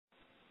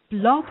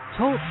Blog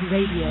Talk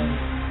Radio.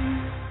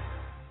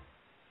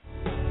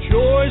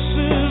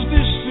 Choices,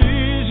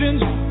 decisions,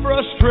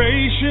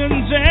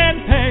 frustrations,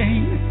 and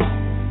pain.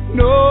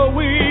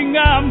 Knowing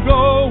I'm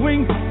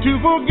going to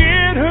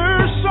forget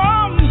her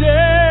someday.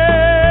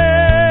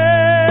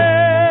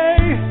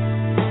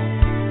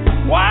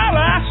 While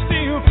I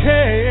still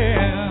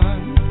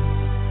can,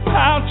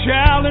 I'll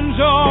challenge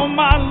all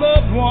my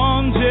loved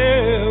ones,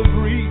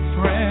 every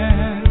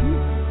friend,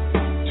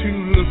 to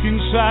look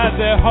inside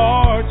their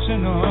hearts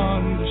and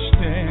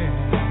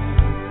understand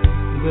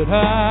that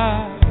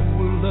I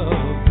will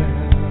love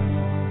them.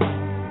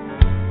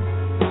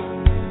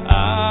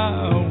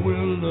 I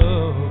will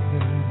love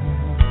them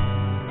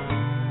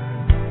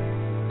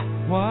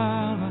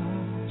while I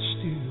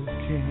still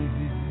can.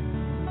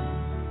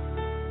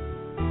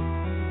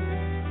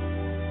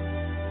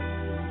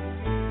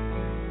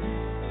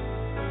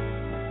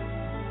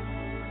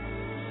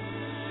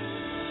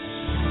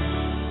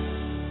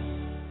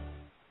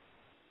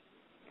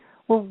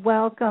 Well,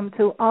 welcome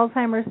to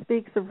Alzheimer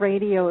Speaks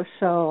Radio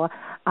Show.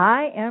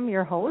 I am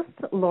your host,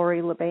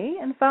 Lori LeBay,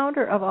 and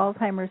founder of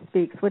Alzheimer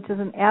Speaks, which is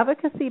an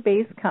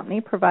advocacy-based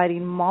company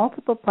providing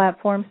multiple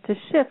platforms to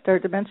shift our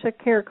dementia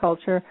care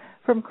culture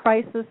from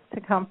crisis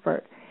to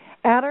comfort.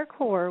 At our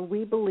core,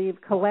 we believe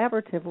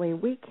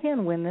collaboratively we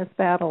can win this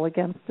battle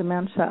against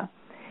dementia.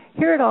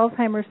 Here at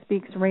Alzheimer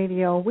Speaks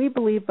Radio, we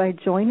believe by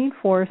joining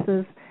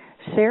forces,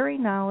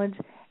 sharing knowledge,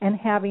 and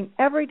having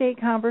everyday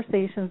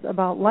conversations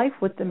about life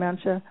with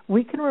dementia,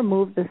 we can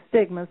remove the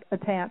stigmas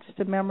attached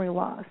to memory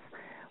loss.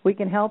 We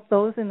can help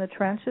those in the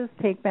trenches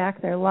take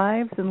back their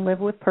lives and live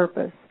with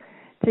purpose.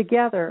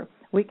 Together,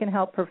 we can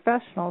help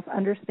professionals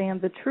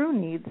understand the true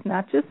needs,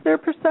 not just their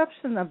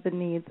perception of the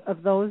needs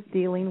of those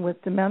dealing with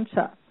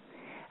dementia.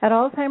 At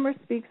Alzheimer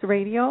Speaks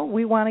Radio,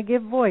 we want to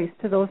give voice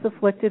to those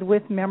afflicted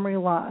with memory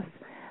loss.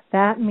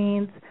 That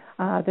means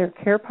their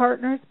care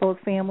partners, both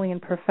family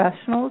and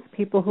professionals,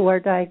 people who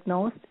are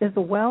diagnosed, as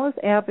well as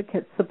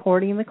advocates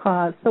supporting the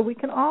cause so we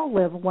can all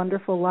live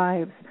wonderful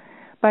lives.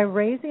 By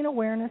raising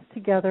awareness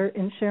together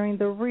and sharing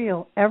the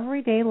real,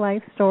 everyday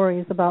life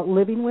stories about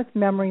living with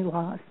memory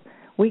loss,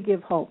 we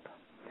give hope.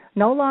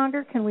 No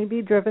longer can we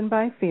be driven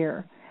by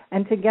fear,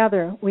 and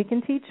together we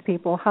can teach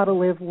people how to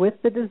live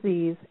with the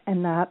disease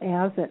and not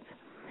as it.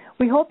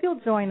 We hope you'll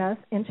join us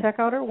and check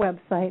out our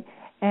website,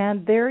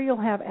 and there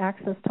you'll have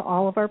access to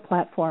all of our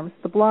platforms,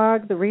 the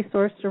blog, the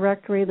resource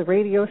directory, the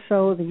radio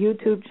show, the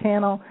YouTube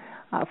channel,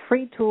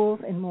 free tools,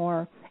 and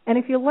more. And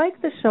if you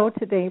like the show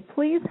today,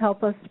 please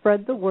help us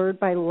spread the word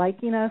by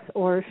liking us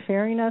or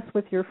sharing us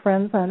with your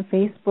friends on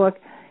Facebook.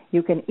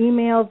 You can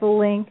email the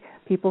link.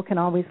 People can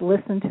always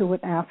listen to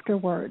it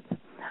afterwards.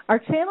 Our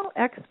channel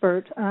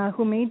expert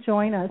who may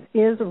join us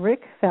is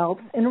Rick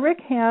Phelps, and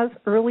Rick has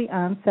early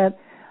onset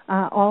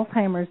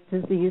Alzheimer's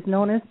disease,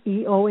 known as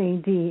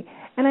EOAD.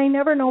 And I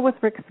never know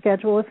with Rick's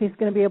schedule if he's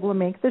going to be able to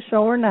make the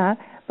show or not,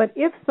 but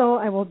if so,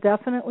 I will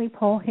definitely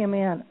pull him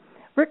in.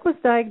 Rick was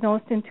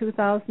diagnosed in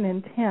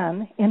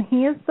 2010, and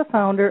he is the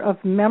founder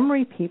of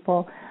Memory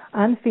People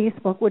on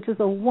Facebook, which is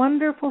a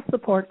wonderful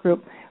support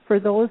group for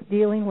those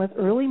dealing with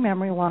early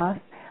memory loss,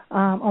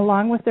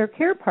 along with their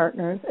care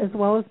partners, as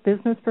well as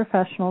business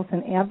professionals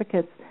and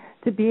advocates,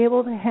 to be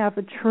able to have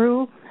a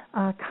true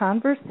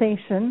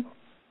conversation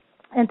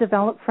and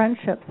develop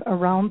friendships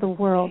around the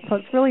world. So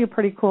it's really a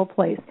pretty cool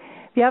place.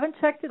 If you haven't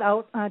checked it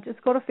out,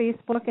 just go to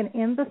Facebook and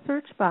in the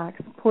search box,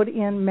 put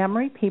in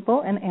Memory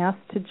People and ask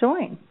to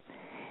join.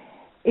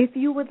 If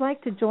you would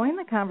like to join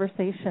the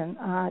conversation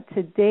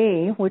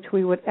today, which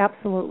we would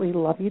absolutely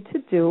love you to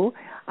do,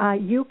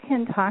 you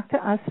can talk to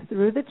us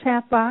through the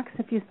chat box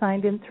if you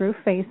signed in through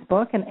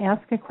Facebook and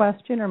ask a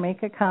question or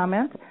make a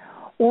comment,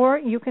 or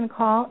you can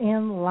call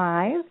in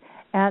live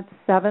at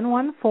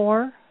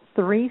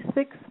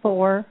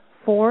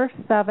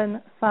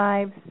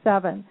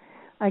 714-364-4757.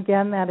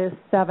 Again, that is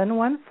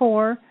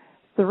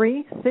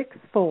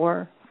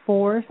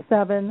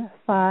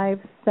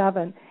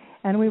 714-364-4757.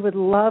 And we would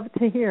love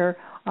to hear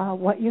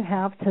what you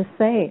have to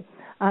say.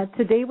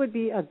 Today would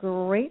be a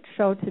great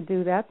show to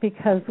do that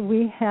because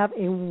we have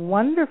a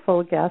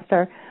wonderful guest.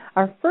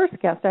 Our first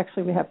guest,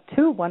 actually we have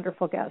two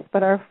wonderful guests,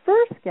 but our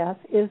first guest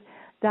is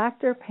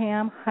Dr.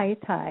 Pam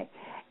Haitai.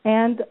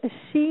 And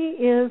she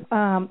is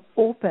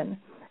open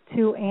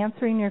to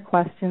answering your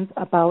questions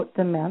about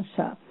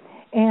dementia.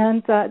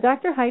 And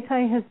Dr.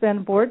 Haitai has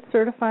been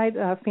board-certified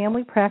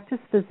family practice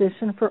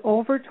physician for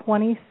over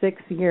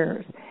 26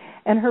 years.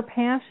 And her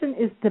passion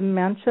is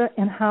dementia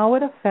and how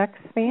it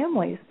affects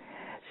families.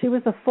 She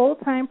was a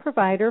full-time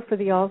provider for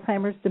the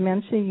Alzheimer's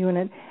Dementia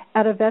Unit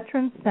at a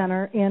veterans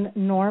center in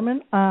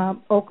Norman,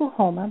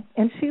 Oklahoma,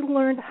 and she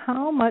learned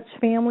how much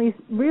families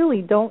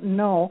really don't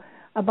know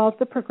about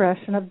the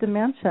progression of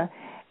dementia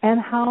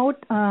and how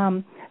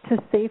to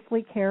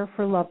safely care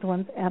for loved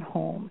ones at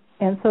home.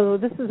 And so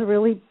this has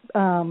really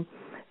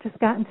just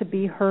gotten to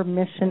be her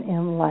mission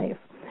in life.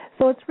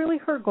 So it's really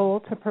her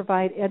goal to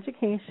provide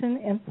education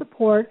and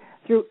support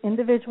through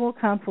individual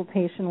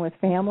consultation with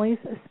families,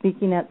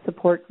 speaking at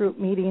support group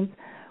meetings,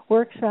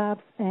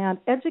 workshops, and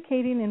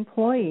educating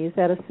employees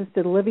at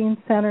assisted living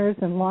centers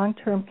and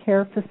long-term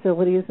care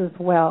facilities as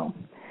well.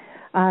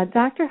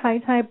 Dr.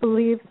 Haitai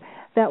believes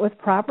that with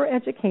proper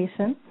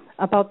education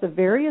about the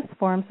various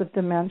forms of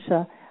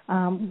dementia,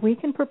 we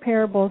can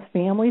prepare both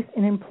families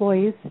and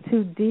employees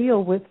to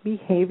deal with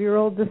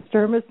behavioral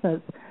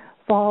disturbances,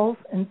 falls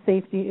and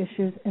safety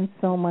issues, and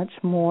so much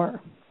more.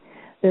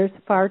 There's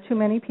far too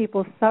many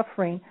people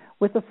suffering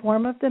with a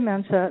form of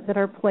dementia that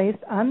are placed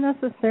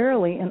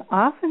unnecessarily and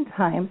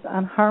oftentimes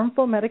on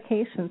harmful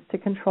medications to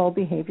control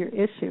behavior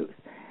issues.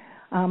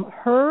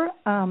 Her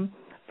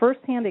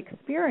firsthand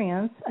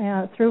experience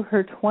through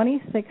her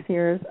 26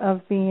 years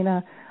of being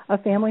a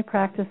family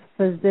practice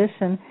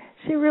physician,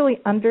 she really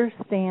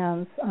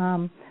understands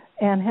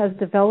and has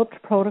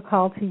developed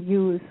protocol to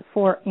use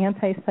for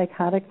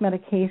antipsychotic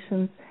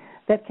medications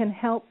that can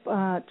help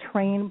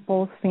train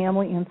both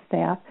family and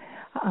staff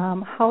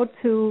how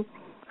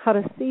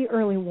to see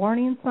early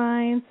warning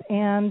signs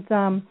and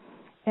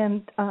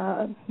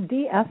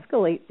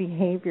de-escalate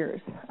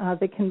behaviors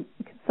that can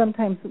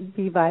sometimes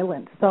be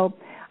violent. So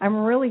I'm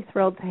really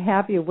thrilled to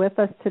have you with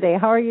us today.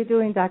 How are you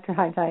doing, Dr.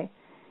 Haitai?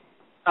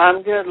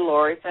 I'm good,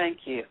 Lori. Thank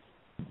you.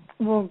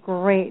 Well,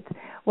 great.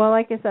 Well,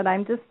 like I said,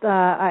 I'm just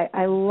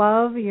I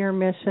love your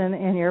mission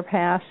and your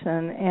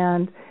passion,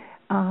 and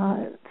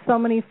so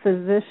many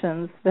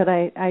physicians that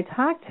I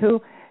talk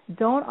to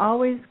don't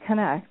always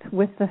connect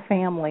with the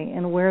family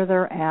and where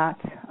they're at.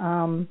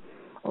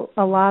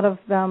 A lot of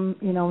them,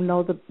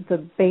 know the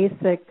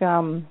basic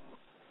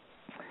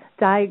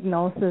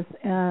diagnosis,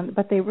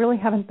 but they really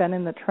haven't been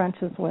in the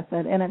trenches with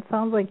it. And it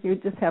sounds like you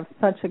just have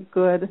such a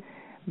good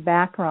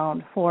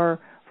background for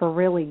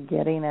really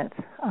getting it,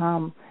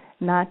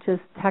 not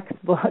just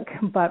textbook,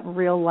 but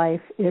real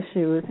life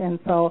issues. And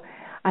so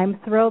I'm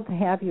thrilled to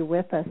have you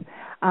with us.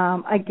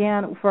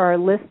 Again, for our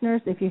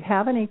listeners, if you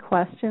have any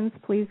questions,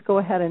 please go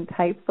ahead and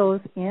type those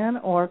in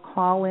or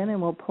call in,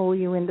 and we'll pull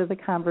you into the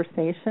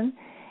conversation.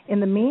 In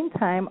the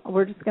meantime,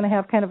 we're just going to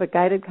have kind of a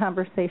guided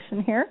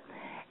conversation here,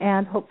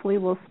 and hopefully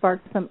we'll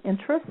spark some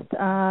interest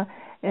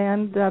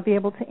and be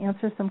able to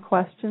answer some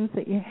questions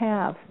that you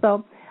have.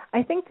 So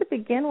I think to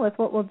begin with,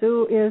 what we'll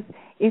do is,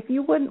 if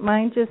you wouldn't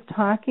mind just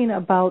talking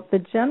about the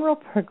general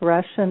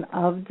progression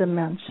of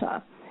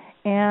dementia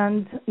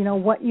and,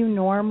 what you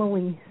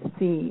normally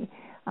see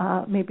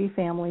maybe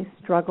families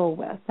struggle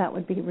with, that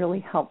would be really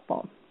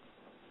helpful.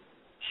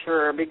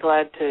 Sure, I'd be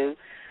glad to.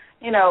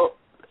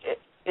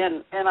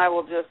 And I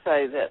will just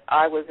say that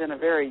I was in a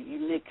very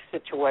unique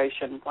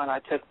situation when I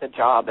took the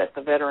job at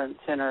the Veterans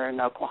Center in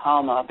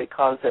Oklahoma,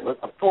 because it was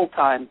a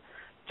full-time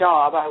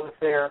job. I was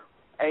there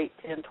 8,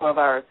 10, 12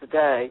 hours a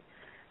day.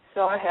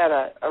 So I had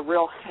a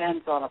real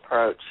hands-on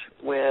approach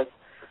with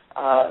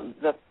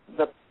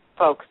the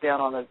folks down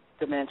on the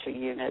dementia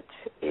unit,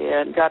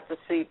 and got to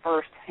see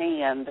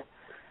firsthand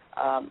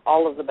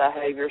all of the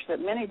behaviors that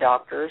many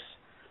doctors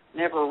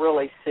never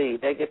really see.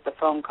 They get the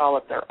phone call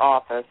at their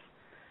office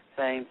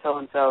saying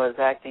so-and-so is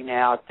acting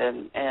out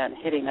and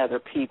hitting other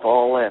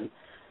people, and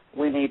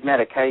we need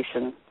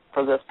medication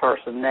for this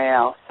person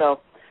now. So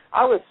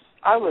I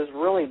was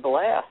really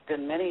blessed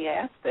in many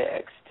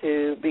aspects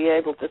to be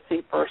able to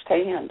see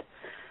firsthand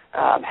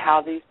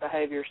how these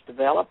behaviors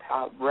develop,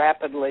 how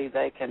rapidly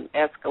they can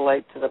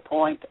escalate to the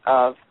point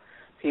of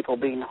people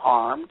being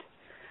harmed.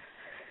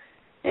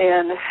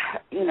 And,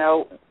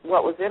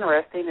 what was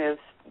interesting is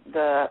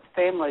the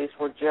families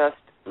were just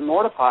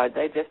mortified.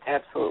 They just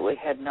absolutely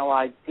had no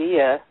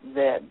idea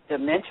that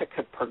dementia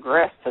could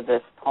progress to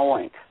this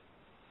point.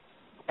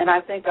 And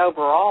I think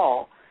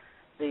overall,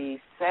 the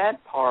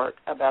sad part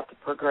about the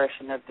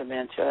progression of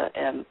dementia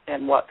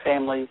and what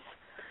families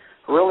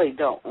really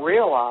don't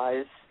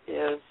realize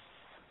is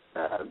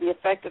the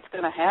effect it's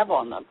going to have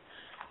on them.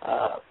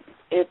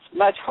 It's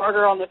much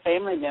harder on the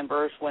family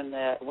members when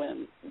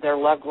their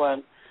loved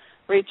one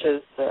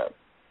reaches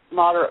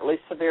moderately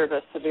severe to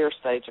severe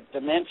stage of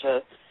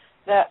dementia.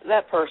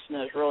 That person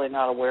is really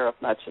not aware of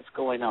much that's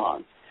going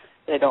on.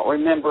 They don't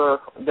remember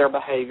their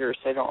behaviors.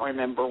 They don't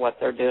remember what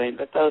they're doing,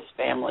 but those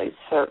families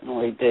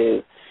certainly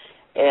do.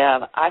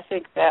 And I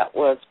think that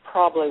was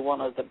probably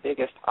one of the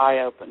biggest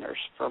eye-openers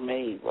for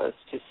me, was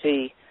to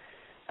see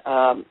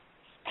how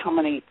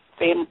many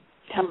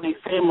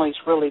families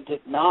really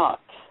did not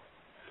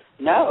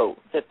know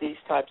that these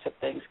types of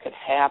things could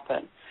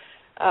happen.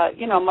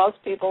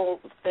 Most people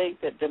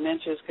think that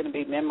dementia is going to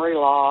be memory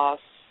loss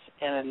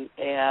and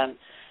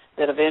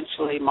that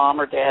eventually mom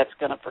or dad's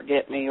going to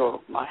forget me, or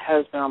my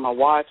husband or my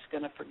wife's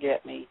going to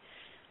forget me,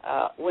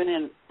 when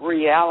in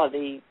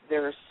reality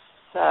there's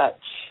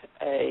such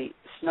a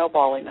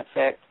snowballing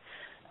effect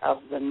of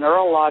the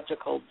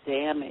neurological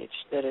damage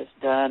that is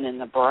done in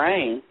the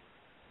brain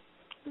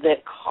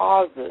that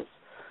causes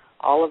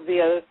all of the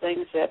other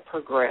things that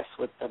progress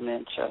with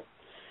dementia.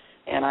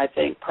 And I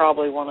think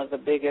probably one of the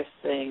biggest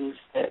things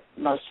that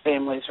most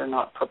families are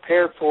not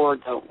prepared for,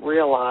 don't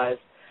realize,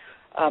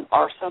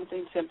 are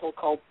something simple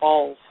called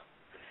falls.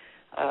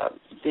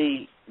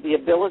 The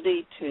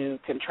ability to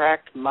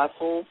contract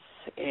muscles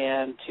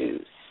and to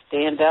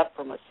stand up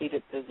from a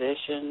seated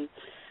position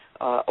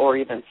or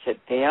even sit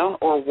down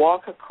or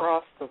walk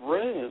across the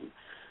room.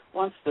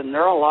 Once the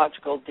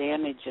neurological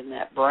damage in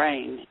that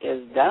brain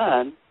is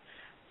done,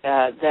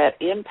 that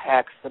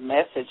impacts the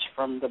message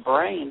from the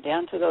brain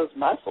down to those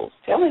muscles,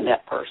 telling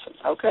that person,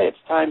 okay, it's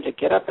time to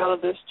get up out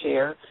of this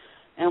chair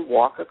and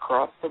walk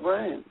across the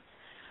room.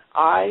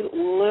 I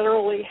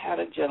literally had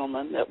a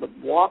gentleman that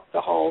would walk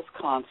the halls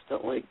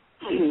constantly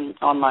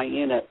on my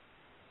unit.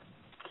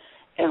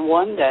 And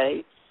one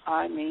day,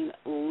 I mean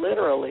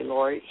literally,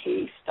 Lori,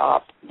 he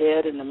stopped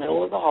dead in the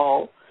middle of the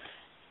hall,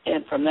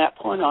 and from that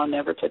point on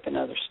never took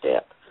another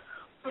step.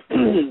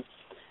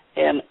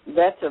 And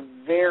that's a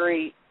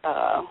very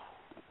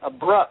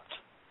abrupt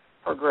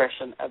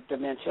progression of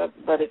dementia,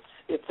 but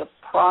it's a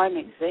prime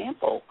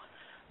example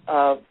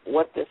of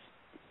what this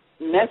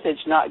message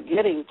not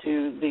getting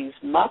to these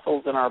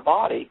muscles in our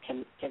body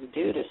can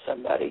do to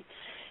somebody.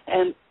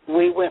 And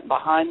we went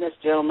behind this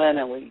gentleman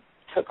and we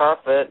took our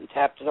foot and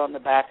tapped it on the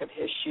back of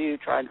his shoe,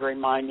 trying to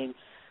remind him,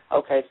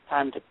 okay, it's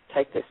time to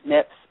take this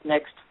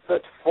next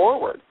foot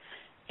forward.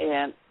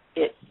 And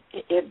it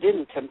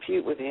didn't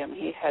compute with him.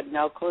 He had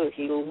no clue.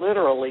 He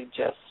literally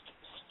just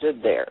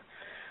stood there.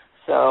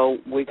 So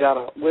we got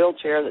a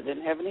wheelchair that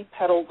didn't have any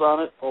pedals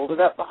on it, pulled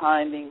it up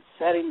behind him,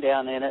 set him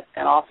down in it,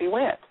 and off he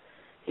went.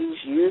 He was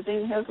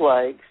using his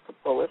legs to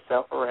pull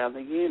himself around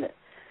the unit.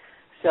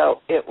 So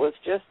it was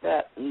just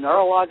that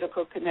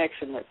neurological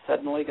connection that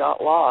suddenly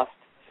got lost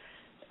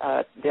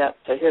to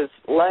his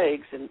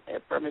legs and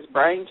from his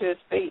brain to his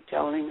feet,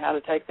 telling him how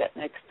to take that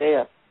next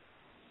step.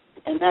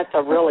 And that's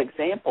a real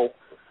example.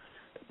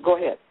 Go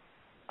ahead.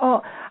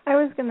 Oh, I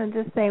was going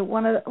to just say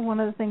one of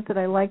the things that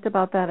I liked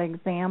about that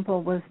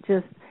example was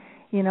just,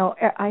 you know,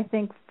 I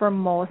think for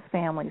most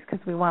families,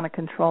 because we want to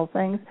control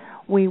things,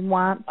 we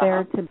want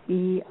there to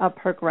be a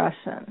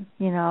progression.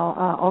 You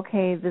know,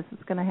 okay, this is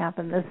going to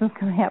happen, this is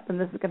going to happen,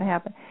 this is going to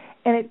happen.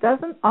 And it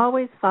doesn't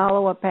always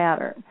follow a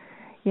pattern,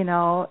 you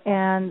know.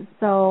 And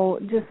so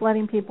just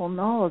letting people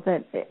know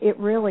that it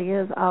really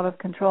is out of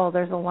control.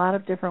 There's a lot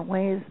of different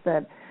ways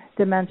that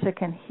dementia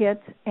can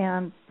hit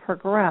and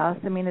progress.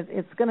 I mean,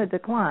 it's going to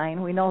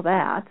decline. We know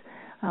that.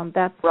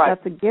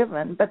 That's a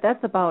given. But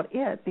that's about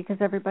it, because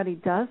everybody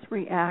does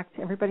react.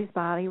 Everybody's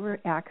body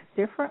reacts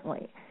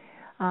differently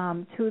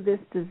to this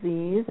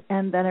disease,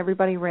 and then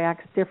everybody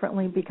reacts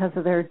differently because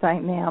of their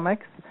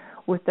dynamics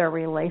with their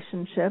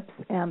relationships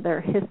and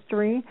their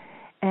history.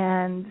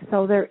 And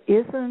so there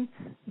isn't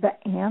the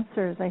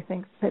answers, I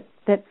think,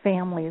 that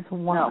families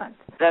want.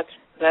 No,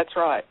 that's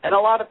right. And a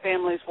lot of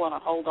families want to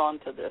hold on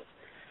to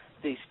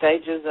these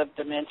stages of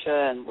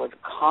dementia and would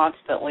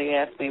constantly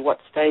ask me, what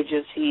stage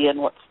is he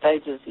in, what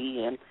stage is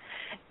he in?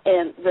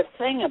 And the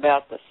thing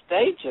about the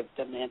stage of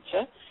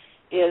dementia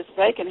is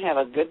they can have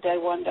a good day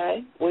one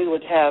day. We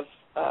would have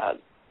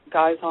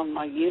guys on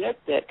my unit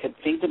that could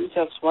feed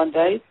themselves one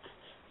day.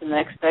 The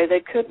next day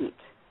they couldn't.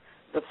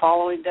 The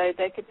following day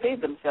they could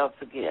feed themselves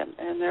again.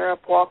 And they're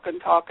up walking,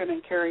 talking,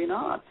 and carrying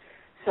on.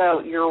 So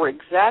you're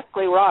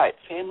exactly right.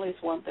 Families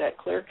want that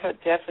clear-cut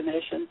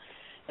definition.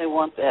 They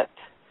want that.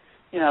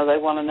 You know,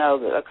 they want to know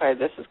that, okay,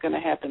 this is going to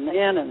happen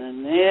then and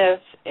then this,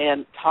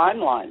 and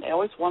timeline. They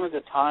always wanted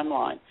a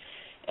timeline.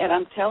 And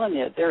I'm telling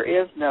you, there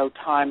is no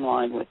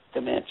timeline with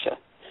dementia.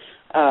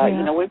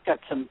 You know, we've got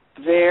some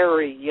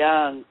very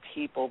young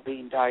people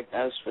being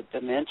diagnosed with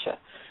dementia,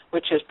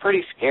 which is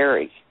pretty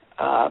scary.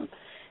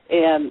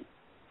 And,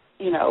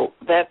 you know,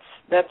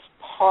 that's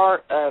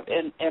part of,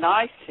 and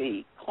I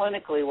see,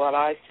 clinically what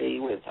I see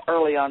with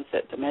early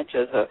onset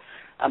dementia is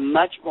a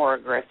much more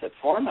aggressive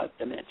form of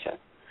dementia.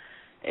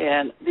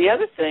 And the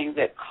other thing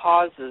that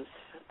causes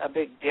a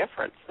big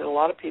difference that a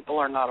lot of people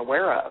are not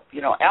aware of,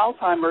 you know,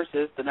 Alzheimer's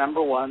is the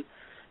number one,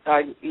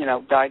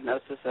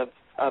 diagnosis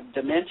of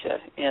dementia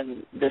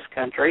in this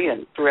country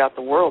and throughout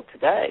the world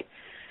today.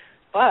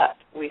 But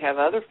we have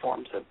other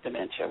forms of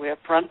dementia. We have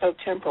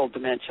frontotemporal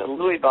dementia,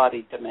 Lewy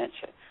body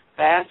dementia,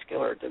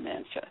 vascular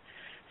dementia.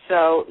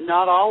 So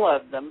not all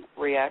of them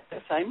react the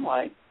same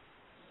way.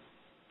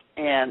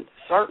 And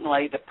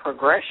certainly the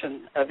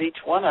progression of each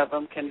one of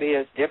them can be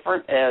as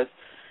different as,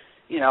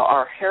 you know,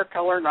 our hair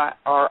color and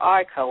our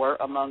eye color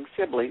among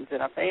siblings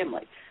in a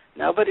family.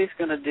 Nobody's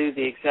going to do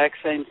the exact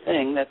same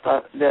thing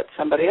that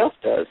somebody else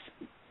does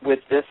with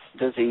this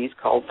disease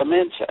called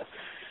dementia.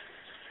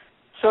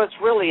 So it's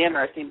really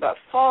interesting, but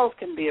falls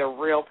can be a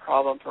real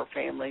problem for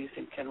families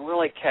and can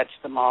really catch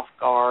them off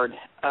guard.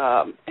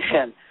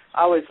 And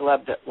I always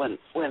loved it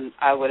when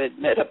I would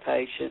admit a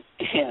patient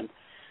and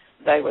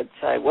they would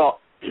say, well,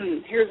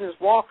 here's his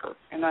walker.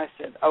 And I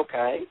said,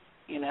 okay,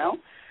 you know,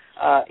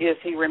 is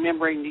he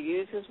remembering to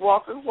use his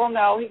walker? Well,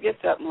 no, he gets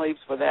up and leaves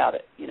without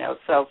it, you know.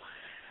 So,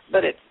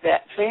 but it's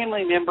that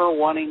family member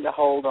wanting to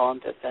hold on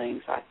to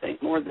things, I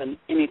think, more than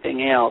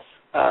anything else.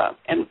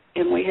 And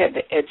we had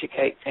to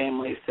educate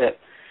families that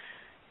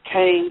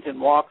canes and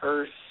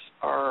walkers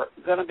are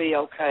going to be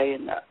okay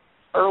in the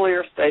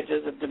earlier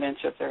stages of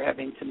dementia if they're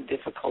having some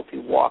difficulty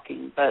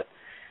walking. But,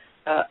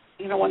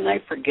 you know, when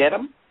they forget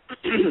them,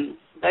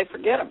 they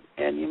forget them,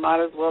 and you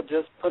might as well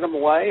just put them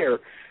away or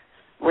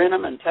rent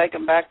them and take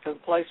them back to the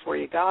place where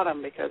you got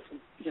them because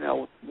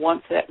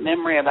once that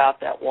memory about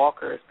that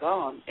walker is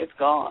gone, it's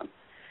gone.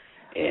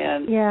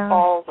 And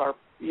falls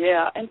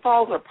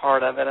are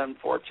part of it,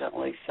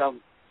 unfortunately. So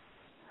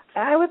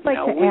I would like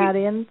to add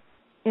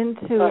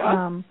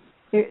into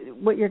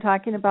what you're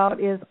talking about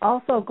is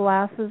also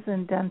glasses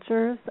and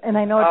dentures. And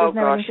I know it doesn't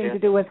have anything to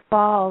do with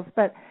falls,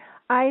 but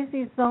I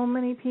see so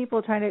many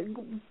people trying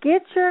to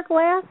get your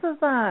glasses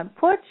on,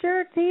 put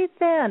your teeth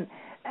in.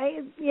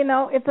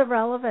 It's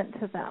irrelevant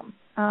to them.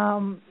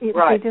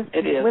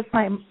 It is.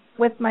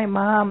 With my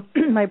mom,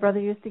 my brother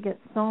used to get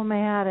so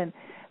mad, and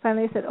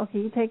finally I said, okay,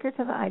 you take her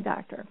to the eye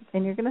doctor,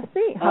 and you're going to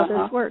see how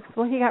this works.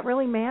 Well, he got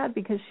really mad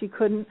because she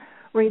couldn't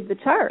read the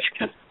chart.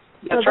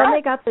 Then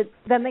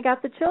they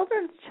got the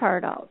children's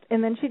chart out,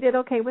 and then she did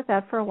okay with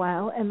that for a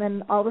while, and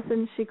then all of a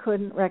sudden she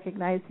couldn't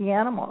recognize the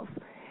animals.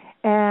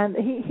 And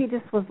he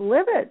just was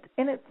livid.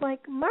 And it's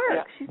like,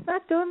 Mark, she's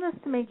not doing this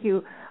to make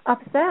you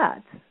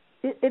upset.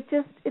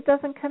 It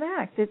doesn't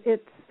connect.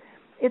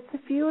 It's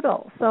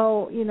futile.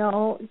 So,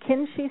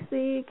 can she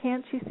see,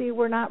 can't she see?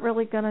 We're not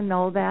really going to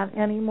know that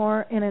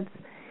anymore. And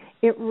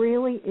it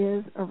really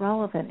is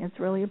irrelevant. It's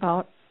really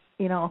about,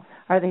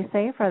 are they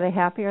safe? Are they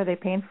happy? Are they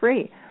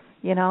pain-free?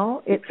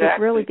 It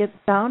really gets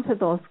down to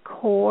those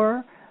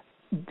core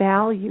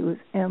values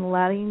and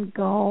letting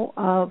go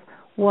of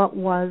what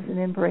was and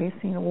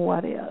embracing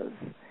what is.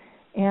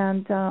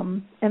 And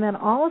then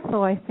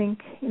also I think,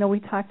 we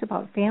talked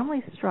about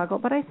family struggle,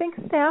 but I think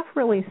staff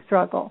really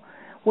struggle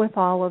with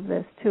all of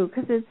this too,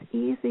 because it's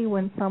easy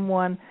when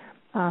someone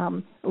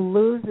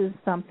loses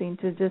something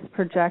to just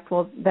project,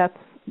 well,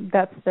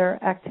 that's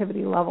their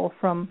activity level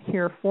from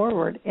here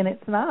forward, and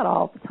it's not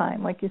all the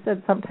time. Like you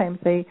said, sometimes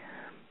they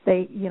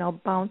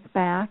bounce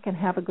back and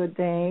have a good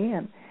day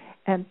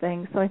and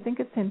things. So I think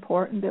it's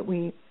important that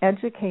we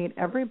educate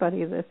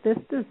everybody that this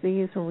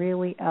disease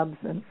really ebbs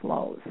and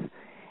flows.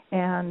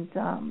 And,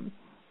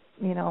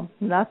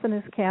 nothing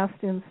is cast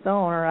in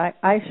stone, or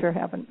I sure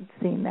haven't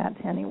seen that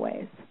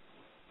anyways.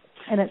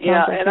 And it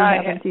sounds like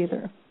you haven't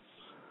either.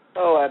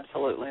 Oh,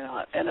 absolutely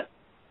not. And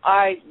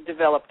I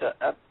developed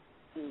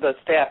the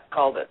staff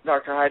called it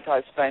Dr.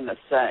 Hightie's famous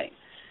saying.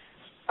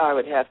 I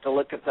would have to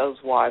look at those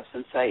wives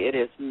and say, it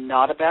is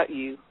not about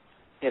you.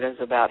 It is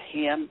about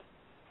him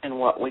and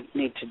what we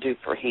need to do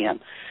for him.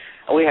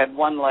 We had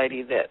one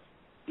lady that,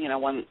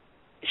 when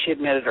she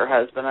admitted her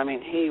husband,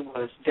 he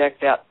was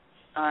decked out,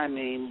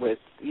 with,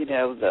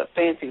 the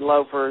fancy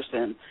loafers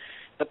and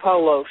the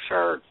polo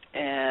shirt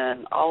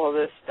and all of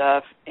this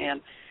stuff.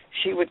 And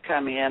she would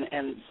come in,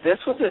 and this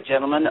was a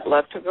gentleman that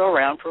loved to go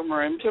around from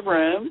room to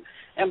room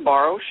and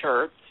borrow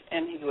shirts,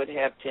 and he would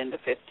have 10 to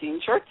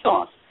 15 shirts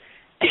on.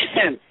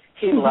 And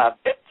he loved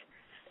it.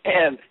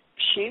 And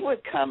she would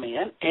come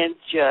in and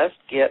just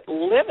get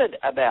livid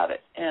about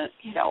it. And,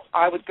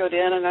 I would go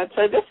down and I'd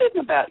say, this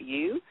isn't about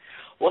you.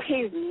 Well,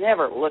 he's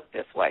never looked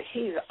this way.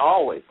 He's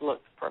always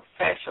looked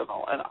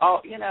professional and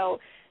all,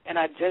 and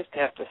I just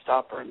have to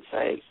stop her and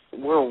say,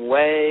 we're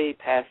way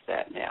past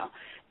that now.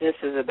 This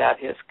is about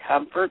his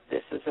comfort.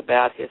 This is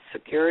about his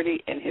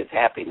security and his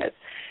happiness.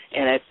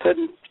 And if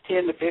putting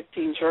 10 to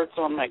 15 shirts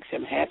on makes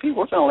him happy,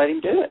 we're going to let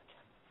him do it.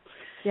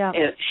 Yeah.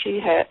 And she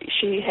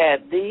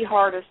had the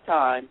hardest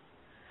time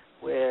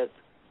with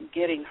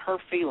getting her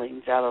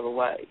feelings out of the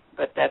way.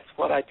 But that's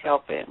what I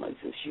tell families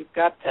is you've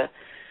got to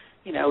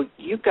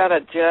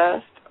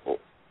just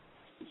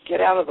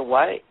get out of the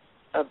way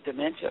of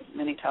dementia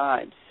many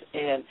times.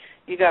 And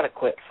you got to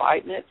quit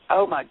fighting it.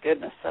 Oh, my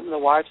goodness. Some of the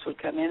wives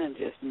would come in and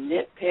just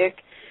nitpick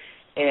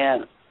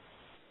and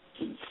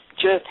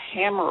just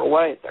hammer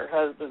away at their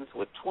husbands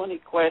with 20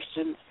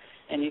 questions,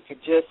 and you could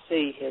just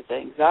see his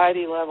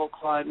anxiety level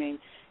climbing,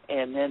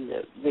 and then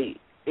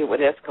it would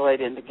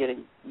escalate into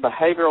getting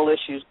behavioral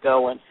issues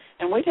going,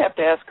 and we'd have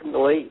to ask him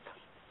to leave.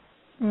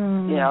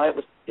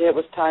 It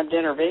was time to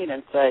intervene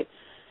and say,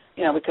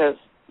 because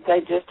they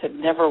just had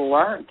never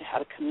learned how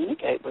to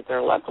communicate with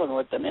their loved one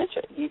with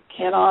dementia. You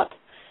cannot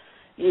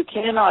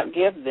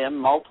give them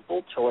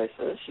multiple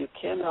choices. You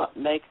cannot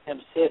make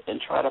them sit and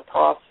try to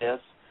process.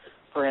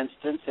 For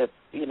instance, if,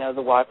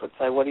 the wife would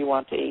say, what do you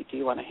want to eat? Do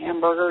you want a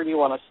hamburger or do you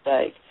want a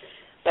steak?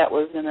 That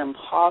was an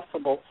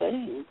impossible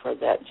thing for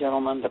that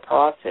gentleman to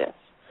process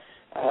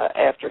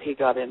after he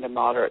got into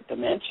moderate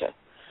dementia.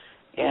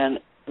 And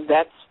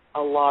that's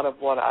a lot of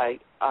what I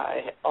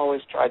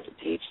always tried to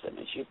teach them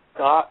is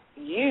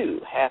you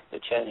have to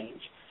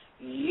change.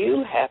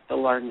 You have to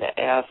learn to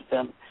ask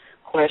them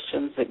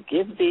questions that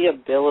give the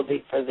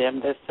ability for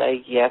them to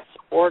say yes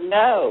or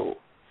no.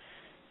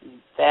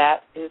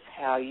 That is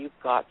how you've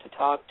got to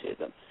talk to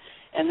them.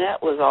 And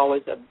that was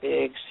always a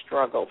big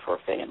struggle for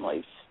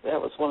families. That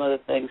was one of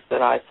the things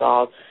that I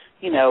saw,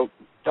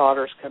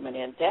 daughters coming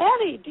in,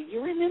 Daddy, do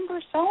you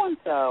remember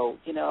so-and-so,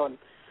 and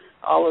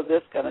all of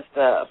this kind of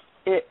stuff.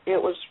 It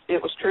was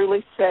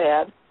truly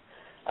sad,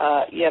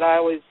 yet I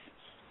always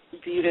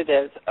viewed it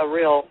as a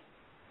real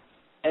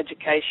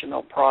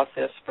educational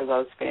process for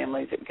those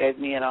families. It gave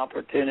me an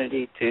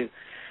opportunity to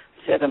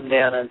sit them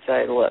down and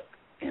say, look,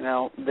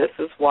 this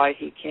is why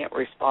he can't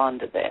respond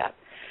to that.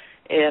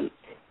 And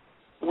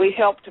we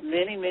helped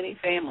many, many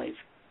families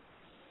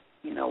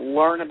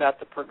learn about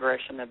the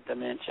progression of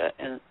dementia,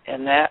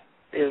 and that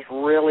is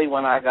really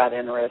when I got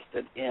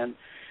interested in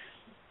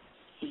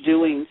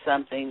doing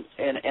something,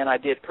 and I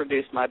did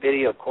produce my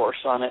video course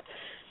on it,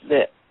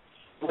 that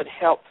would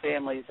help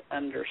families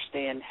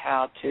understand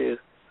how to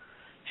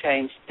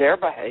change their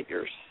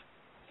behaviors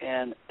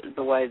and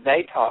the way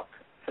they talk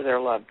to their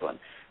loved one,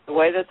 the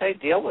way that they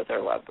deal with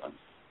their loved one.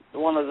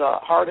 One of the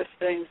hardest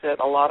things that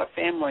a lot of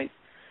families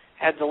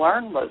had to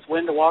learn was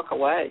when to walk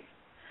away.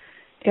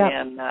 Yep.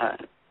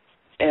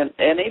 And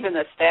even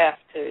the staff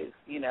too,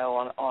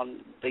 on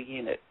the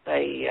unit,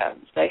 they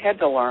had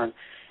to learn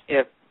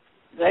if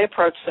they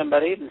approach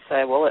somebody and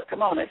say, well,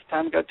 come on, it's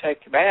time to go take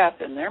your bath,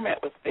 and they're met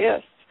with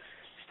fists.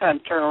 It's time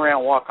to turn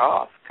around, walk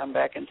off, come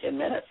back in 10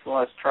 minutes, and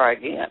let's try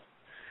again.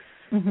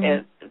 Mm-hmm.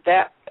 And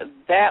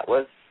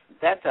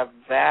that's a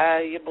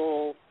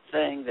valuable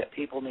thing that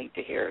people need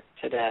to hear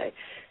today,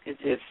 is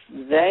if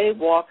they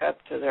walk up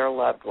to their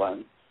loved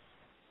one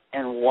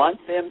and want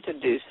them to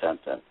do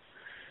something,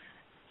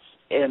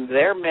 and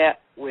they're met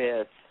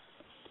with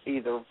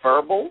either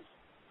verbal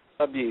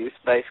abuse,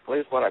 basically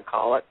is what I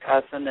call it,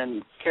 cussing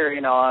and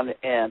carrying on,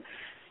 and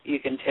you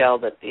can tell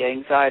that the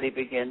anxiety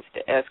begins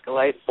to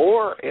escalate,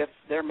 or if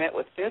they're met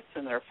with fists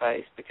in their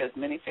face, because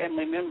many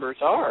family members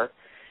are,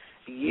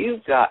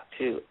 you've got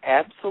to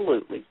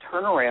absolutely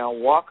turn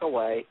around, walk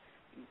away,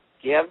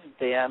 give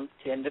them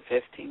 10 to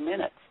 15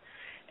 minutes.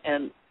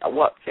 And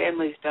what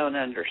families don't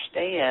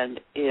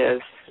understand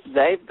is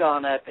they've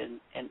gone up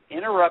and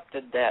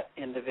interrupted that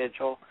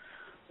individual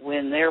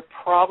when they're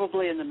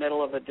probably in the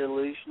middle of a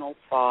delusional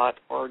thought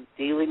or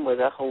dealing with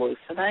a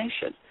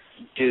hallucination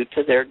due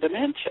to their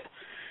dementia.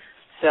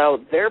 So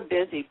they're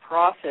busy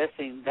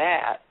processing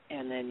that,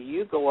 and then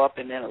you go up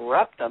and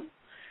interrupt them,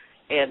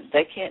 and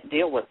they can't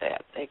deal with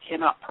that. They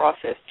cannot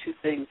process two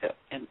things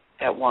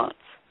at once.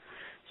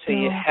 So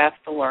you have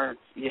to learn.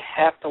 You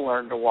have to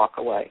learn to walk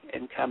away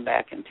and come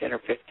back in 10 or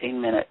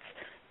 15 minutes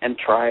and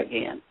try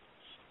again.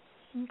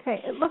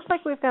 Okay. It looks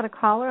like we've got a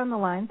caller on the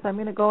line, so I'm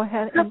going to go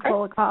ahead and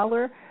pull a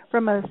caller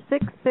from a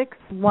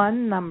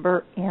 661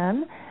 number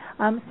in.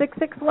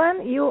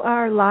 661, you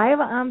are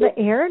live on the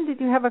air. Did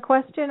you have a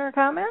question or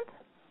comment?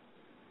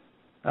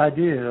 I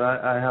do.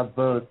 I have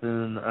both,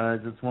 and I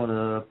just want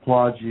to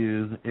applaud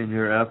you in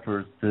your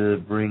efforts to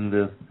bring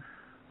this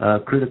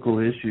critical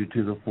issue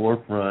to the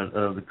forefront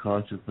of the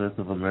consciousness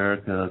of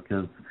America,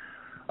 because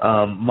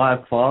my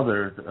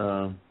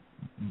father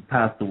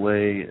passed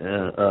away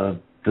of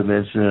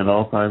dementia and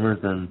Alzheimer's,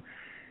 and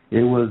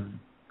it was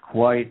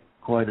quite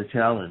a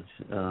challenge.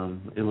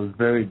 It was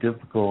very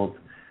difficult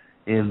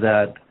in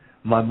that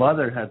my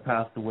mother had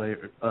passed away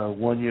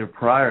 1 year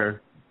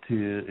prior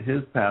to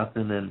his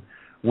passing, and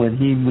when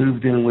he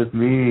moved in with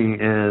me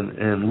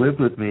and lived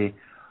with me,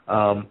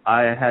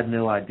 I had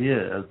no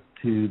idea as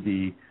to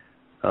the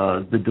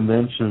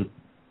dimension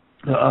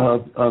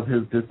of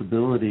his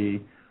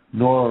disability,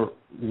 nor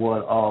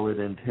what all it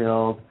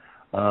entailed.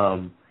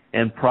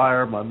 And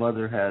prior, my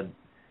mother had,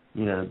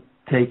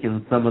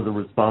 taken some of the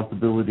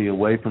responsibility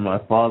away from my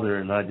father,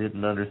 and I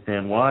didn't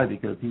understand why,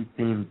 because he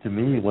seemed to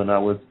me, when I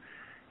was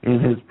in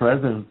his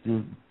presence,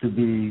 to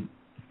be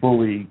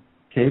fully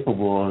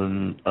capable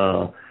and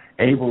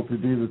able to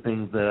do the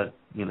things that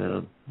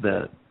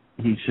that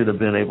he should have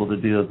been able to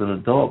do as an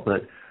adult.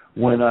 But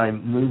when I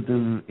moved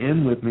him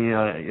in with me,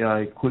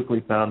 I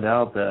quickly found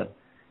out that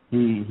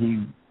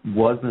he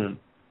wasn't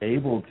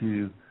able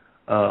to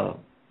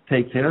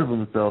take care of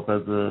himself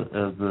as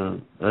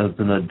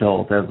an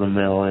adult, as a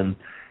male,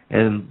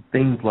 and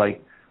things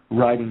like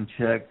writing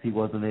checks, he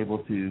wasn't able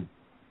to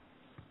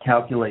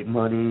calculate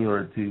money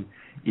or to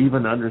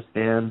even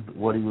understand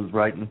what he was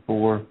writing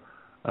for.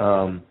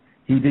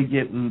 He did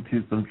get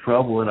into some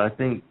trouble, and I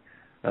think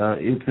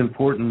it's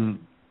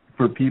important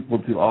for people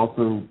to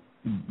also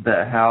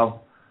that have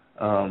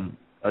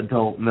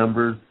adult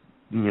members,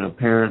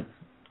 parents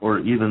or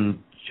even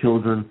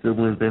children,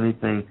 siblings,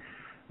 anything,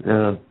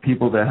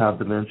 people that have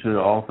dementia,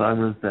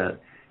 Alzheimer's, that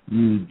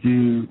you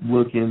do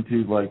look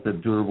into, like the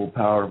durable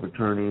power of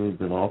attorneys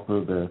and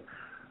also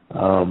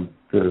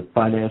the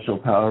financial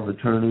power of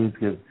attorneys,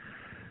 because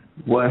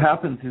what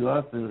happened to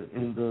us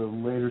in the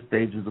later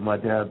stages of my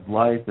dad's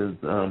life is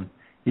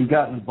he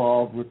got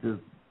involved with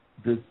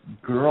this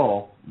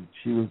girl.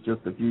 She was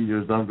just a few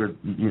years older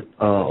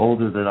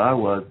than I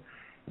was,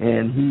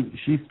 and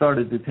she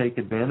started to take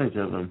advantage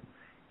of him,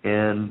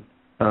 and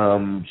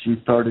she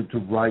started to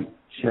write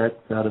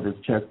checks out of his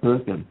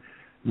checkbook and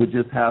would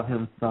just have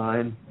him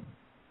sign,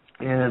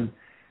 and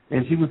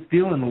she was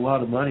stealing a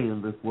lot of money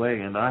in this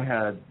way, and I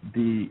had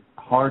the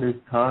hardest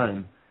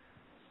time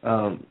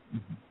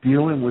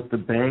dealing with the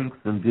banks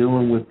and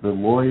dealing with the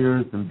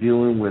lawyers and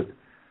dealing with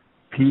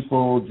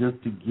people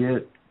just to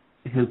get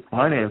his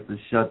finances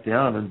shut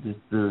down and just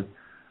to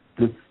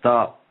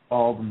stop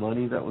all the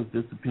money that was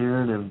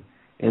disappearing,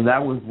 and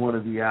that was one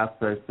of the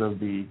aspects of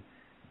the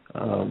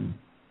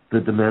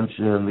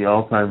dementia and the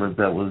Alzheimer's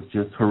that was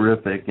just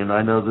horrific. And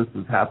I know this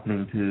is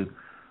happening to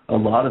a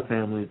lot of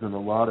families and a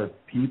lot of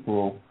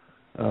people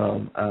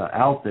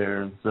out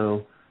there, and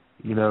so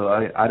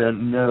I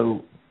don't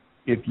know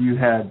if you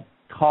had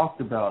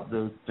talked about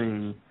those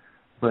things,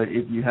 but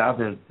if you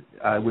haven't,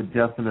 I would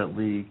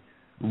definitely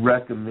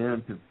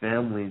recommend to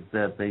families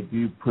that they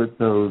do put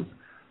those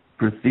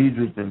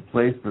procedures in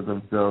place for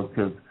themselves,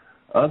 because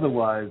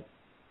otherwise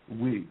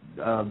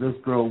this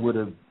girl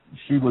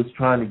she was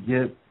trying to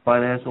get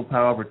financial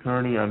power of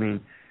attorney. I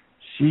mean,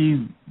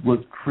 she was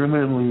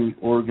criminally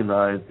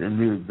organized and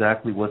knew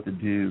exactly what to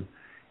do,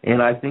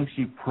 and I think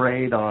she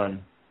preyed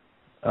on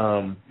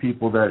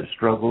people that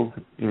struggled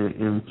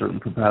in certain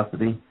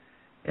capacity.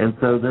 And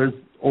so there's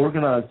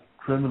organized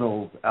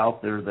criminals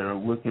out there that are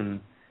looking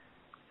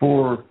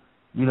for,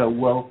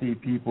 wealthy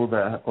people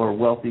or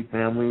wealthy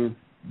families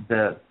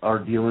that are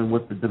dealing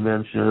with the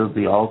dementia,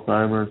 the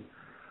Alzheimer's.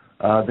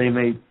 They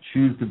may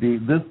choose to be.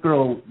 This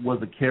girl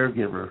was a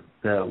caregiver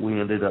that we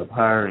ended up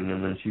hiring,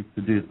 and then she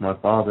seduced my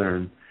father,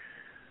 and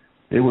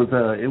it was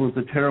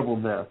a terrible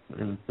mess.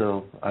 And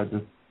so I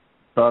just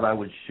thought I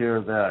would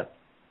share that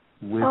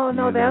with you. Oh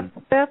no,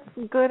 that's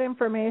good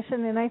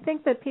information, and I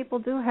think that people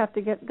do have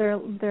to get their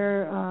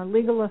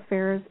legal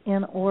affairs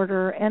in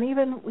order. And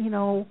even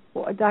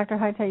Dr.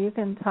 Haitai, you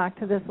can talk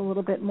to this a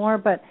little bit more,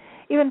 but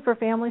even for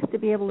families to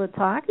be able to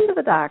talk to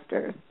the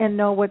doctors and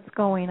know what's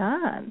going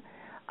on,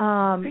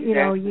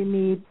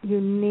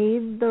 you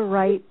need the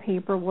right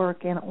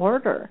paperwork in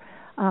order,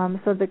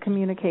 so the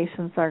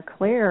communications are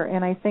clear.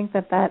 And I think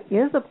that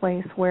is a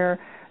place where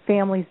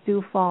families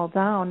do fall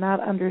down,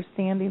 not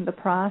understanding the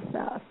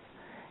process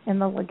and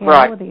the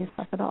legalities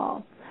of it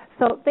all.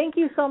 So thank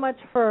you so much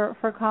for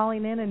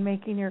calling in and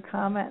making your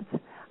comments.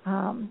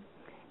 We're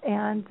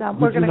going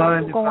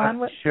to go on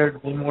with...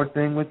 shared one more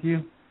thing with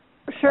you?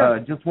 Sure.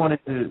 Just wanted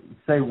to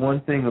say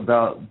one thing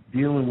about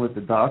dealing with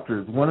the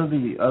doctors. One of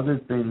the other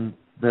things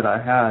that I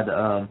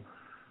had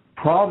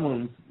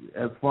problems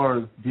as far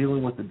as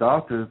dealing with the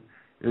doctors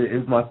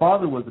is my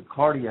father was a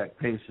cardiac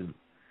patient.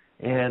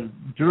 And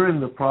during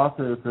the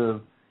process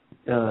of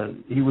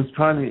he was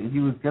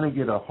going to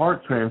get a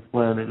heart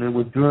transplant, and it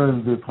was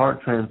during this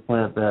heart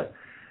transplant that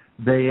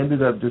they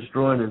ended up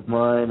destroying his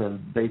mind, and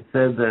they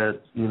said that,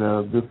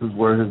 this is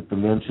where his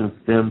dementia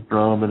stemmed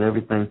from and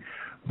everything.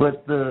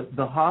 But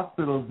the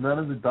hospitals, none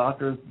of the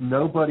doctors,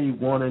 nobody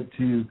wanted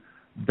to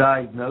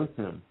diagnose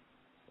him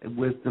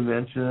with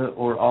dementia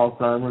or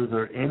Alzheimer's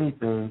or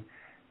anything.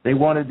 They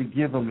wanted to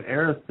give him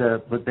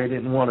Aricept, but they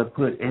didn't want to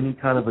put any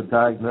kind of a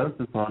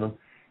diagnosis on him.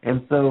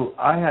 And so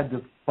I had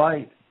to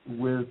fight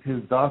with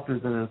his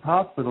doctors and his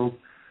hospitals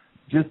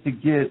just to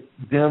get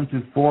them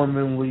to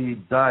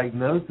formally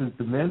diagnose his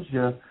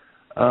dementia,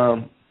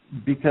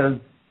 because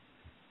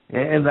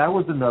that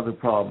was another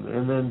problem.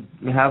 And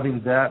then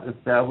having that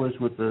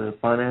established with the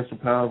financial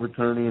power of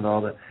attorney and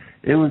all that,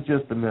 it was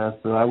just a mess.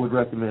 So I would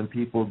recommend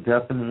people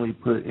definitely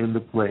put into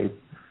place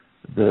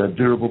the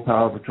durable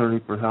power of attorney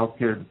for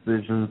healthcare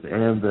decisions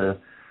and the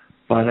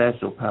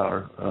financial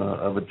power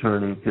of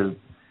attorney, because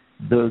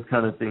those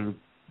kind of things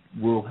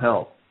will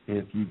help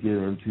if you get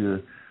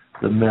into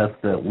the mess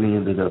that we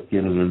ended up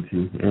getting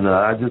into. And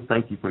I just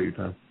thank you for your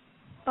time.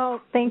 Oh,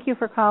 thank you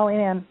for calling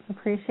in.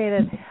 Appreciate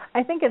it.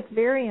 I think it's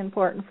very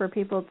important for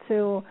people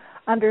to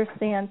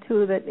understand,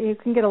 too, that you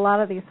can get a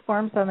lot of these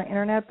forms on the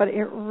Internet, but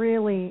it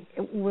really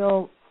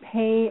will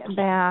pay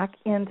back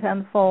in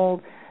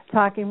tenfold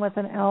talking with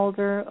an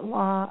elder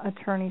law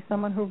attorney,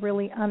 someone who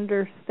really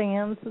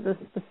understands the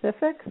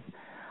specifics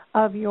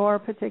of your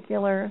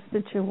particular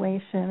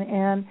situation.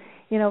 And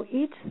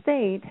each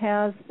state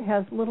has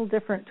little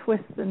different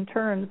twists and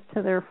turns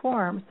to their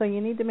form, so you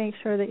need to make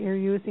sure that you're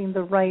using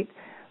the right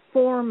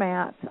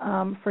format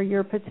for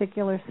your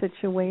particular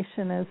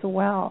situation as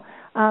well.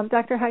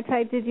 Dr.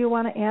 Haitai, did you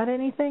want to add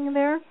anything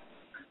there?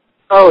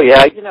 Oh,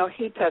 yeah.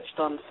 He touched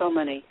on so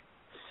many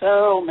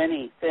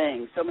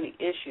things, so many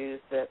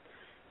issues that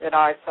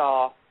I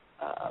saw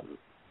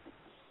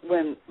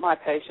when my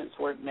patients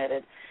were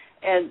admitted.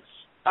 And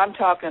I'm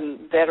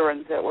talking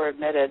veterans that were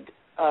admitted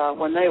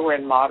when they were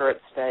in moderate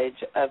stage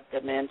of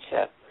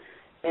dementia.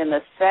 And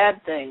the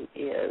sad thing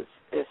is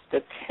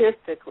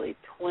statistically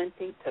 20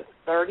 to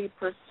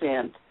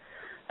 30%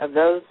 of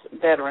those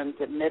veterans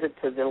admitted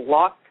to the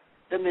locked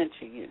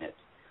dementia unit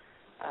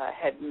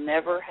had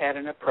never had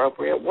an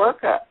appropriate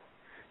workup.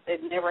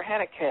 They'd never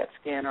had a CAT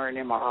scan or an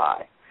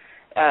MRI.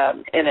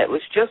 And it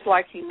was just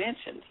like he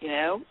mentioned,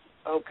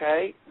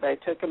 okay, they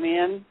took him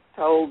in,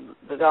 told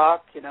the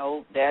doc,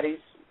 Daddy's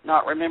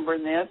not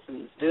remembering this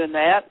and is doing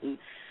that, and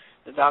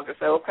the doctor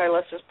said, okay,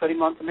 let's just put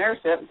him on some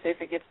Aricept and see if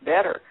it gets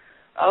better.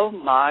 Oh,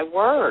 my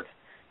word.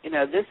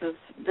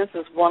 This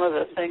is one of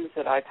the things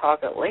that I talk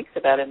at length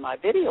about in my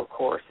video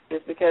course,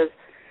 is because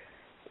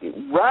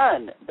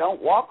run,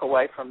 don't walk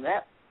away from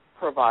that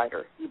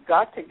provider. You've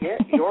got to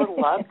get your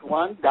loved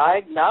one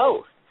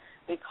diagnosed,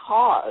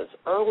 because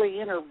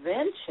early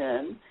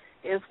intervention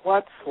is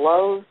what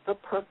slows the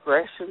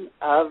progression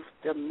of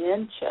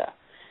dementia.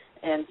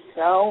 And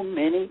so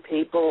many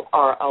people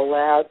are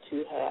allowed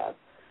to have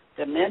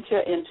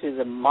dementia into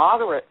the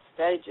moderate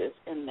stages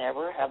and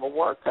never have a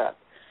workup.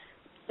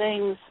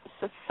 Things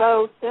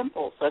so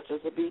simple, such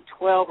as a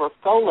B12 or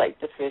folate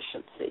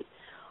deficiency,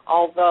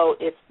 although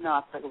it's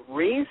not the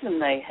reason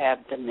they have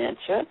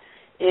dementia,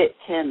 it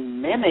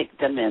can mimic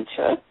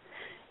dementia.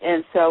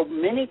 And so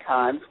many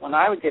times when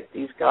I would get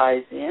these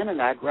guys in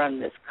and I'd run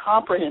this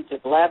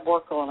comprehensive lab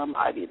work on them,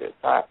 I'd either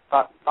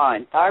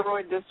find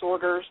thyroid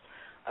disorders,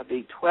 a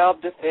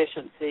B12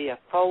 deficiency, a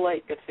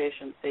folate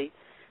deficiency.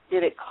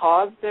 Did it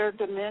cause their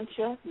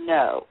dementia?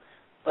 No,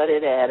 but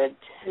it added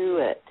to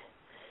it.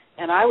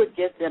 And I would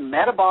get them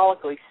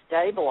metabolically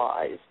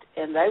stabilized,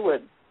 and they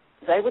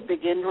would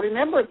begin to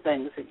remember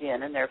things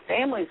again, and their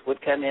families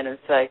would come in and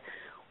say,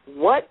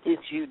 "What did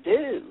you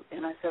do?"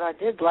 And I said, "I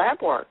did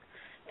lab work,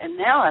 and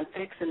now I'm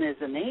fixing his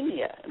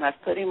anemia, and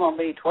I've put him on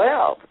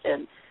B12."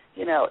 And,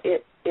 you know,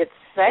 it's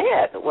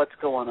sad what's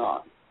going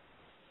on.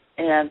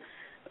 And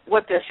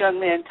what this young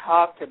man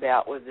talked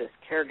about was this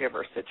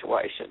caregiver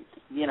situation.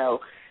 You know,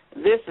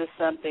 this is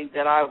something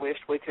that I wish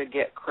we could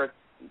get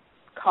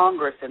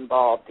Congress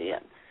involved in,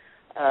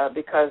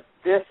 because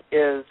this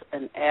is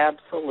an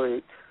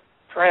absolute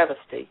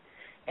travesty,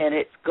 and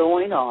it's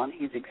going on.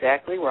 He's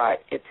exactly right.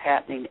 It's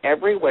happening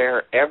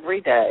everywhere,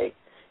 every day.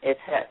 It's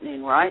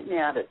happening right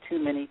now to too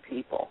many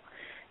people.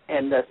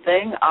 And the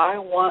thing I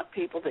want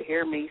people to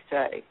hear me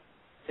say,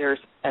 there's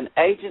an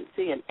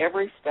agency in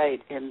every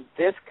state in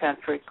this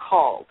country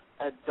called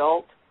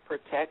Adult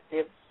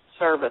Protective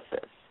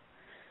Services.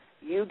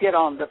 You get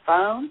on the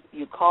phone,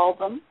 you call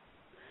them,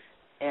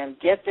 and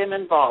get them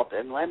involved.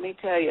 And let me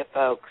tell you,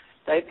 folks,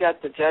 they've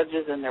got the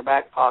judges in their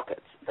back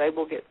pockets. They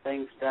will get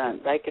things done.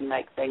 They can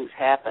make things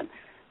happen.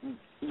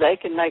 They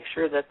can make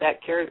sure that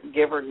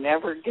caregiver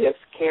never gives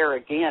care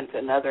again to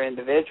another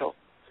individual.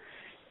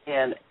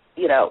 And,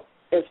 you know,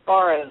 as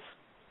far as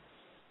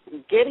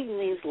getting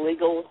these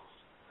legal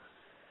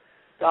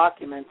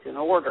documents in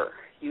order,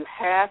 you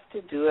have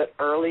to do it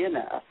early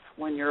enough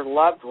when your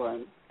loved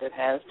one that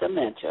has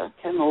dementia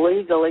can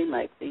legally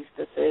make these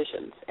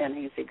decisions. And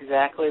he's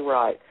exactly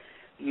right.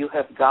 You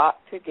have got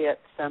to get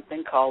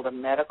something called a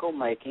medical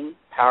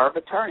power of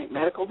attorney,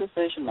 medical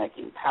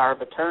decision-making power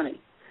of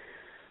attorney.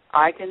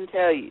 I can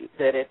tell you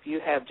that if you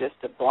have just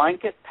a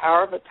blanket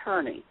power of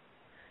attorney,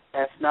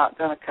 that's not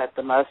going to cut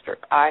the mustard.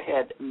 I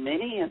had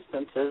many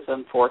instances,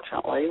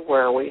 unfortunately,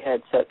 where we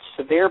had such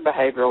severe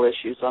behavioral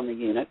issues on the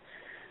unit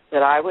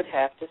that I would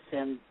have to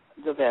send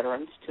the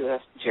veterans to a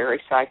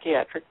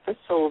geriatric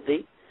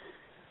facility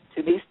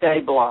to be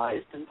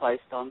stabilized and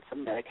placed on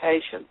some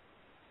medication.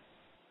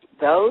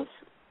 Those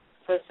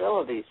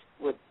facilities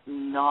would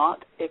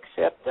not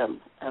accept them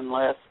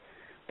unless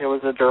there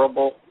was a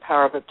durable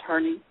power of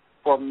attorney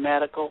for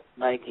medical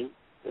making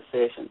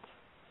decisions.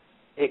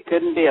 It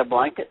couldn't be a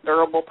blanket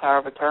durable power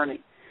of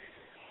attorney.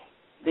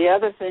 The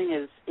other thing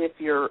is, if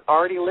you're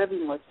already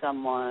living with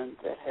someone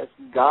that has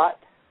got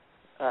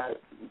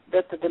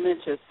that the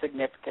dementia is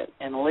significant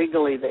and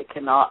legally they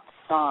cannot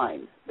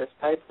sign this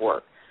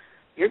paperwork,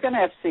 you're going to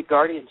have to seek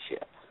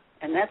guardianship,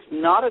 and that's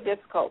not a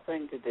difficult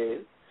thing to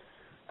do.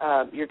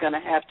 You're going to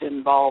have to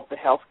involve the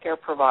health care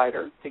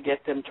provider to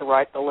get them to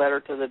write the letter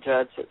to the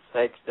judge that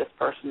states this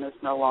person is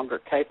no longer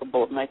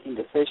capable of making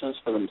decisions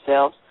for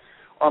themselves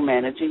or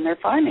managing their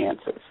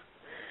finances.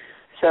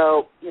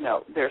 So, you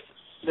know,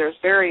 there's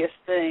various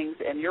things,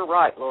 and you're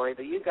right, Lori,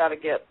 that you've got to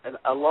get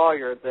a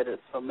lawyer that is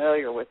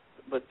familiar with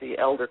the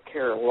elder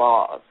care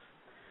laws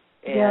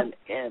and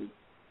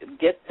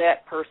get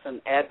that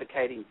person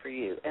advocating for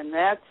you. And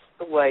that's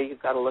the way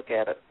you've got to look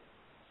at it.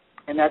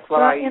 And that's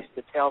what I used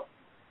to tell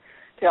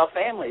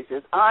families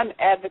is, I'm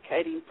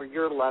advocating for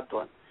your loved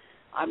one.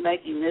 I'm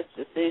making this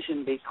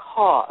decision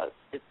because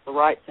it's the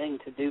right thing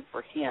to do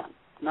for him.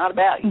 It's not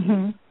about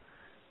you.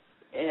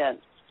 And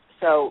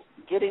so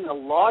getting a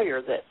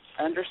lawyer that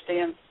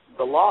understands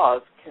the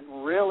laws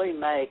can really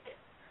make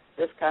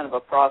this kind of a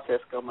process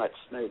go much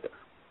smoother.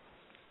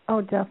 Oh,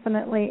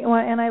 definitely. Well,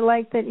 and I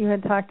like that you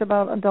had talked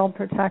about adult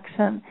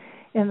protection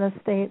in the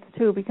states,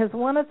 too, because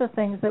one of the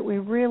things that we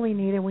really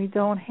need and we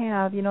don't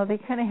have, you know, they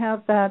kind of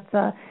have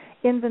that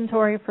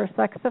inventory for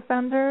sex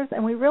offenders,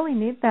 and we really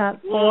need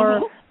that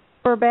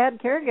for bad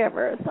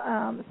caregivers.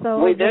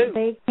 So we do.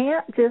 They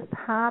can't just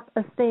hop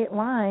a state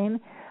line,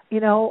 you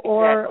know,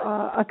 or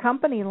a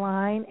company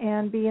line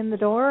and be in the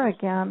door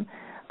again,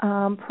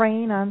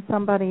 preying on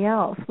somebody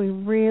else. We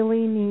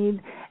really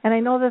need, and I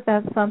know that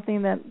that's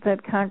something that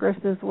Congress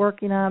is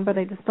working on, but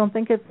I just don't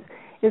think it's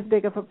as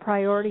big of a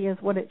priority as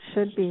what it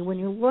should be. When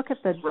you look at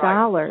the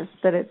dollars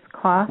that it's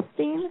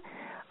costing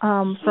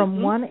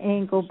from one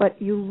angle,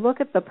 but you look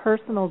at the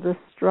personal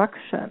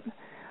destruction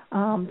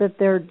that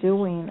they're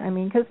doing. I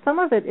mean, because some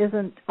of it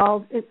isn't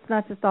all, it's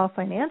not just all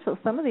financial.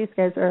 Some of these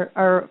guys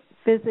are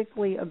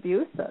physically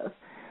abusive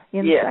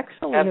and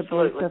sexually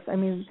abusive. I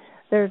mean,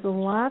 there's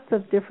lots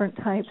of different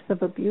types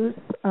of abuse,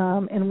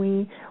 and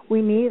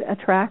we need a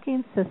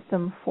tracking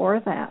system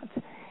for that.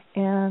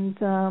 And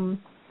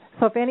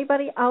so if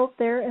anybody out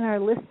there in our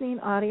listening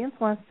audience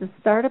wants to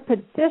start a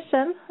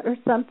petition or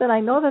something, I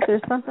know that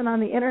there's something on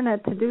the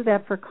Internet to do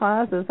that for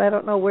causes. I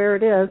don't know where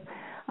it is.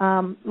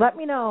 Let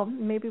me know.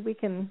 Maybe we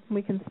can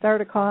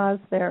start a cause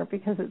there,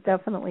 because it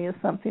definitely is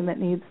something that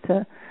needs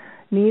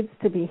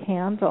to be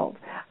handled.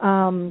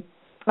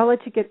 I'll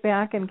let you get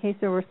back in case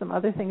there were some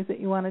other things that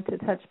you wanted to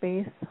touch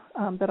base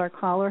that our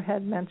caller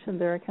had mentioned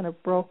there. Kind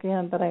of broke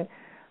in, but I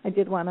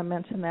did want to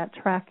mention that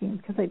tracking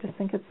because I just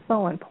think it's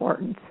so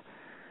important.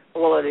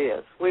 Well, it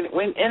is. We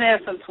in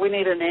essence, we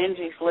need an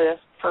Angie's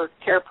List for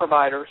care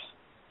providers,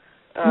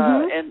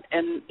 and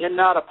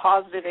not a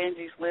positive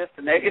Angie's List,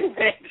 a negative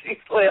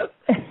Angie's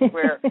List,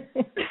 where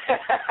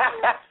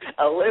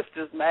a list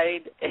is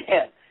made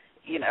and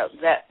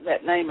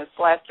that name is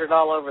plastered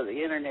all over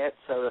the internet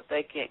so that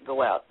they can't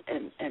go out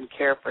and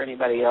care for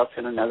anybody else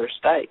in another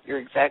state. You're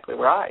exactly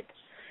right,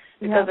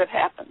 because it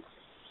happens.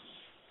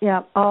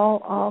 Yeah,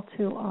 all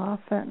too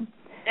often.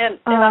 And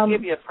I'll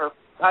give you a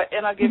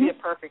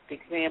perfect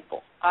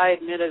example. I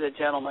admitted a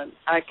gentleman.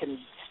 I can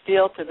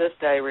still to this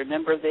day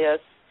remember this,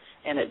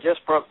 and it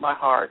just broke my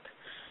heart.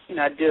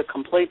 I'd do a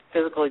complete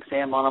physical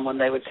exam on them when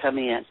they would come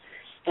in,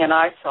 and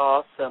I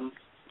saw some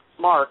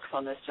marks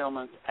on this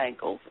gentleman's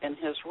ankles and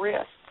his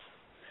wrists.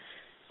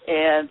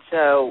 And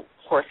so,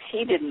 of course,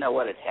 he didn't know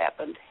what had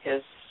happened.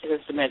 His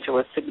dementia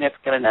was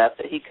significant enough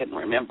that he couldn't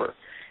remember.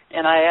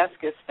 And I asked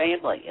his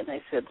family, and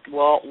they said,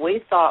 well,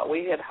 we thought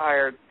we had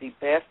hired the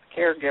best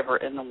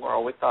caregiver in the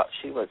world. We thought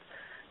she was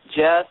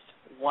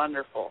just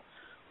wonderful.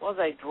 Well,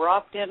 they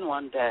dropped in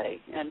one day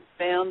and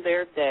found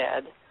their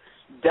dad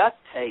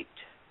duct-taped.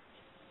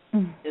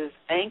 His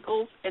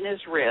ankles and his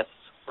wrists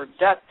were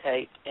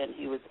duct-taped, and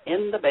he was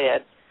in the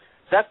bed,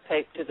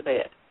 duct-taped to the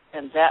bed.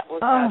 And that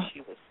was how she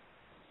was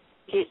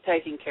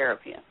taking care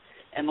of him,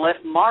 and left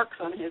marks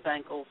on his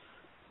ankles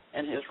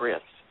and his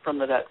wrists from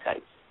the duct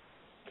tape.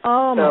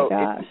 Oh, my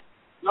gosh.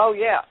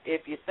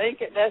 If you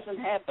think it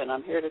doesn't happen,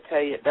 I'm here to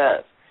tell you it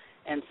does.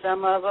 And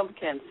some of them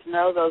can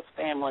snow those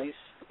families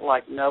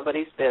like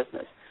nobody's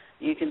business.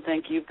 You can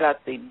think you've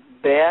got the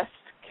best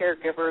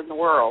caregiver in the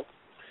world,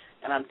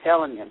 and I'm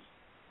telling you,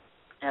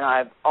 and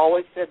I've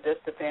always said this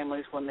to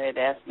families when they'd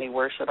asked me,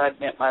 where should I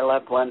admit my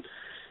loved one,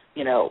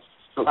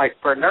 like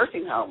for a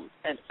nursing home.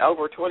 And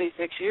over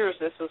 26 years,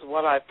 this is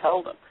what I've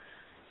told them.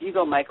 You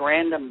go make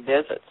random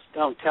visits.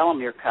 Don't tell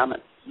them you're coming.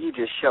 You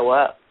just show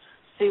up.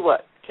 See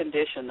what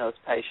condition those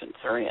patients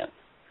are in.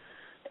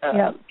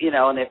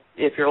 And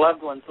if your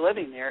loved one's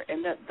living there,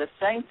 and the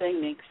same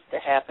thing needs to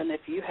happen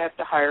if you have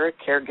to hire a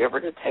caregiver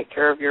to take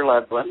care of your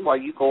loved one while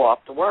you go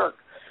off to work.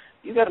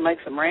 You got to make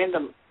some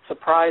random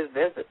surprise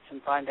visits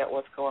and find out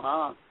what's going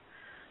on,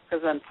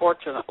 because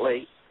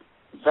unfortunately,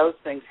 those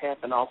things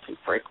happen all too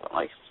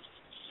frequently.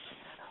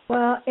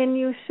 Well, and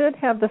you should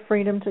have the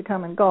freedom to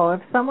come and go.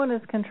 If someone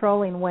is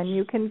controlling when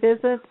you can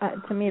visit,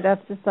 to me,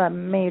 that's just a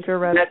major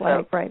red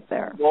flag right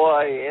there.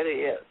 Boy, it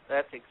is.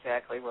 That's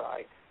exactly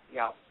right.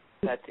 Yeah,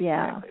 that's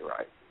exactly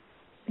right.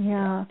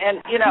 Yeah. And,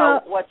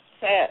 what's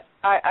sad,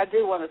 I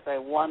do want to say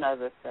one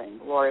other thing,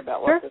 Lori,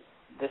 about what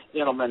this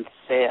gentleman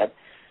said.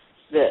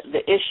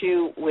 The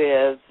issue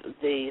with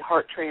the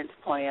heart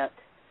transplant,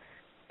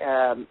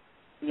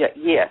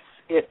 yes,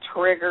 it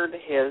triggered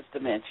his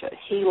dementia.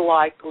 He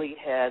likely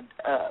had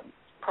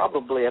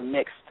probably a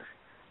mixed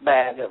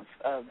bag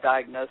of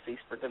diagnoses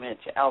for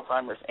dementia,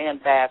 Alzheimer's, and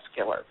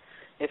vascular.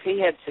 If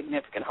he had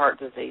significant heart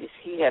disease,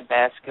 he had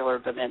vascular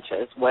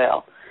dementia as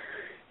well.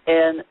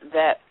 And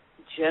that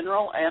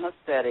general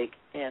anesthetic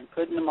and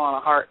putting him on a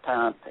heart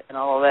pump and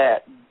all of that,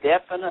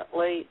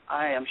 definitely,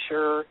 I am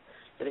sure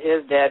that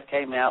his dad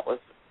came out with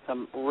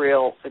some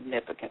real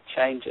significant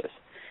changes.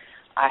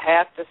 I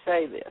have to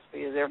say this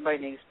because everybody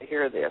needs to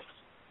hear this.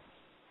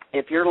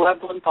 If your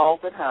loved one falls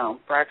at home,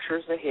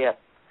 fractures a hip,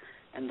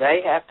 and they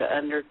have to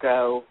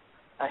undergo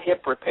a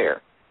hip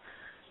repair,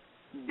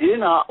 do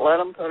not let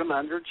them put them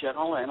under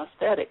general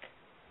anesthetic.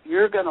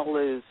 You're going to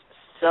lose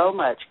so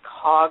much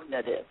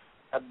cognitive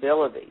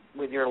ability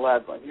with your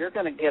loved one. You're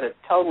going to get a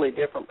totally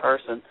different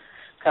person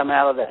come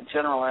out of that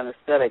general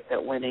anesthetic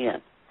that went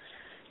in.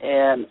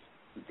 And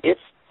it's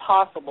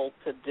possible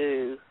to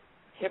do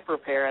hip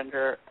repair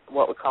under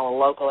what we call a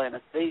local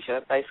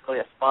anesthesia, basically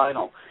a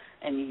spinal,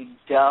 and you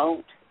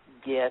don't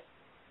get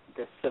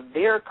the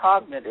severe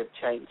cognitive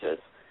changes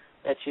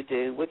that you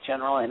do with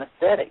general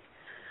anesthetic.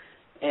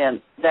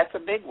 And that's a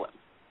big one.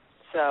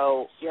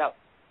 So,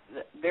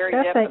 very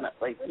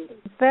definitely.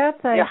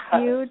 That's a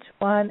huge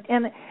one.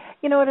 And,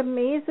 it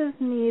amazes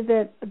me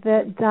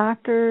that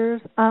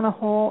doctors on a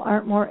whole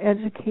aren't more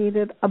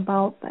educated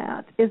about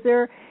that. Is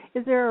there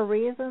a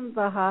reason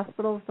the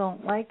hospitals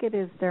don't like it?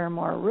 Is there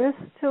more risk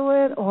to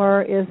it?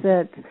 Or is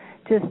it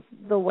just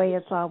the way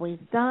it's always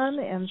done,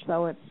 and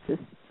so it's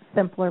just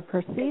simpler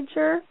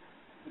procedure?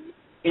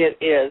 It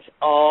is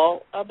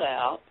all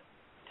about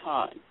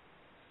time.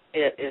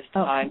 It is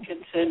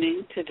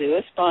time-consuming to do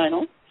a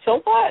spinal.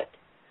 So what?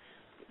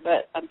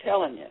 But I'm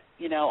telling you,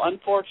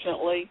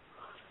 unfortunately,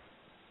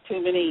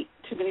 too many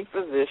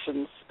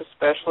physicians,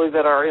 especially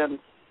that are in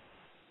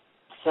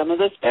some of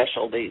the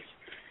specialties,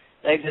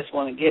 they just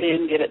want to get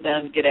in, get it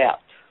done, get out.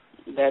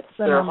 That's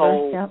their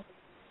whole.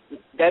 Yep.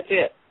 That's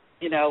it.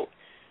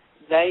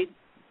 They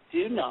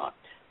do not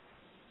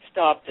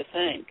stop to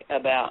think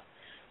about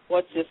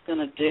what's this going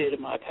to do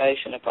to my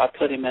patient if I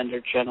put him under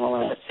general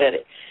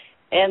anesthetic.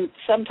 And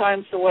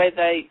sometimes the way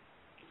they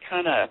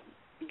kind of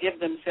give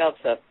themselves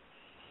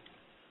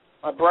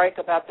a break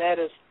about that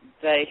is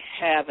they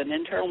have an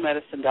internal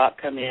medicine doc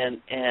come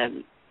in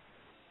and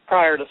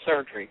prior to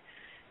surgery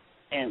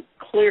and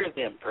clear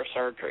them for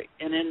surgery.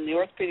 And in the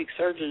orthopedic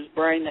surgeon's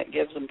brain, that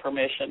gives them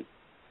permission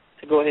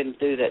to go ahead and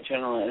do that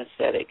general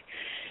anesthetic.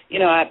 You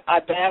know, I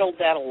battled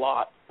that a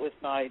lot with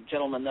my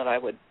gentleman that I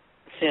would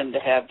send to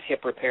have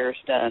hip repairs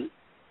done.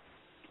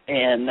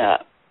 And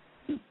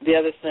the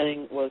other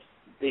thing was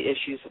the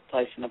issues of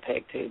placing a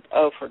peg tube.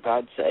 Oh, for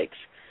God's sakes.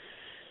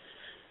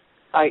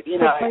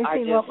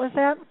 What was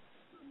that?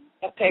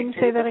 A peg Can you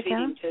tube, say that a again?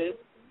 feeding tube.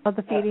 Oh,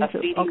 the feeding tube.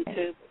 A feeding okay.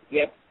 tube,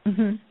 yep.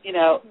 Mm-hmm. You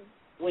know,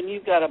 when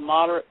you've got a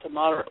moderate to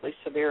moderately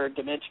severe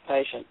dementia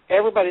patient,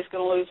 everybody's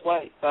going to lose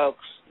weight,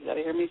 folks. You got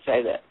to hear me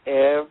say that.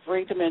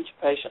 Every dementia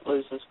patient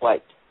loses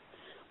weight.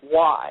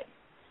 Why?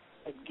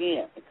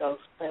 Again, it goes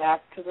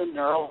back to the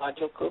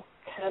neurological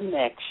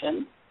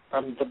connection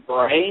from the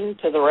brain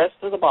to the rest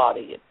of the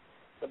body.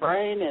 The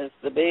brain is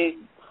the big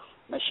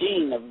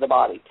machine of the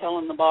body,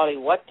 telling the body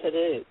what to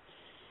do.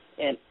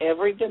 And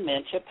every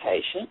dementia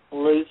patient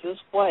loses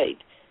weight.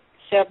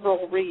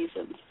 Several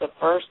reasons. The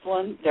first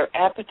one, their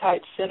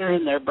appetite center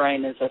in their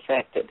brain is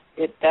affected.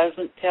 It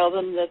doesn't tell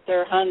them that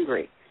they're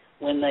hungry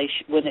when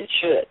it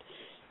should.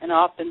 And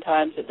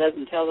oftentimes it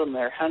doesn't tell them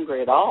they're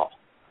hungry at all.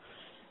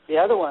 The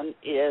other one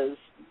is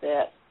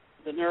that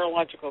the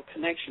neurological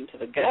connection to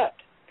the gut,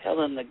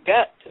 telling the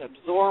gut to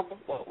absorb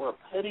what we're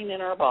putting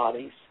in our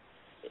bodies,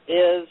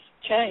 is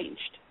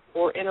changed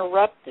or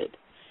interrupted.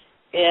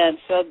 And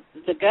so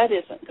the gut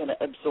isn't going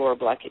to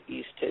absorb like it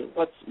used to.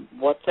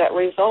 What's that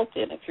result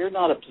in? If you're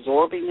not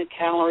absorbing the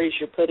calories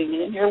you're putting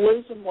in, you're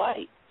losing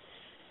weight.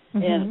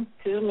 Mm-hmm. And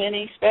too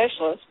many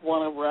specialists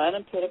want to run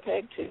and put a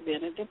peg tube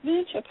in a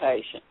dementia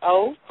patient.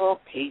 Oh, for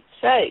Pete's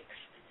sakes.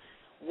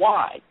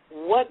 Why?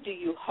 What do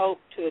you hope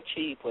to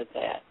achieve with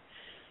that?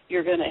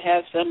 You're going to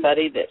have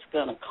somebody that's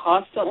going to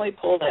constantly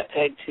pull that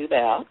peg tube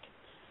out.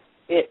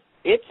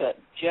 It's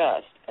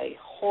just a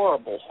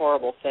horrible,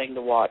 horrible thing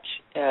to watch.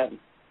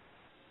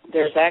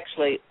 There's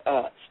actually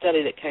a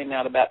study that came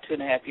out about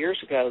 2.5 years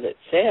ago that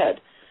said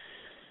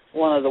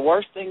one of the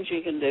worst things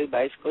you can do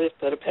basically is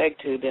put a peg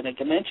tube in a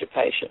dementia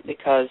patient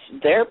because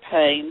their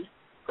pain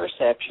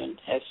perception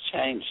has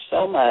changed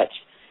so much,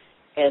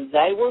 and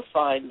they were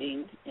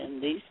finding in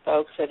these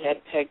folks that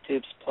had peg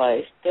tubes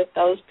placed that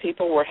those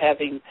people were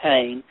having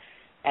pain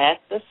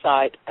at the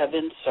site of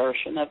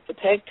insertion of the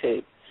peg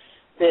tube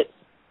that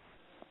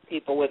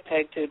people with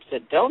peg tubes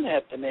that don't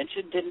have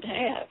dementia didn't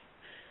have.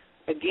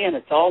 Again,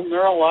 it's all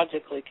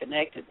neurologically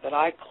connected, but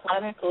I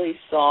clinically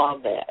saw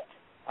that.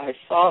 I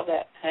saw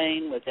that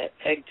pain with that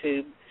peg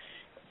tube.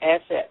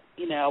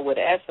 I would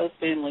ask those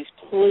families,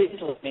 please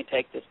let me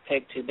take this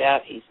peg tube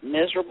out. He's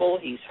miserable.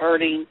 He's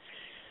hurting.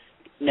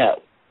 No,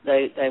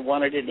 they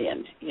wanted it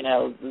in.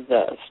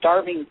 The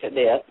starving to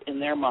death in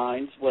their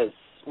minds was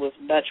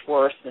much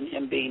worse than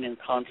him being in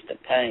constant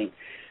pain.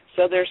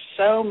 So there's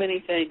so many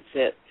things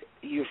that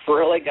you've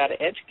really got to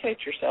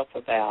educate yourself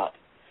about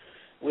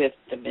with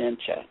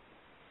dementia.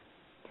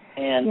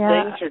 And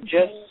things are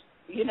just,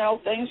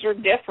 things are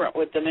different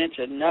with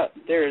dementia. No,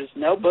 there is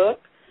no book.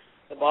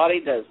 The body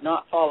does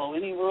not follow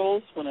any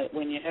rules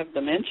when you have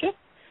dementia.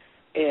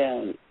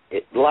 And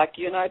like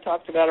you and I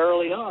talked about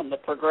early on, the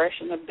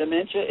progression of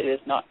dementia, it is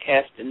not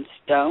cast in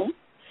stone.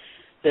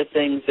 The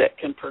things that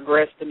can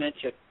progress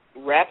dementia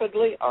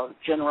rapidly are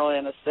general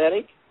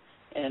anesthetic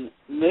and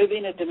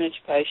moving a dementia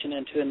patient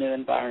into a new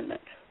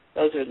environment.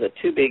 Those are the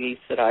two biggies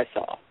that I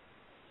saw.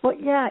 Well,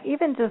 yeah,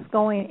 even just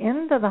going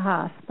into the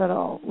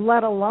hospital,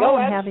 let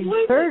alone having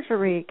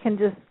surgery, can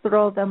just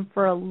throw them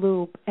for a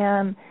loop.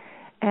 And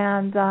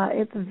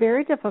it's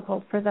very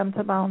difficult for them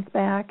to bounce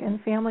back,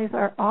 and families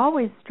are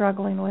always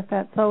struggling with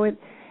that. So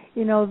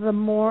the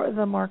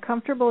more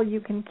comfortable you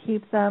can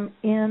keep them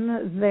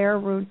in their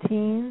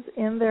routines,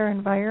 in their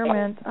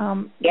environment,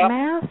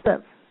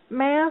 massive.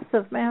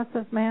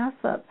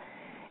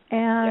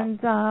 And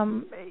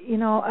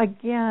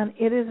again,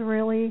 it is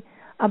really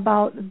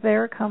about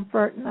their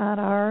comfort, not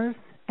ours.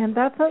 And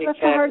that's a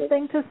hard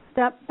thing to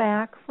step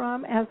back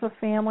from as a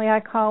family.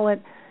 I call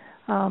it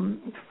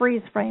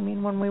freeze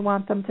framing when we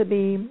want them to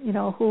be,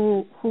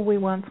 who we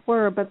once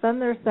were. But then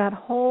there's that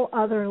whole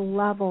other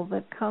level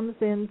that comes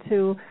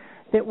into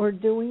that we're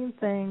doing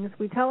things.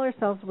 We tell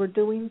ourselves we're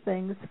doing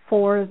things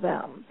for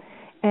them.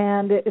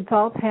 And it's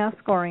all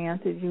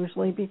task-oriented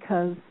usually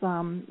because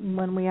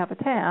when we have a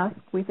task,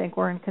 we think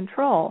we're in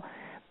control.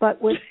 But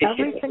with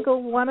every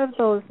single one of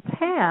those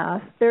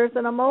tasks, there's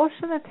an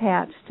emotion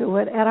attached to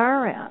it at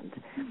our end.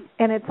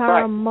 And it's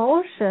our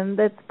emotion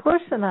that's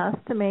pushing us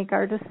to make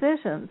our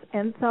decisions.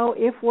 And so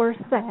if we're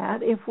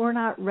sad, if we're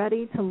not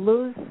ready to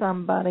lose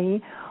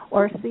somebody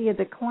or see a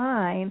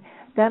decline,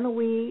 then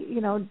we,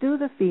 do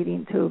the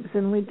feeding tubes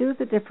and we do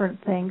the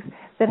different things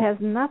that has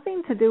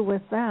nothing to do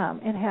with them.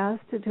 It has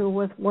to do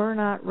with we're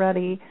not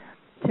ready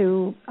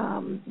to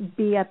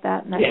be at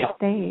that next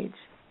stage.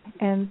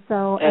 And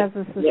so as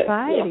a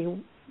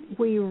society,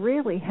 we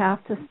really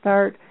have to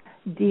start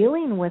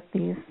dealing with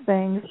these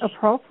things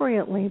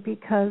appropriately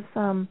because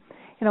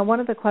one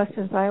of the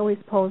questions I always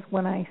pose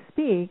when I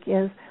speak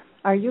is,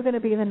 are you going to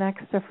be the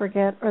next to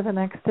forget or the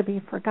next to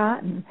be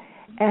forgotten?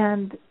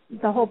 And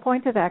the whole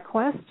point of that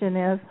question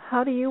is,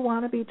 how do you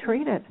want to be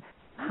treated?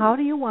 How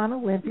do you want to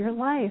live your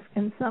life?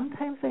 And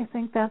sometimes I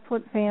think that's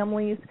what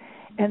families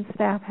and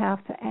staff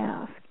have to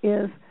ask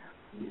is,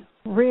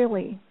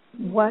 really,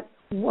 what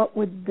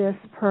would this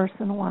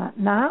person want?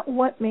 Not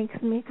what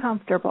makes me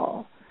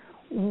comfortable.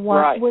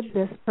 What would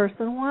this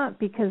person want?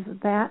 Because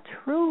that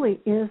truly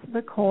is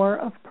the core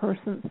of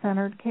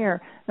person-centered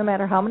care. No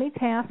matter how many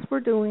tasks we're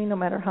doing, no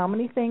matter how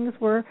many things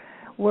we're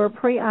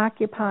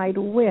preoccupied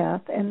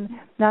with, and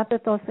not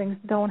that those things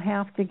don't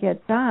have to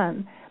get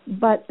done,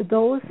 but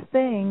those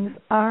things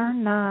are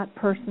not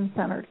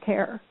person-centered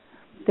care.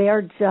 They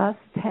are just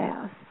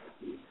tasks.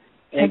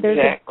 Exactly. And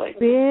there's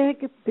a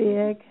big,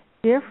 big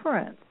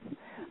difference.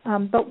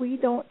 But we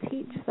don't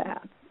teach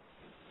that.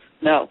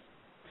 No.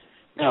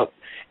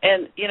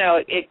 And,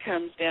 it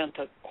comes down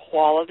to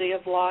quality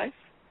of life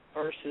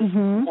versus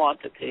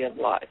quantity of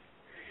life.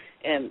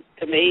 And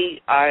to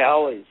me, I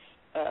always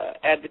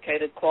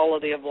advocated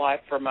quality of life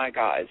for my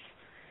guys.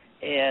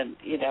 And,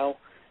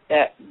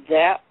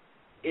 that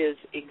is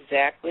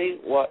exactly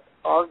what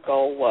our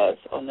goal was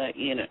on that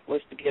unit,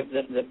 was to give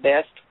them the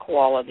best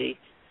quality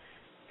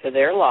to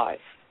their life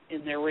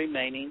in their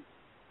remaining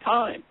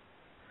time.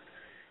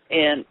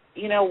 And,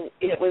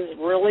 it was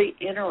really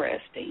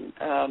interesting.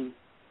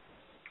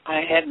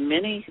 I had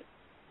many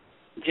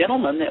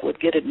gentlemen that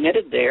would get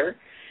admitted there,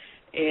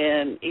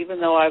 and even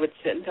though I would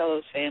sit and tell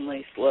those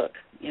families, look,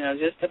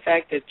 just the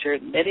fact that you're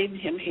admitting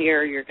him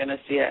here, you're going to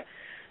see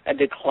a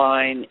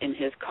decline in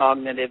his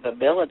cognitive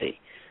ability.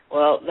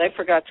 Well, they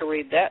forgot to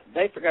read that.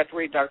 They forgot to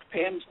read Dr.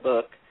 Pam's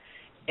book,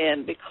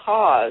 and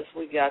because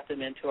we got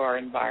them into our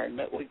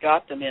environment, we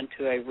got them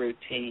into a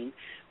routine,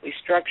 we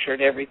structured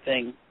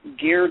everything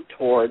geared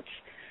towards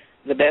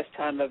the best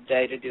time of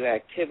day to do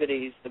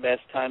activities, the best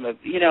time of,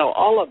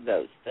 all of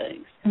those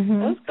things.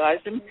 Those guys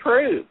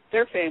improved.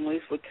 Their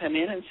families would come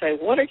in and say,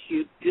 what are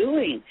you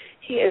doing?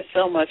 He is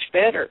so much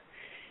better.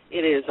 It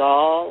is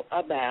all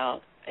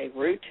about a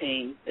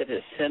routine that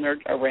is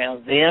centered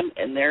around them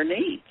and their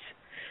needs.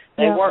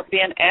 They weren't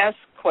being asked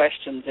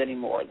questions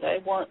anymore. They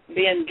weren't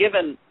being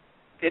given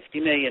 50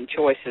 million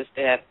choices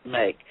to have to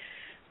make.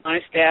 My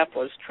staff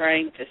was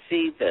trained to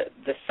see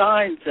the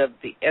signs of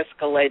the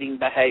escalating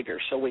behavior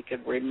so we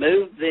could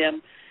remove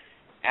them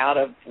out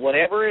of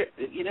whatever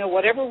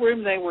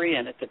room they were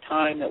in at the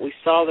time that we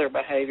saw their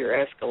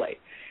behavior escalate.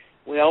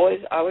 I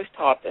always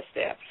taught the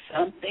staff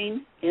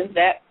something in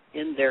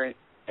their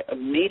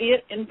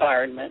immediate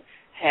environment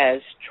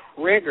has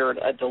triggered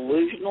a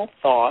delusional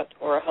thought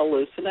or a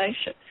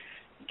hallucination.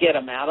 Get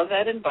them out of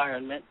that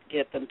environment,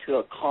 get them to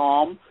a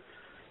calm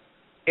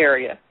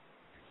area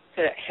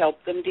to help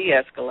them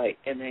de-escalate,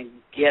 and then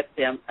get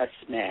them a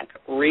snack.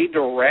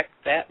 Redirect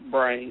that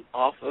brain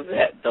off of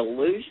that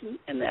delusion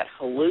and that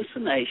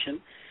hallucination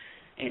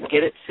and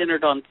get it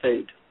centered on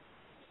food.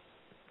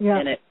 Yeah.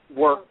 And it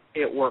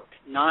worked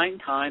 9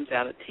 times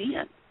out of 10.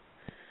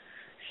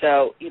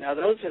 So,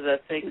 those are the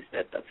things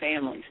that the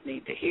families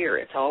need to hear.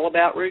 It's all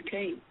about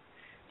routine.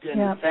 Doing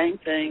the same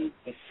thing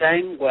the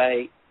same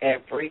way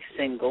every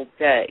single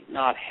day,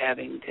 not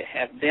having to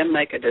have them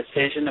make a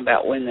decision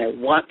about when they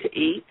want to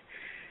eat.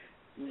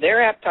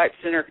 Their appetite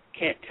center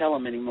can't tell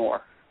them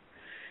anymore.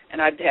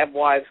 And I'd have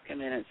wives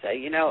come in and say,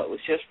 it was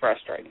just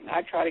frustrating.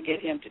 I'd try to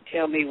get him to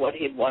tell me what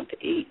he'd want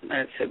to eat. And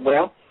I'd say,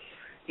 well,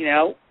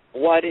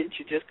 why didn't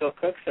you just go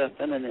cook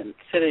something and then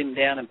sit him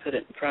down and put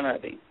it in front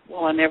of him?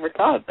 Well, I never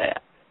thought of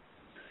that.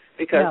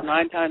 Because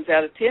 9 times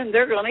out of 10,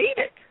 they're going to eat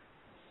it.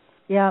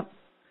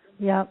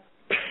 Yep.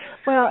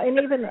 Well, and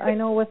even I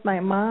know with my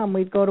mom,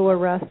 we'd go to a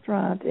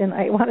restaurant, and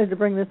I wanted to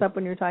bring this up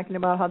when you're talking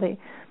about how they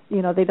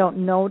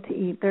don't know to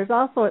eat. There's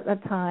also a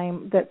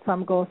time that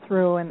some go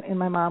through, and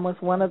my mom was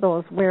one of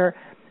those where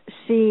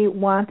she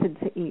wanted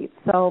to eat.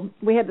 So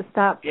we had to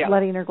stop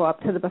letting her go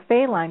up to the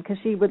buffet line because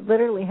she would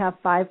literally have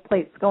 5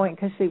 plates going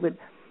because she would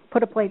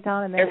put a plate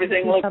down and then she'd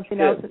do something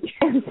else,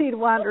 and she'd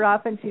wander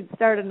off and she'd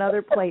start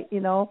another plate,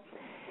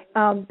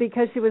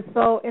 because she was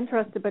so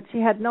interested, but she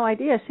had no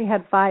idea she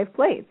had 5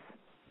 plates.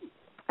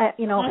 At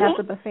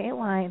the buffet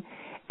line.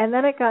 And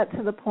then it got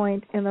to the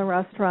point in the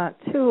restaurant,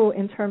 too,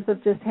 in terms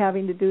of just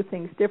having to do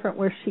things different,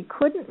 where she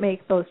couldn't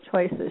make those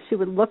choices. She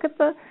would look at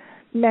the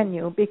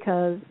menu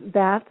because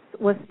that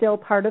was still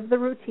part of the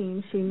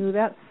routine. She knew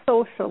that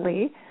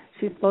socially.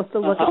 She's supposed to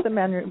look at the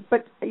menu.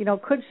 But,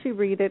 could she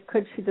read it?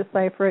 Could she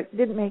decipher it? It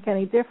didn't make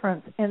any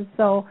difference. And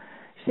so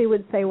she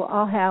would say, well,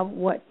 I'll have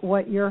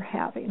what you're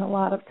having a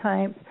lot of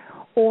times.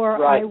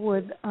 Or I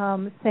would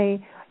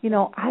say,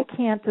 I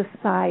can't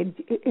decide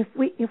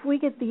if we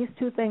get these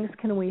 2 things,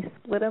 can we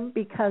split them?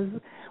 Because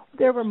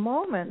there were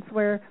moments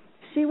where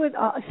she would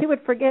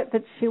forget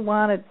that she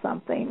wanted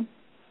something,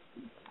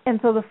 and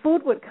so the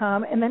food would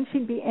come, and then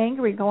she'd be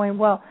angry, going,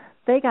 "Well,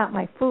 they got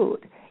my food,"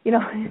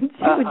 And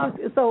she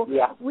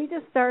would we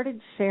just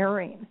started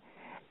sharing,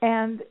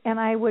 and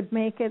I would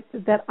make it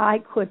that I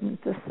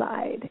couldn't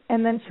decide,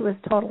 and then she was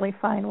totally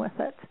fine with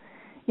it.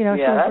 She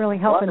was really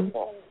helping.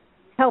 Wonderful.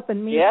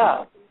 helping me.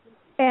 Yeah.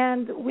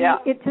 And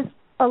it just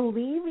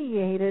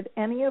alleviated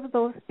any of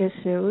those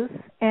issues,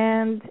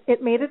 and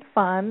it made it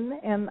fun.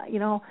 And,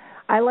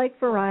 I like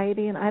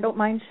variety, and I don't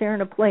mind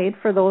sharing a plate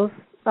for those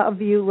of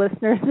you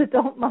listeners that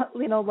don't,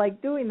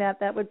 like doing that.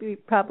 That would be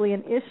probably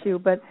an issue.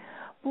 But,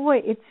 boy,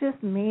 it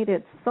just made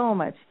it so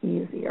much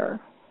easier.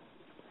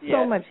 Yes,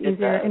 so much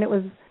easier. It and it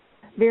was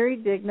very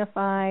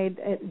dignified.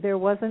 There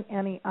wasn't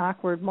any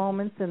awkward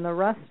moments in the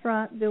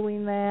restaurant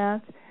doing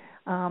that.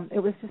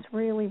 It was just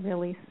really,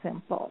 really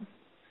simple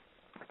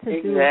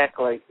to do.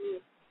 Exactly.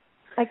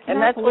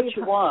 And that's what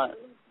you want.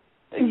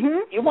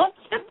 Mm-hmm. You want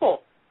simple.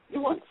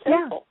 You want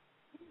simple. Yeah.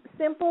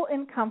 Simple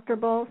and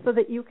comfortable so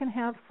that you can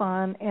have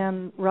fun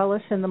and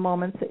relish in the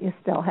moments that you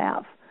still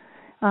have,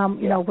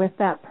 with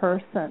that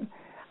person.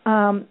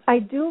 I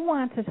do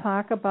want to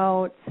talk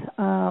about,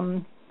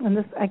 and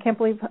this, I can't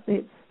believe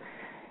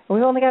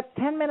we've only got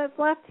 10 minutes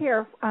left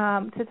here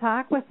to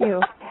talk with you.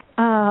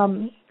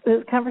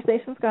 The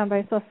conversation's gone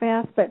by so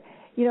fast, but,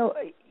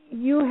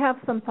 you have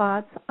some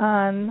thoughts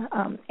on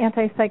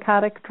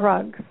antipsychotic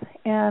drugs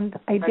and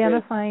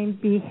identifying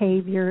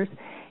behaviors.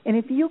 And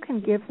if you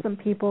can give some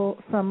people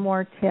some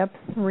more tips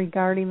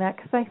regarding that,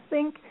 because I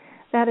think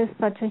that is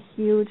such a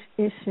huge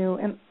issue.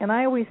 And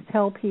I always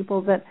tell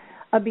people that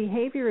a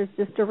behavior is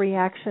just a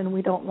reaction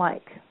we don't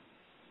like.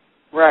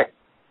 Right.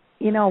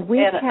 We've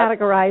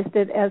categorized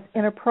it as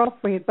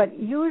inappropriate, but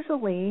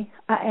usually,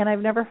 and I've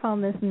never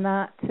found this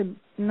not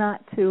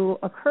to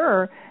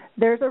occur,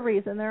 there's a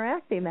reason they're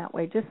acting that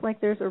way, just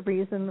like there's a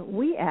reason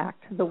we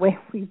act the way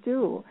we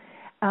do.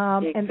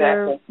 Exactly. And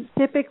they're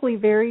typically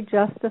very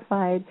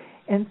justified.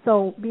 And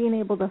so being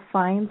able to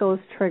find those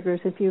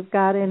triggers, if you've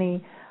got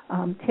any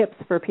tips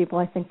for people,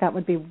 I think that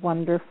would be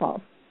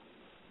wonderful.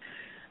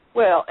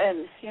 Well,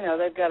 and,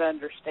 they've got to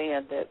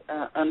understand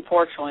that,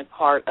 unfortunately,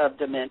 part of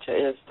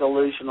dementia is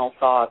delusional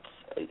thoughts.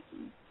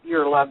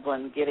 Your loved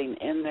one getting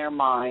in their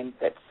mind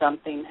that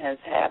something has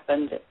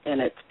happened, and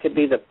it could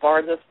be the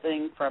farthest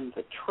thing from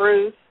the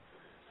truth,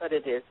 but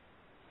it is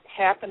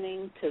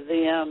happening to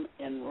them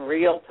in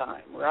real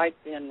time, right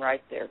then,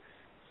 right there.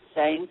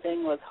 Same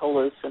thing with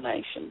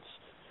hallucinations.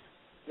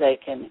 They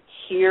can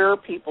hear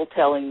people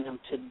telling them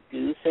to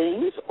do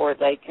things, or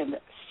they can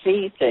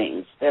see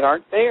things that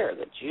aren't there,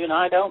 that you and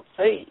I don't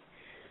see.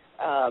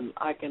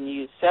 I can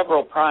use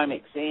several prime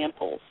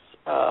examples.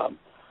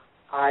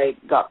 I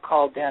got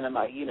called down in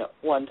my unit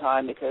one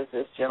time because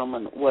this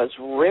gentleman was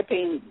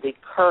ripping the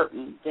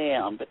curtain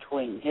down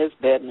between his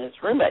bed and his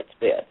roommate's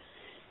bed.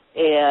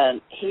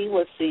 And he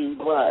was seeing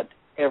blood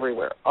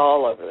everywhere,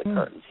 all over the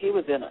curtains. He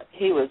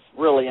was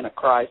really in a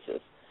crisis.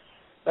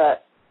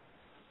 But,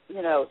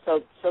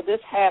 so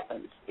this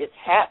happens. It's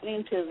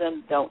happening to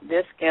them. Don't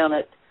discount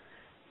it.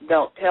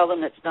 Don't tell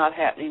them it's not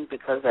happening,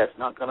 because that's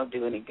not going to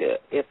do any good.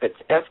 If it's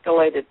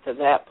escalated to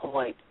that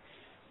point,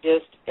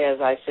 just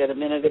as I said a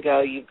minute ago,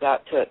 you've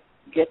got to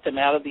get them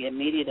out of the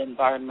immediate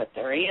environment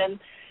they're in,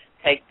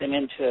 take them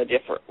into a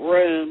different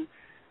room.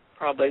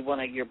 Probably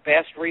one of your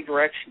best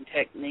redirection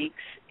techniques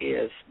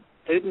is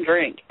food and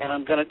drink. And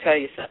I'm going to tell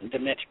you something,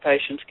 dementia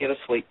patients get a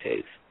sweet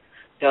tooth.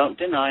 Don't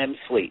deny them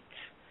sweets,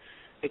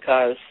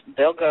 because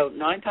they'll go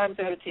 9 times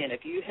out of 10.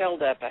 If you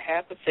held up a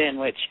half a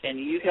sandwich and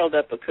you held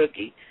up a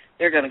cookie,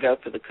 they're going to go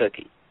for the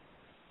cookie.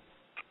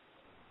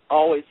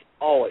 Always,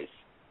 always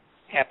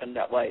happened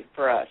that way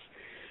for us.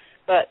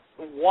 But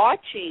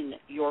watching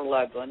your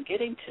loved one,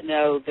 getting to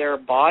know their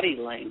body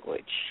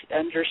language,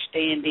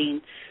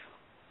 understanding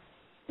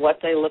what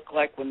they look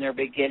like when they're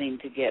beginning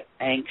to get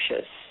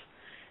anxious,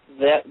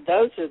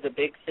 those are the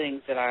big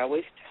things that I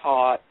always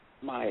taught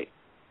my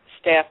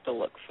staff to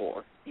look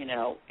for.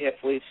 If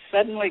we've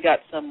suddenly got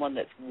someone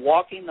that's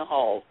walking the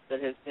halls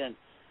that has been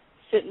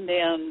sitting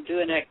down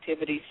doing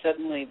activities,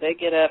 suddenly they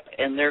get up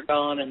and they're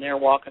gone and they're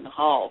walking the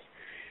halls.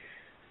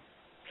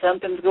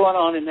 Something's going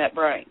on in that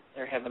brain.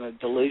 They're having a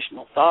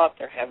delusional thought.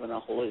 They're having a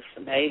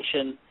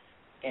hallucination.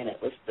 And it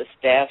was the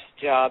staff's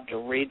job to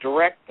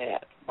redirect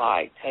that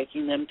by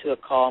taking them to a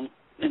calm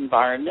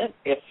environment.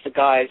 If the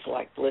guys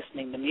liked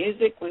listening to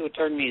music, we would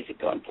turn music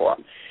on for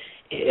them.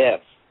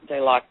 If they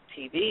liked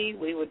TV,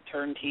 we would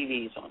turn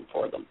TVs on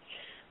for them.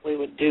 We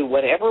would do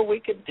whatever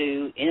we could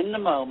do in the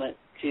moment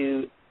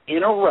to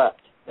interrupt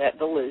that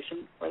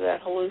delusion or that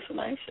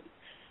hallucination.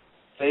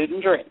 Food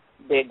and drink,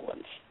 big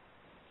ones.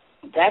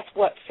 That's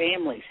what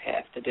families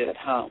have to do at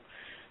home.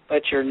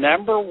 But your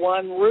number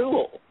one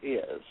rule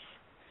is,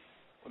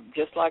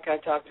 just like I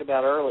talked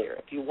about earlier,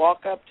 if you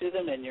walk up to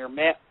them and you're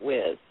met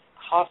with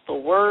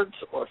hostile words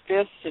or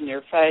fists in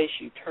your face,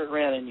 you turn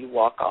around and you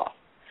walk off.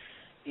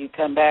 You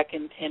come back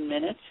in 10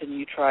 minutes and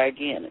you try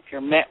again. If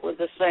you're met with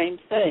the same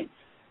thing,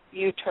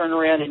 you turn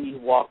around and you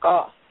walk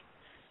off.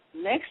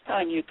 Next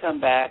time you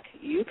come back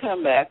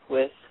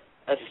with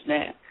a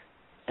snack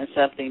and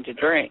something to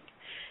drink,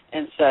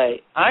 and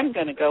say, I'm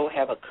going to go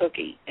have a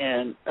cookie,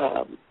 and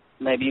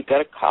maybe you've got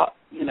a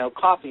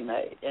coffee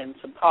made and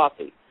some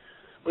coffee.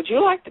 Would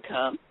you like to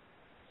come?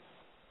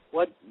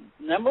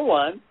 Number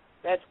one,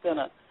 that's going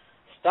to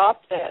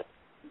stop that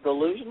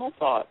delusional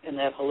thought and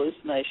that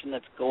hallucination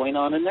that's going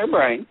on in their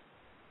brain.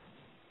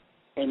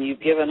 and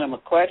you've given them a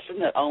question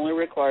that only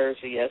requires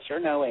a yes or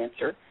no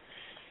answer,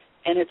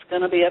 and it's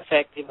going to be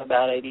effective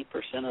about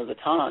 80% of the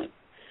time.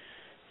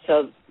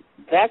 So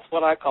that's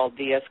what I call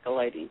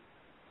de-escalating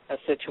a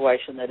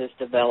situation that is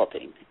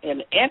developing.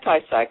 And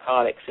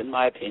antipsychotics, in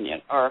my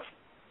opinion, are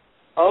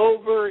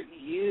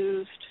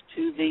overused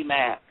to the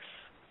max,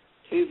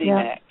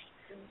 max.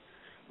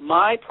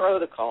 My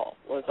protocol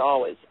was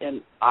always,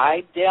 and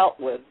I dealt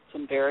with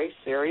some very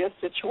serious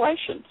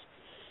situations,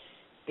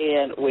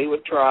 and we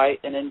would try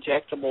an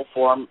injectable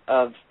form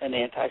of an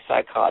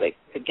antipsychotic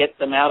to get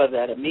them out of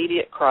that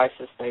immediate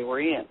crisis they were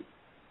in.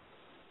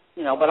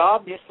 You know, but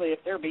obviously if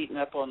they're beating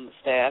up on the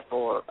staff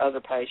or other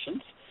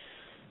patients,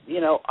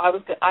 you know,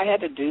 I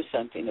had to do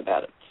something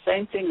about it.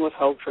 Same thing would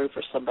hold true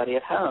for somebody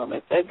at home.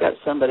 If they've got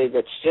somebody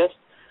that's just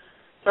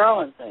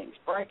throwing things,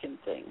 breaking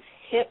things,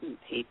 hitting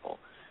people,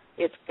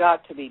 it's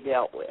got to be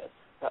dealt with.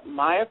 But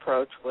my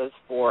approach was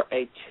for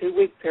a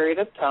 2-week period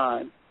of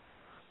time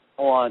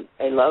on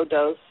a low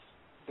dose.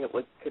 It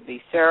could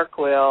be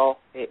Seroquel,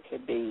 it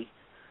could be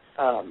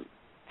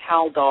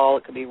Haldol,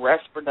 it could be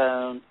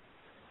Risperidone,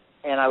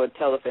 and I would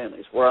tell the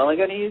families, we're only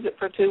going to use it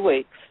for 2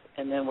 weeks,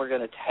 and then we're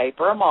going to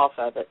taper them off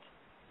of it.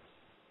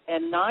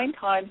 And 9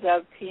 times out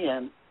of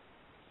 10,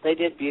 they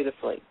did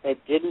beautifully. They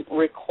didn't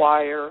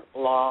require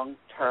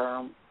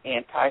long-term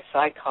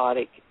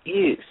antipsychotic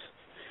use.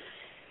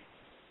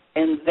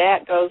 And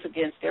that goes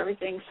against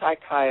everything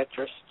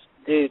psychiatrists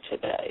do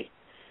today.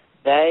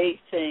 They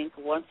think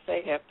once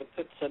they have to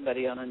put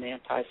somebody on an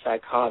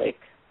antipsychotic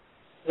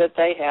that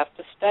they have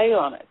to stay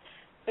on it.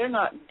 They're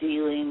not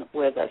dealing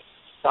with a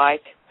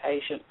psych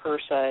patient per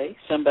se,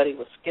 somebody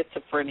with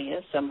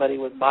schizophrenia, somebody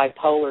with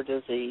bipolar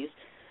disease.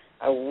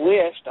 I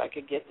wished I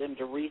could get them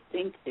to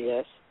rethink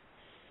this.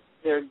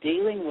 They're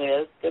dealing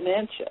with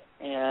dementia,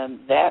 and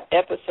that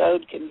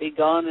episode can be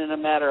gone in a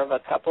matter of a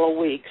couple of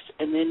weeks,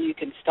 and then you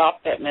can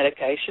stop that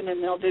medication,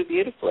 and they'll do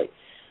beautifully.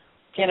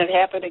 Can it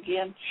happen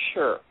again?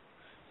 Sure.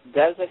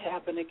 Does it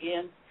happen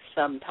again?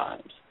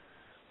 Sometimes.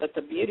 But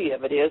the beauty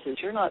of it is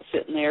you're not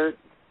sitting there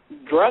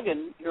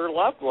drugging your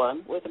loved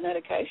one with a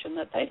medication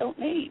that they don't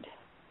need.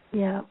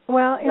 Yeah.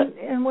 Well,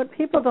 and what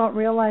people don't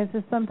realize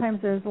is sometimes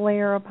there's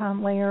layer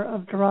upon layer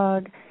of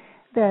drug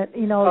that,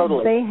 you know,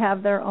 totally. They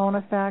have their own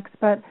effects,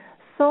 but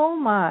so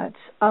much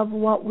of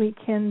what we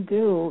can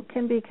do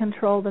can be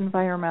controlled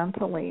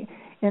environmentally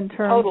in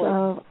terms totally.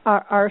 of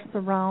our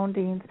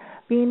surroundings,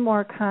 being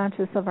more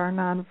conscious of our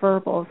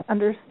nonverbals,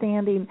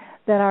 understanding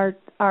that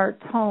our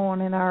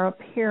tone and our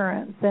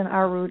appearance and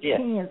our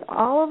routines, yes.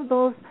 All of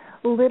those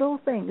little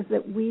things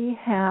that we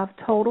have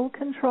total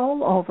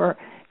control over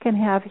can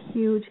have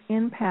huge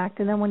impact.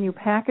 And then when you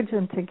package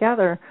them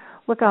together,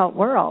 look out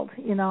world,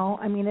 you know.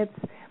 I mean, it's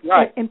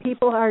right. And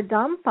people are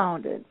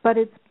dumbfounded, but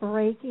it's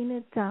breaking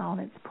it down.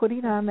 It's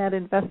putting on that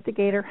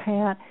investigator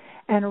hat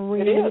and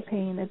really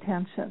paying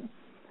attention.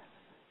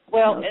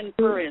 Well, and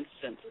for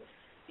instance,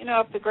 you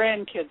know, if the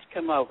grandkids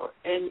come over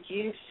and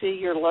you see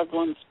your loved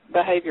one's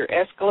behavior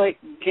escalate,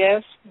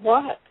 guess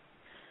what?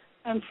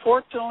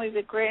 Unfortunately,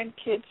 the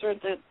grandkids are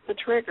the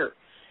trigger.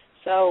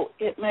 So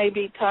it may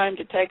be time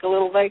to take a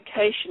little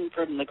vacation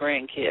from the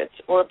grandkids.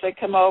 Or if they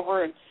come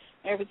over and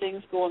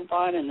everything's going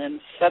fine and then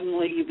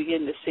suddenly you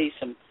begin to see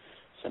some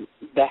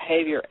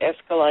behavior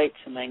escalate,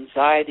 some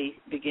anxiety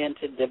begin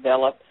to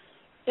develop,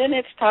 then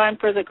it's time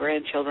for the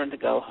grandchildren to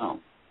go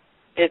home.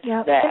 It's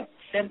that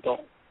simple.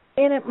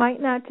 And it might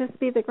not just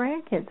be the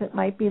grandkids. It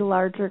might be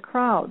larger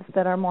crowds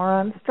that are more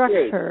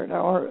unstructured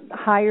or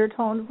higher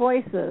toned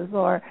voices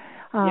or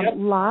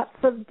lots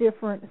of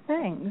different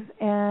things.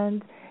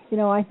 And, you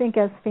know, I think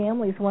as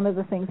families, one of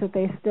the things that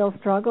they still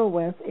struggle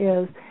with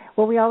is,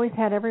 well, we always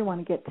had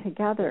everyone get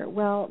together.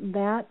 Well,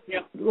 that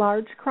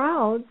large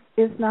crowds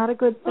is not a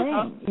good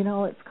thing. You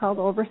know, it's called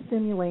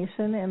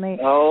overstimulation, and they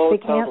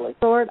can't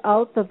sort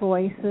out the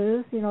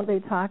voices. You know, they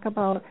talk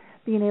about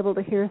being able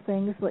to hear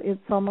things.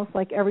 It's almost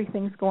like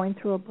everything's going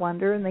through a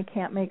blender, and they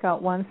can't make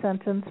out one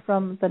sentence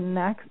from the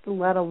next,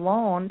 let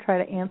alone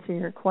try to answer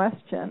your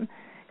question,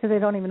 because they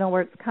don't even know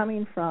where it's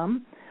coming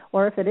from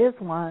or if it is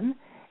one.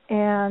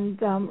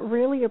 And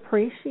really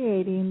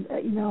appreciating,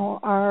 you know,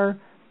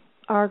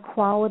 our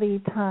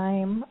quality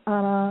time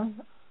on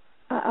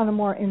a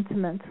more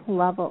intimate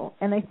level.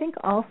 And I think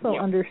also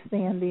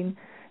understanding,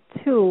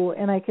 too,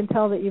 and I can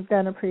tell that you've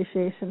got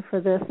appreciation for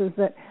this, is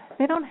that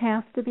they don't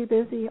have to be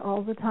busy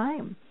all the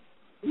time.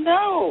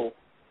 No,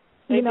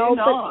 they do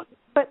not.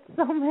 But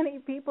so many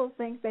people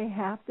think they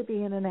have to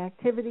be in an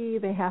activity,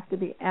 they have to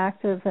be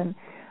active. And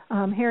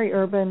Harry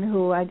Urban,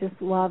 who I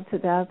just love to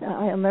death,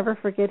 I'll never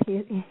forget,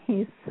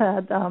 he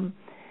said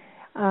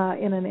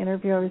in an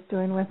interview I was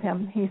doing with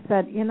him, he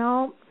said, you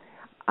know,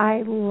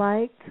 I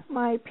liked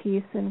my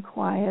peace and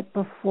quiet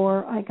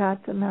before I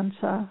got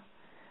dementia.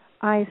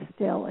 I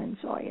still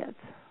enjoy it.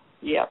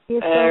 Yep,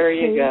 there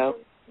you go.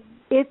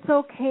 It's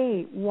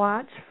okay.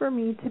 Watch for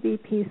me to be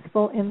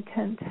peaceful and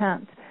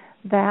content.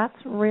 That's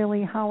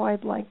really how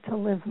I'd like to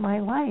live my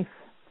life.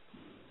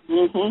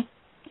 Mm-hmm.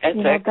 That's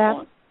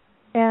excellent.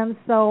 And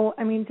so,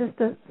 I mean, just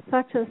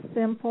such a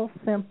simple,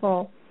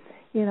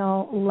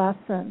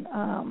 lesson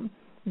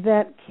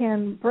that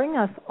can bring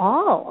us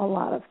all a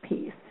lot of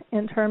peace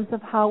in terms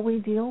of how we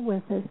deal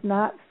with this,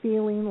 not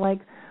feeling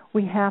like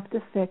we have to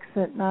fix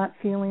it, not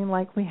feeling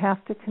like we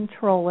have to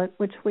control it,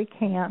 which we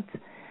can't.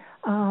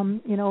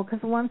 Because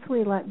once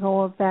we let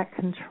go of that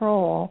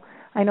control,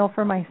 I know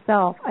for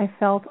myself, I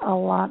felt a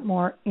lot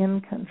more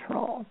in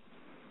control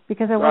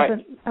because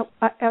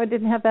I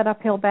didn't have that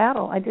uphill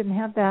battle. I didn't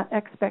have that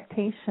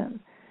expectation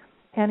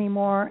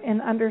anymore,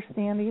 and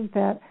understanding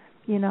that,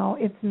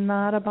 it's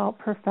not about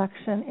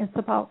perfection, it's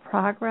about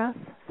progress.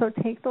 So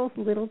take those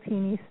little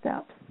teeny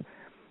steps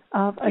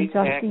of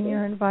adjusting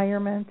your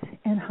environment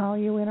and how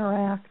you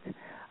interact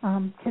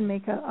can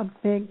make a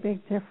big,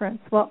 big difference.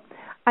 Well,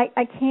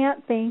 I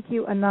can't thank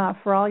you enough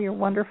for all your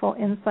wonderful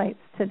insights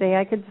today.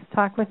 I could just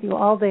talk with you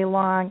all day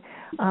long.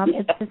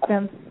 It's just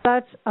been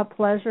such a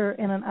pleasure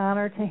and an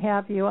honor to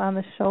have you on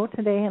the show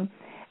today,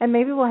 and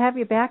maybe we'll have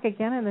you back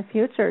again in the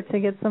future to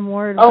get some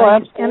more advice. Oh,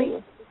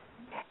 absolutely.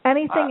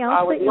 Anything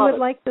else that you would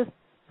like to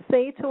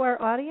say to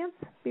our audience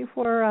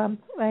before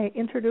I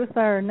introduce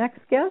our next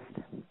guest?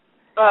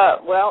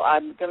 Well,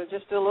 I'm going to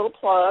just do a little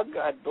plug.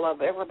 I'd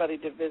love everybody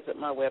to visit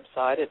my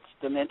website. It's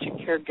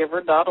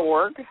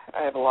dementiacaregiver.org.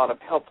 I have a lot of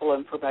helpful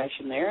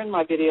information there, and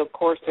my video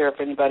course there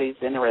if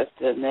anybody's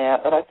interested in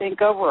that. But I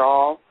think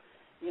overall,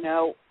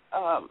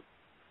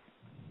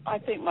 I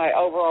think my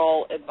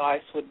overall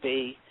advice would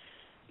be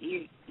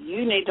you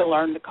need to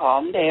learn to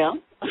calm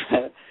down.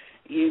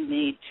 You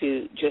need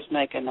to just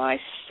make a nice,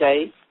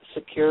 safe,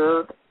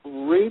 secure,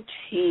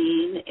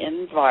 routine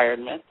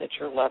environment that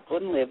your loved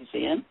one lives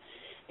in.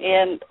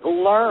 And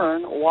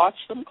watch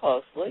them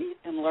closely,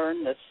 and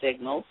learn the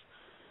signals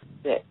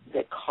that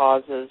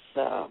causes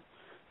the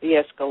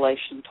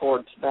escalation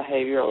towards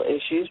behavioral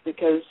issues,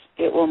 because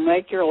it will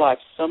make your life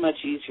so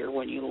much easier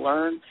when you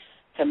learn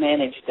to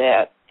manage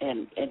that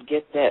and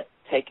get that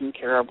taken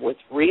care of with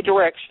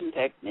redirection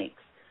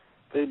techniques.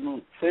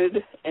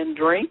 Food and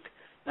drink,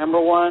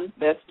 number one,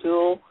 best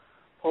tool,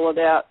 pull it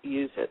out,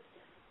 use it.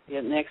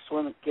 The next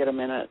one, get them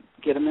in a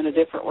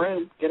different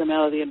room. Get them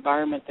out of the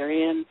environment they're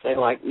in. If they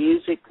like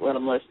music, let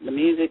them listen to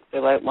music. If they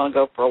want to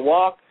go for a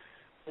walk,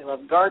 if they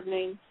love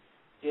gardening,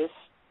 just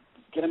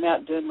get them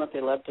out doing what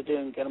they love to do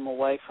and get them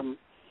away from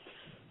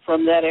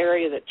that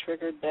area that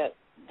triggered that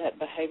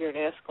behavior to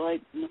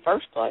escalate in the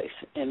first place,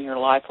 and your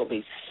life will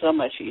be so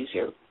much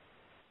easier.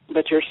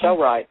 But you're so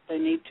right. They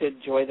need to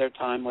enjoy their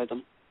time with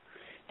them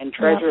and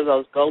treasure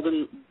those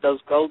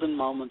golden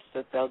moments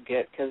that they'll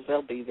get, because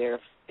they'll be there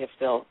if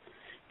they'll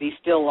be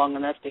still long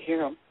enough to hear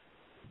them.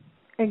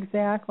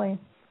 Exactly.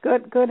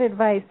 Good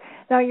advice.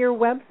 Now, your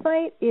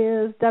website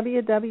is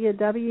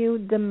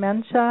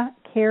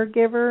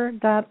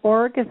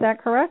www.dementiacaregiver.org. Is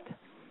that correct?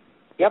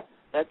 Yep,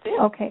 that's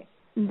it. Okay.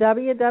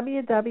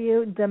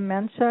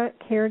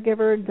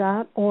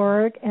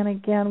 www.dementiacaregiver.org. And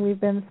again, we've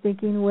been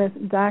speaking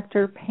with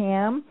Dr.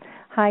 Pam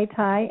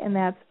Hiti, and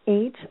that's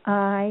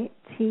HITI.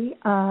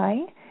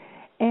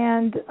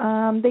 And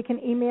they can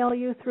email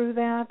you through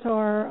that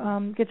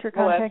or get your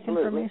contact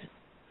information.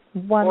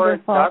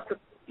 Wonderful. Or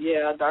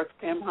Dr.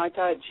 Pam Hiti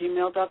at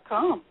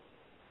gmail.com.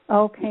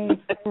 Okay,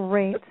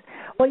 great.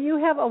 Well, you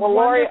have a wonderful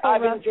Lori,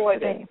 I've rest enjoyed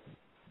today. it.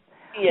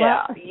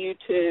 Yeah, you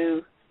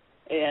too.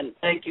 And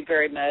thank you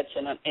very much.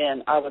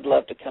 And I would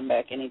love to come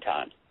back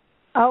anytime.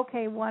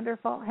 Okay,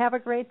 wonderful. Have a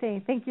great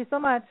day. Thank you so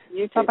much.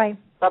 You too. Bye-bye.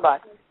 Bye-bye.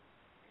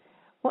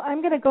 Well,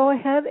 I'm going to go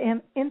ahead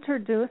and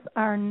introduce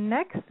our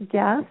next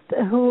guest,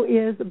 who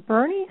is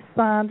Bernie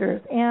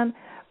Saunders. And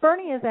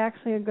Bernie is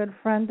actually a good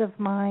friend of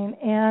mine,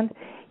 and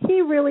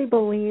he really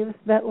believes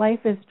that life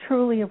is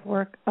truly a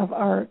work of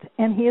art.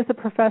 And he is a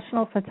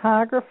professional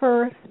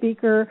photographer,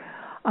 speaker,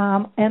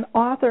 and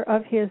author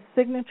of his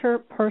signature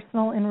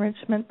personal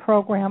enrichment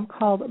program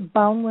called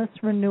Boundless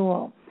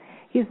Renewal.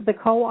 He's the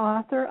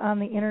co-author on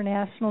the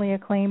internationally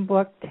acclaimed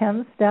book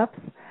 10 Steps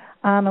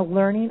on a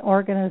Learning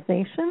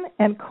Organization,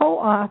 and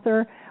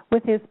co-author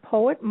with his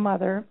poet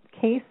mother,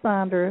 Kay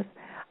Saunders,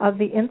 of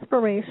the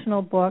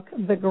inspirational book,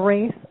 The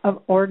Grace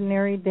of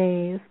Ordinary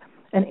Days,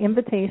 an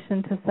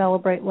invitation to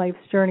celebrate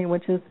life's journey,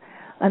 which is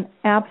an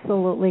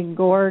absolutely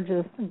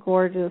gorgeous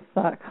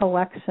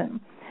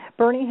collection.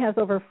 Bernie has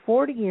over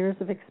 40 years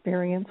of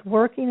experience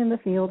working in the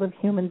field of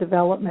human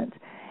development.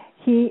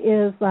 He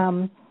is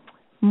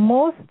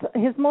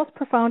his most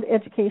profound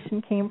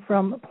education came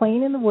from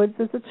playing in the woods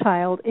as a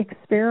child,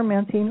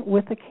 experimenting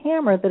with a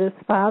camera that his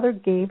father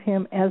gave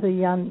him as a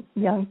young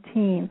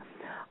teen.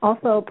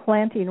 Also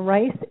planting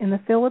rice in the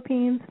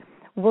Philippines,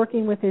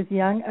 working with his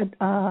young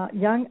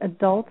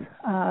adult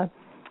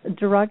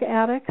drug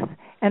addicts,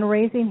 and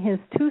raising his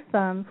two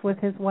sons with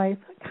his wife,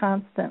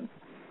 Constance,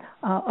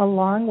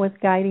 along with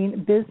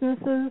guiding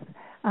businesses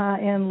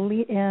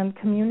and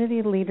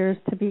community leaders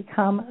to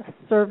become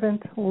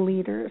servant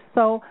leaders.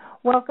 So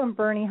welcome,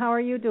 Bernie. How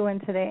are you doing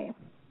today?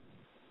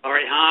 All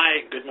right. Hi.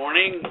 Good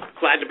morning.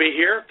 Glad to be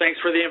here. Thanks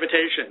for the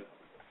invitation.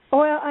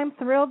 Well, I'm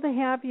thrilled to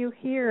have you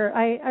here.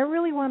 I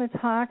really want to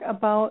talk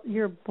about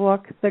your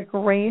book, The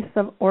Grace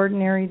of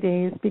Ordinary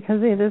Days,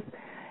 because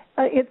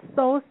it's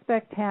so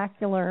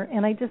spectacular,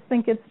 and I just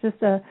think it's just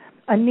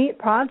a neat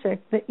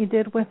project that you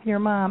did with your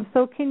mom.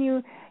 So can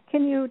you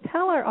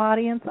tell our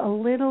audience a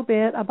little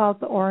bit about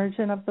the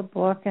origin of the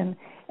book and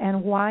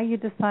why you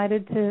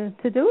decided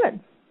to do it?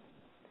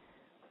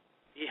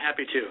 Be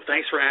happy to.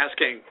 Thanks for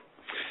asking.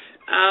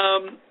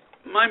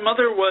 My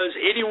mother was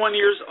 81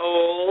 years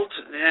old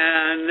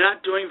and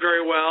not doing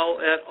very well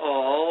at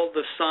all.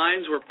 The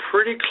signs were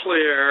pretty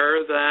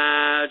clear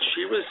that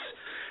she was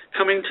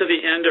coming to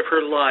the end of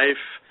her life.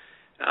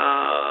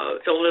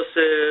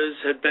 Illnesses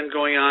had been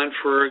going on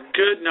for a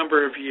good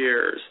number of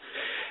years.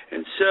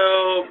 And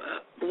so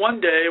one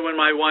day when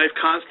my wife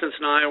Constance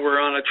and I were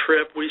on a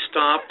trip, we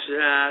stopped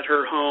at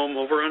her home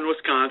over in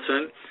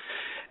Wisconsin.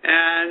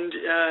 And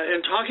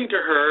in talking to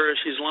her,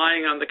 she's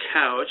lying on the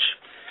couch.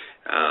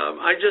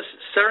 I just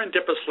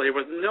serendipitously,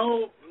 with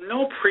no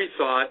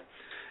pre-thought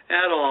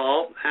at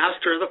all,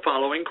 asked her the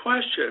following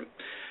question.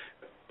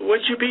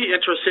 Would you be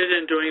interested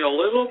in doing a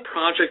little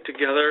project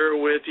together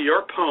with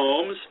your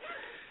poems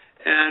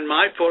and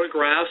my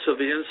photographs of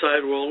the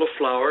inside world of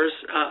flowers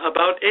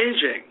about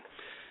aging?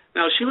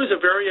 Now, she was a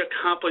very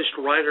accomplished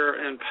writer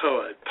and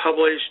poet,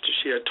 published.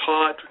 She had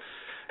taught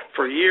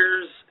for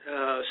years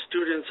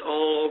students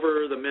all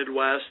over the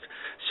Midwest,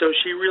 so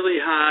she really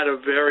had a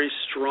very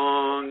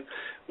strong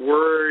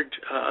word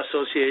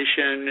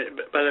association,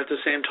 but at the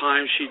same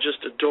time, she just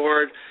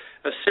adored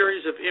a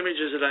series of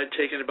images that I'd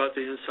taken about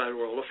the inside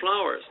world of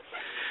flowers.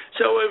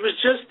 So it was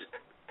just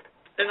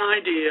an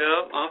idea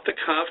off the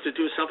cuff to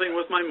do something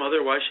with my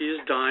mother while she is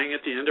dying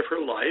at the end of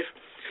her life.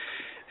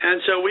 And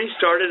so we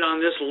started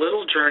on this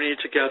little journey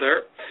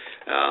together,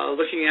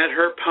 looking at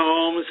her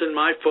poems and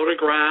my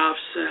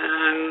photographs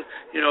and,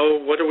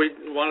 what do we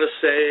want to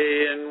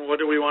say and what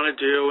do we want to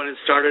do, and it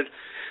started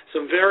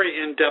some very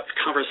in-depth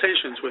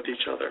conversations with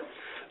each other.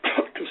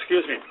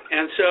 Excuse me.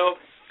 And so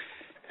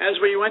as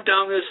we went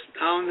on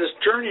this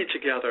journey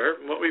together,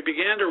 what we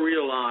began to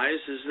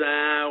realize is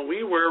that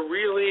we were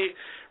really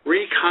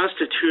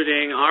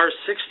reconstituting our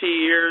 60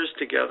 years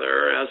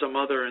together as a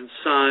mother and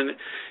son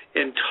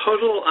in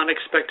total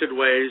unexpected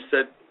ways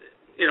that,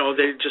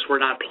 they just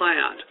were not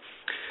planned.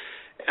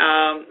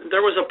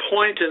 There was a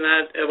point in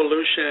that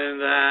evolution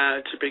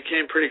that it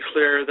became pretty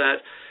clear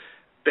that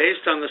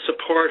based on the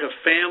support of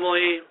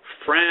family,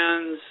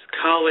 friends,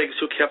 colleagues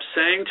who kept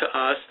saying to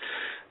us,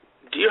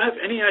 do you have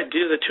any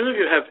idea, the two of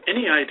you have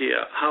any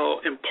idea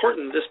how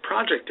important this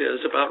project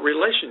is about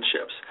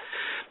relationships,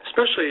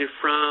 especially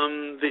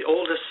from the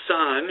oldest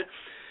son,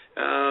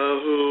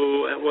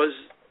 who was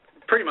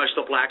pretty much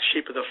the black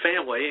sheep of the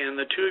family, and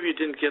the two of you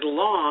didn't get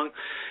along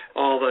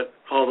all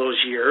those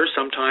years,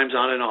 sometimes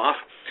on and off.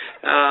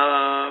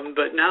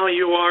 But now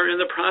you are in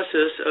the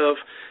process of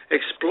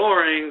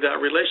exploring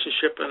that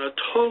relationship in a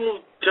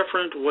total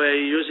different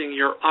way, using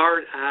your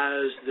art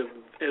as the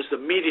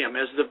medium,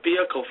 as the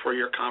vehicle for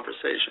your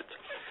conversations.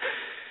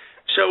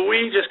 So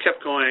we just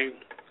kept going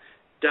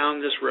down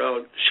this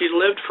road. She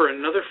lived for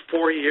another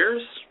 4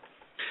 years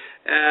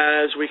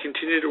as we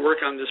continued to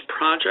work on this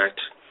project.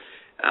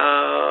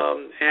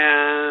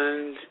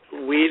 And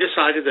we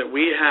decided that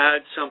we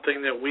had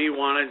something that we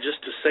wanted just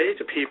to say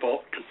to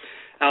people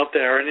out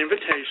there, an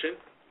invitation,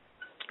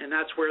 and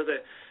that's where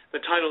the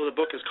title of the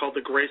book is called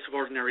The Grace of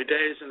Ordinary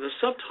Days, and the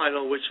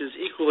subtitle, which is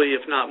equally,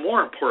 if not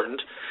more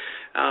important,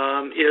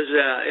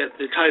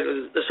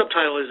 the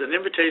subtitle is An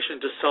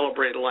Invitation to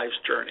Celebrate Life's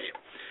Journey.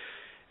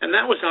 And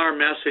that was our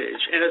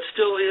message, and it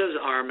still is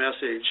our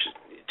message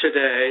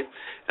today,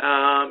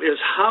 is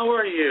how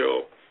are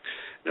you,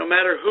 no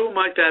matter who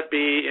might that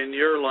be in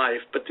your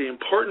life, but the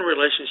important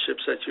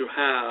relationships that you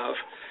have,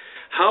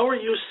 how are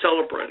you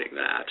celebrating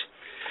that?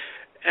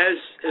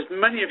 As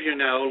many of you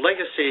know,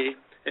 legacy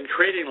and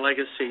creating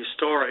legacy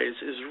stories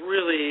is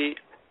really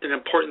an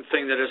important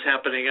thing that is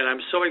happening, and I'm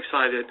so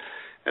excited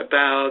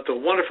about the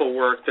wonderful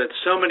work that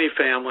so many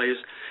families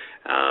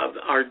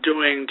are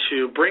doing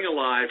to bring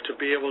alive, to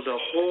be able to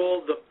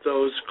hold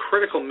those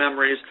critical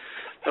memories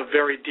of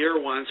very dear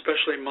ones,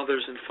 especially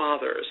mothers and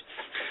fathers.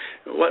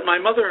 What my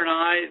mother and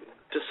I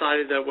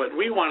decided that what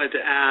we wanted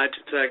to add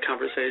to that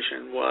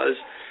conversation was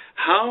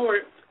how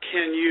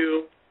can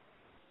you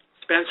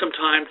spend some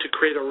time to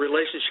create a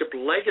relationship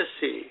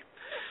legacy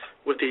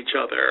with each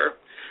other,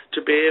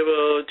 to be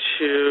able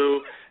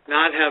to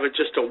not have it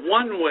just a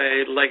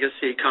one-way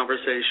legacy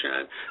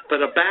conversation,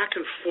 but a back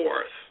and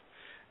forth,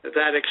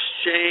 that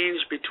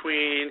exchange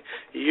between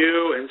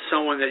you and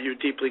someone that you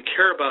deeply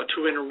care about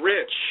to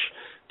enrich,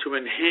 to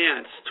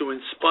enhance, to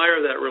inspire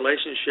that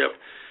relationship,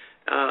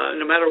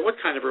 no matter what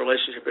kind of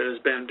relationship it has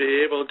been, be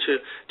able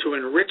to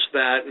enrich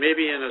that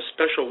maybe in a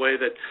special way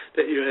that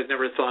you had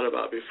never thought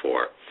about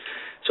before.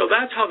 So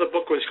that's how the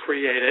book was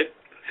created,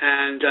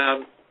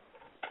 and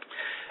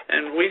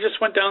we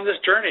just went down this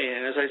journey.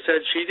 And as I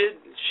said,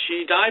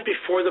 she died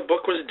before the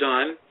book was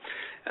done.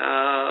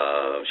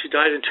 She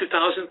died in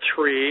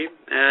 2003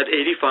 at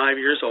 85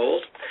 years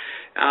old,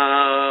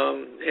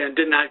 and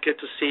did not get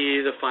to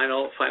see the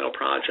final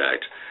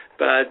project.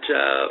 But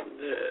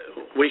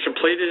we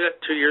completed it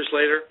 2 years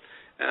later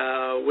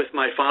with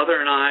my father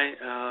and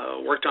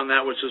I, worked on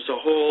that, which was a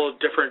whole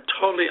different,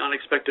 totally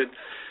unexpected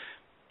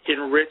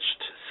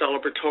enriched,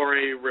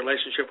 celebratory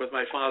relationship with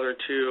my father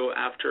too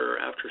after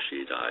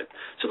she died.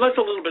 So that's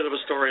a little bit of a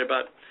story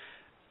about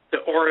the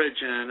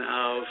origin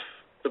of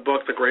the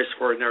book, The Grace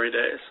of Ordinary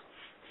Days.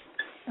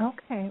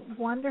 Okay,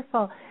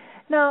 wonderful.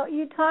 Now,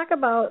 you talk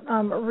about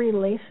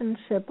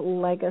relationship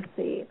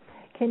legacy.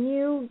 Can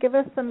you give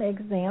us some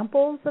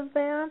examples of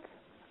that,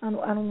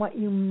 on what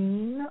you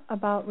mean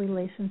about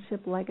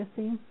relationship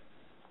legacy?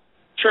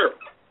 Sure,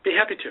 be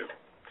happy to.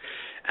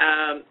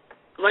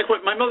 Like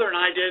what my mother and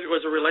I did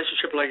was a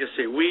relationship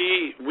legacy.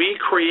 We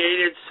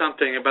created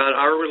something about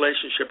our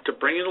relationship to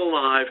bring it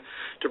alive,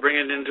 to bring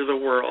it into the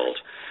world,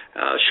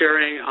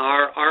 sharing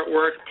our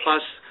artwork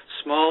plus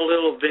small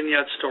little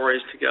vignette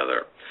stories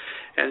together.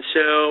 And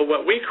so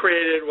what we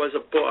created was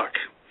a book.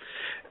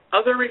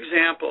 Other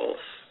examples,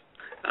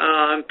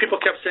 people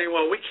kept saying,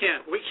 well, we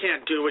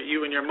can't do what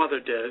you and your mother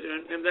did.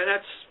 And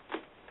that's,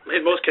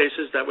 in most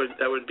cases, that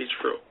would be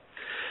true.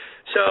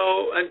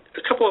 So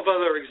a couple of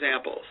other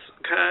examples,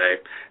 okay?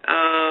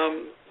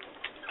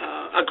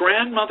 A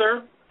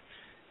grandmother,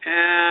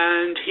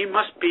 and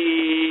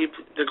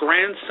the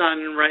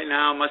grandson right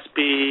now must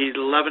be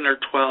 11 or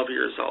 12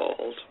 years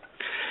old.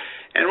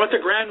 And what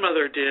the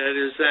grandmother did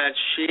is that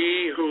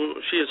she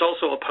is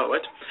also a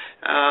poet,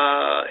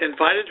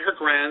 invited her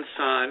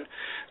grandson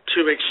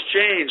to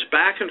exchange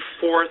back and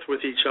forth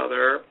with each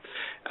other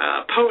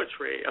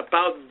poetry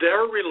about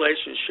their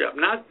relationship,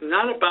 not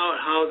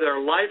about how their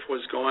life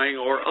was going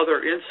or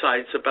other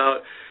insights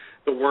about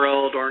the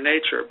world or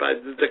nature, but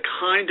the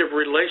kind of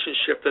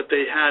relationship that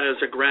they had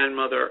as a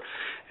grandmother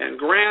and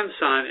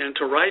grandson, and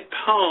to write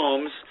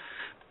poems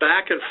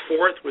back and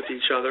forth with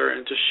each other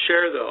and to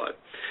share those.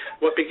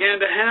 What began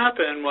to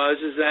happen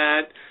is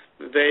that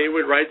they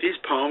would write these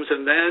poems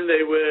and then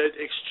they would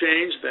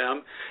exchange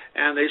them,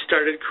 and they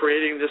started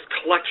creating this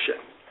collection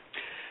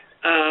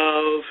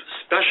of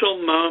special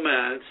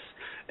moments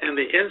and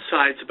the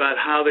insights about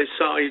how they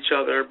saw each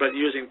other, but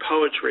using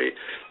poetry,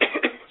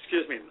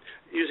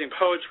 using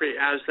poetry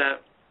as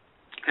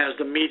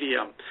the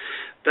medium.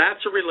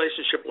 That's a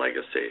relationship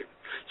legacy.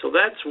 So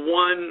that's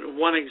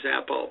one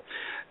example.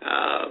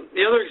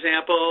 The other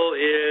example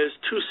is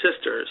two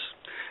sisters.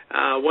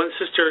 One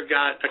sister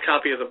got a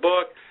copy of the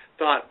book,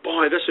 thought,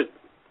 boy, this would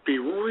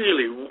be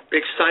really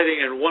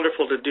exciting and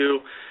wonderful to do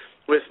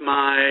with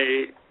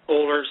my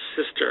older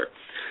sister.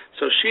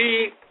 So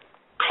she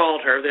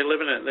called her. They live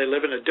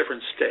in a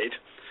different state.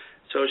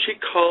 So she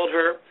called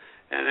her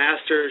and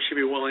asked her if she'd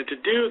be willing to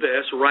do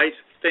this, write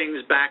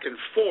things back and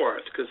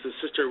forth, because the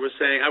sister was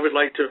saying, I would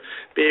like to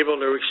be able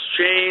to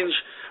exchange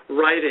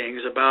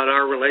writings about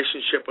our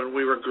relationship when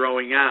we were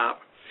growing up.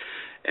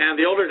 And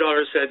the older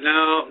daughter said,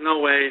 no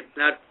way,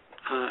 not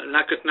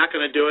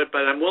going to do it,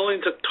 but I'm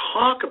willing to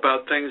talk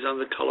about things on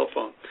the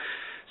telephone.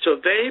 So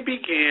they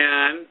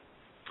began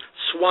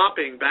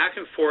swapping back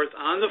and forth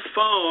on the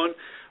phone.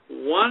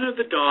 One of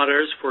the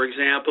daughters, for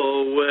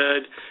example,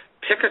 would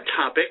pick a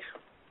topic,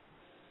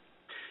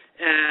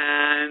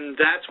 and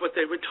that's what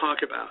they would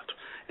talk about.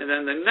 And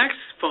then the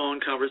next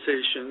phone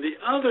conversation, the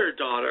other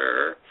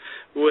daughter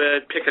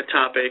would pick a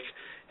topic,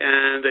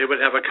 and they would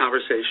have a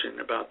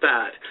conversation about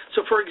that.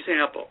 So, for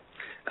example,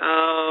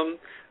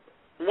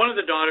 one of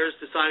the daughters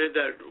decided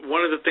that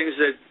one of the things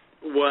that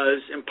was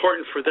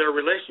important for their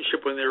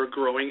relationship when they were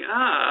growing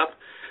up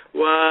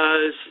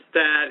was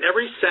that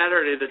every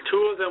Saturday the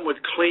two of them would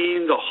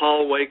clean the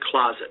hallway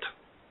closet.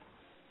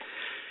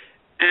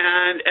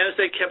 And as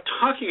they kept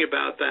talking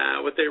about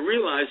that, what they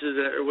realized is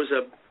that it was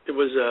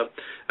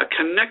a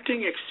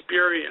connecting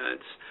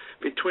experience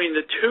between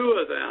the two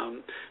of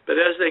them, but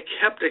as they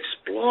kept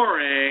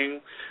exploring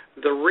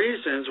the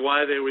reasons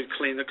why they would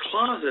clean the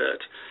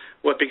closet,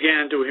 what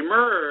began to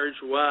emerge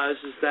was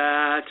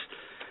that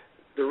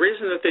the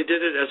reason that they did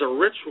it as a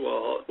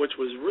ritual, which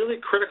was really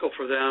critical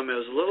for them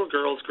as little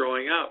girls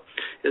growing up,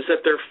 is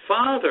that their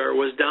father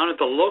was down at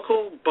the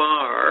local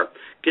bar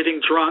getting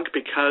drunk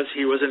because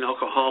he was an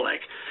alcoholic,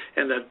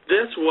 and that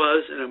this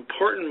was an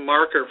important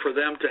marker for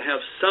them to have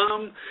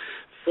some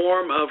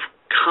form of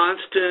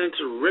constant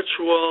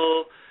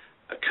ritual,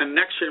 a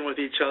connection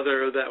with each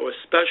other that was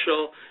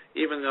special,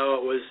 even though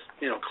it was,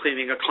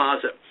 cleaning a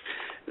closet.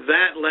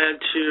 That led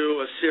to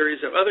a series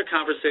of other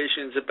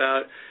conversations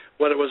about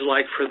what it was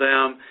like for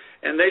them.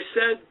 And they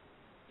said,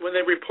 when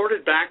they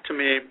reported back to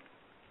me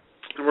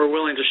and were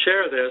willing to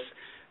share this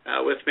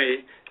with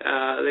me,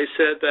 they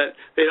said that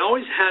they'd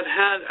always had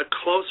a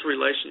close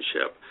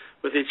relationship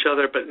with each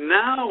other, but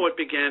now what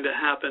began to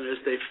happen is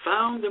they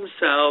found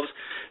themselves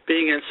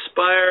being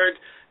inspired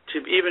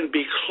to even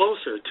be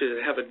closer, to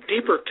have a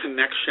deeper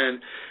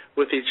connection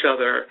with each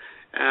other,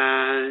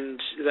 and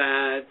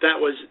that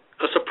was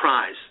a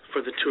surprise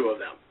for the two of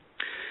them.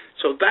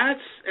 So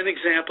that's an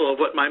example of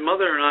what my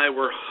mother and I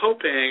were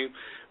hoping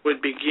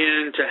would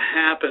begin to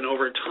happen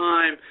over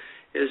time,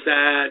 is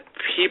that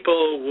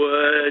people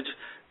would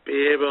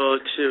be able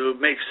to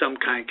make some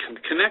kind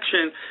of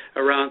connection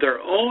around their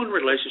own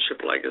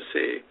relationship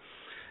legacy.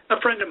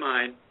 A friend of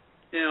mine,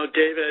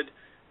 David,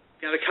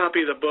 got a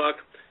copy of the book,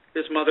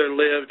 his mother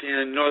lived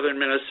in northern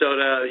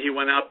Minnesota. He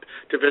went up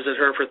to visit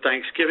her for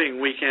Thanksgiving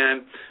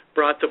weekend,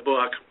 brought the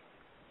book.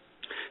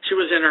 She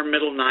was in her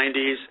middle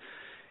 90s.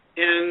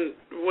 And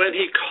when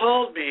he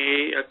called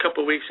me a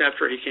couple of weeks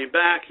after he came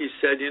back, he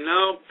said,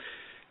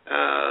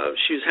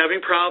 she was having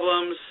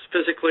problems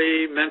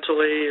physically,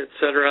 mentally,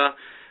 etc.,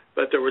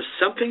 but there was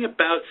something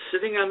about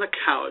sitting on the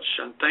couch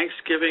on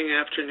Thanksgiving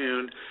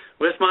afternoon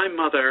with my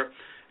mother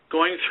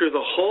going through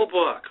the whole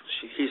book.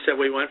 He said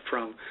we went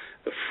from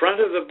the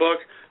front of the book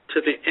to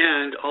the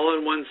end all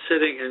in one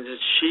sitting, and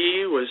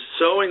she was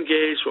so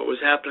engaged what was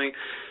happening,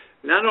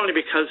 not only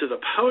because of the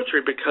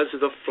poetry, because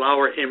of the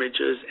flower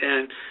images.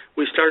 And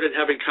we started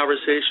having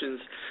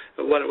conversations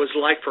of what it was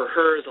like for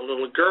her as a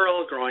little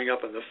girl growing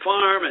up on the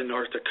farm in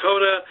North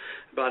Dakota,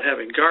 about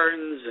having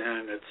gardens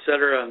and et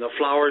cetera, and the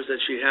flowers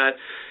that she had,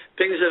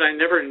 things that I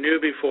never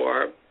knew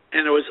before.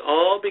 And it was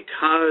all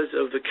because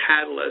of the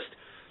catalyst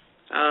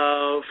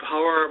of how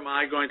am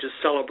I going to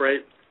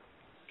celebrate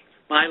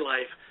my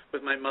life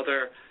with my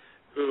mother,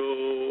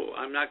 who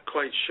I'm not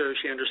quite sure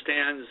she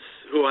understands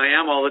who I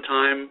am all the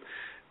time.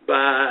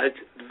 But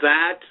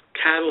that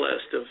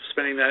catalyst of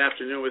spending that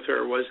afternoon with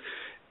her was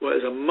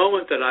a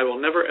moment that I will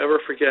never, ever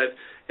forget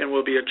and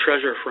will be a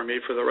treasure for me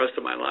for the rest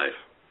of my life.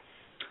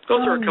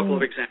 Those are a couple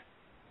of examples.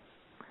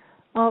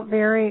 Oh,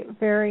 very,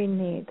 very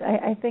neat.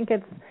 I think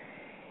it's,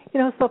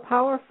 so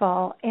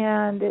powerful,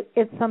 and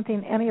it's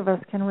something any of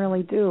us can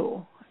really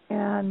do.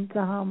 And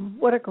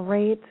what a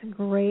great,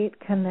 great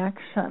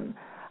connection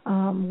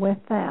with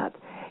that.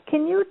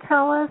 Can you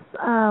tell us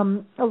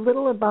a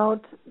little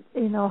about,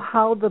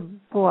 how the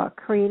book,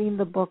 creating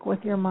the book with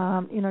your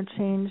mom,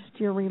 changed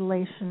your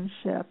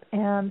relationship,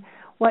 and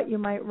what you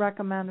might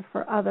recommend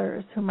for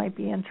others who might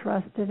be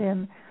interested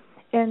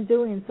in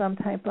doing some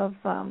type of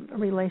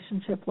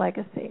relationship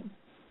legacy?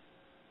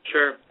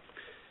 Sure.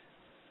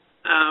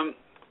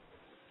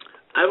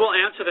 I will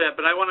answer that,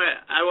 but I want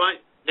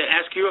to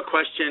ask you a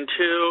question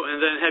too,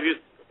 and then have you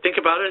think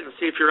about it and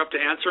see if you're up to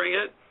answering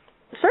it.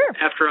 Sure.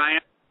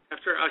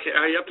 Okay,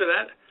 are you up to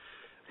that?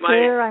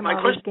 Sure, I'm my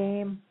always question,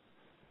 game.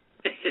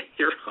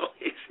 You're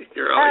always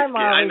I'm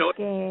game. always I know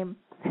game.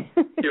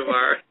 You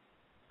are.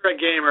 You're a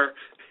gamer.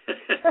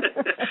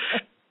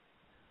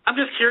 I'm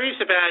just curious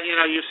about,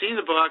 you've seen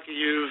the book.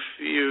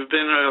 You've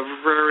been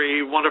a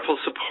very wonderful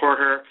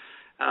supporter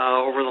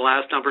over the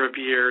last number of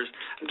years.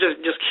 I'm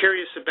just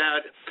curious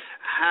about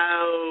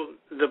how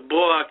the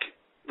book,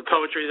 the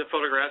poetry, the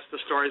photographs, the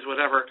stories,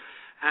 whatever,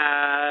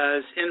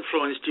 has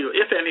influenced you,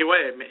 if any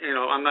way.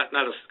 I'm not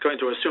going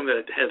to assume that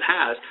it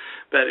has,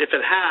 but if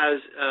it has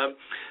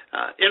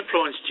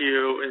influenced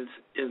you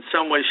in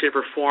some way, shape,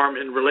 or form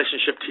in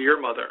relationship to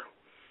your mother.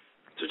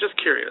 So just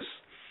curious.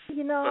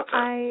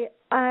 I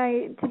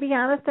to be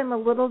honest, I'm a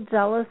little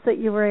jealous that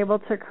you were able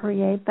to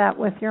create that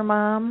with your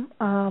mom.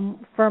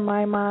 For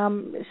my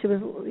mom, she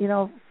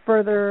was,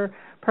 further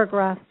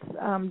progressed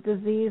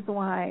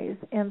disease-wise,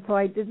 and so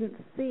I didn't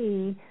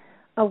see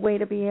a way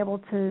to be able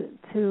to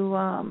do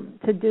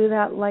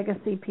that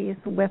legacy piece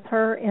with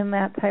her in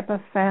that type of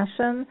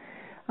fashion.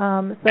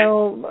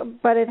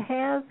 But it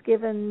has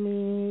given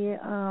me,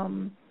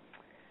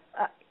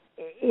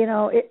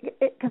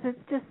 because it's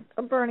just,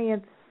 Bernie,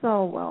 it's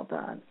so well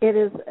done. It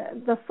is,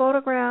 the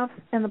photographs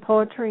and the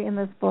poetry in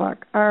this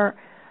book are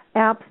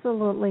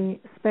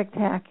absolutely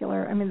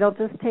spectacular. I mean, they'll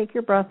just take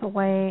your breath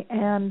away,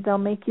 and they'll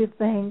make you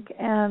think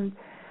and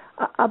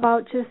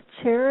about just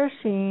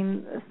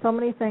cherishing so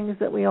many things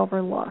that we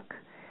overlook,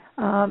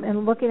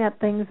 and looking at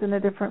things in a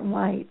different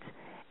light.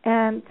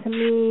 And to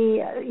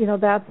me,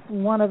 that's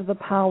one of the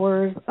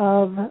powers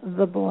of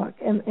the book.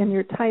 And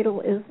your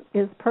title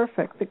is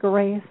perfect, The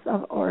Grace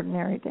of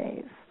Ordinary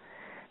Days.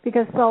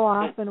 Because so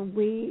often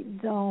we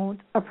don't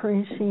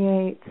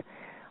appreciate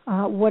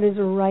what is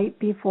right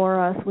before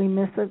us. We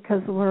miss it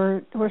because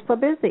we're so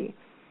busy,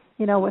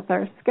 with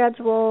our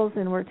schedules,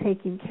 and we're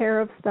taking care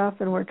of stuff,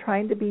 and we're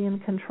trying to be in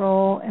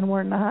control, and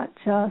we're not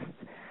just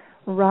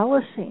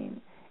relishing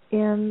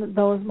in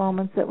those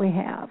moments that we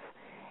have.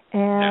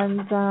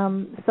 And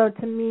so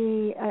to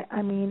me,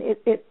 I mean,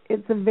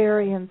 it's a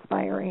very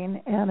inspiring,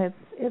 and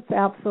it's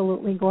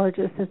absolutely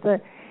gorgeous.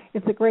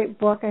 It's a great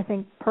book, I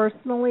think,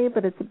 personally,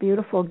 but it's a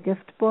beautiful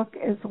gift book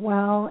as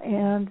well.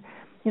 And,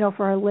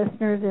 for our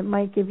listeners, it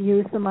might give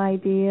you some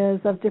ideas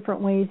of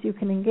different ways you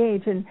can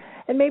engage. And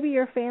maybe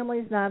your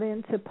family's not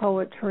into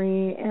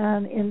poetry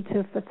and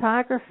into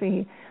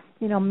photography.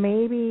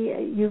 Maybe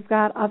you've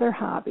got other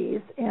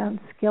hobbies and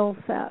skill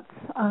sets.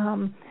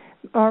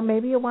 Or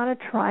maybe you want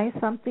to try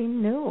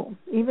something new.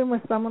 Even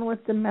with someone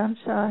with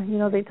dementia,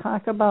 they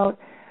talk about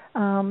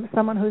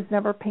someone who's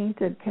never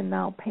painted can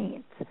now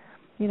paint.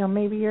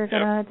 Maybe you're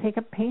going to take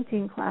a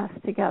painting class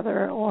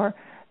together or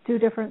do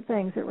different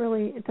things.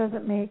 It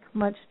doesn't make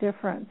much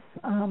difference.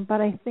 But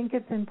I think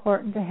it's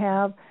important to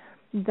have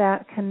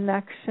that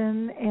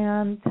connection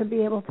and to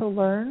be able to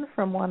learn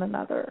from one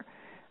another.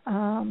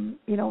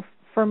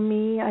 For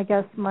me, I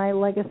guess my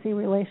legacy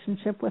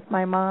relationship with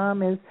my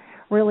mom is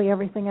really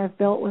everything I've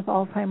built with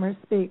Alzheimer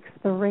Speaks,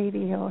 the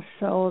radio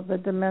show, the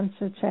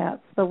dementia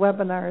chats, the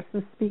webinars,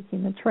 the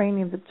speaking, the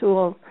training, the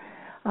tools,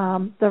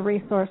 the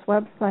resource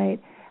website.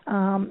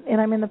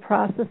 And I'm in the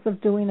process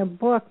of doing a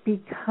book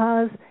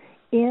because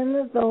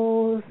in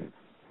those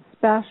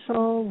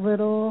special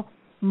little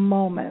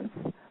moments,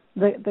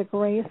 the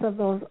grace of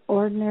those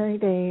ordinary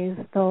days,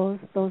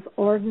 those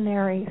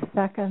ordinary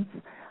seconds,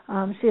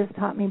 she has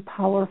taught me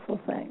powerful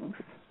things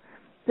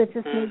that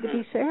just need to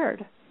be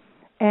shared.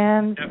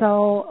 And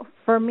so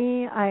for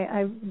me,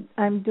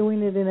 I'm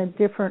doing it in a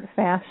different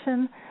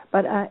fashion,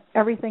 but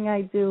everything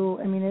I do,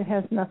 I mean, it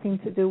has nothing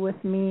to do with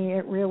me.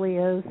 It really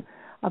is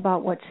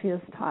about what she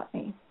has taught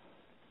me.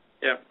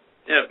 Yeah.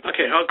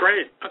 Okay. Oh,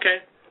 great.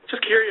 Okay.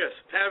 Just curious.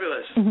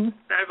 Fabulous.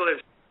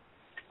 Fabulous.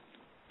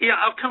 Yeah,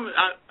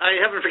 I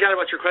haven't forgot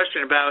about your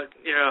question about,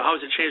 how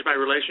has it changed my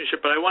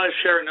relationship, but I want to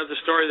share another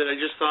story that I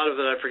just thought of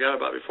that I forgot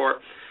about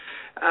before.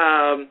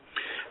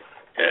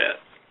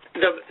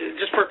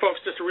 Just for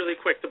folks, just really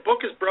quick, the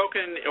book is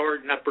broken,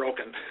 or not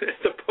broken,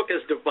 the book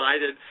is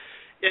divided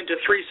into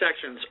 3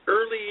 sections: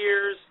 early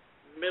years,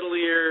 middle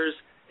years,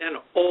 and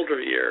older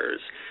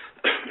years.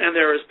 And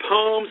there is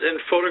poems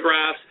and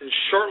photographs and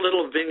short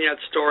little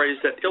vignette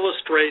stories that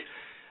illustrate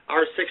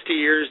our 60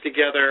 years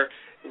together,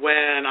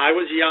 when I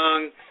was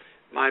young,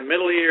 my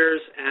middle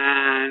years,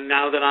 and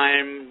now that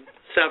I'm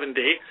 70,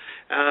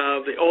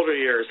 the older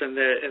years in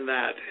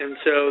that. And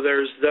so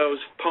there's those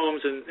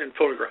poems and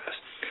photographs.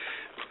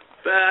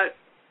 But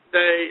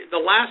the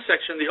last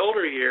section, the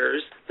older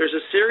years, there's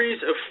a series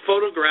of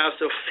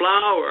photographs of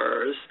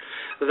flowers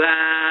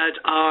that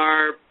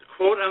are,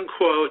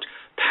 quote-unquote,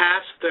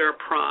 past their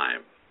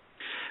prime.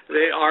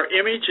 They are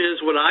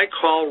images, what I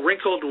call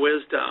wrinkled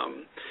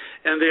wisdom,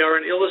 and they are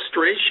an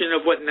illustration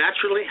of what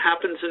naturally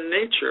happens in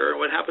nature.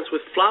 What happens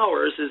with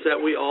flowers is that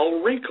we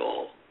all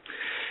wrinkle.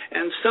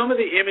 And some of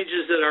the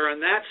images that are in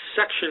that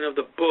section of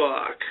the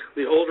book,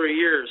 the older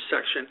years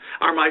section,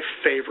 are my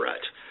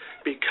favorite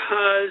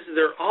because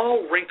they're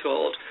all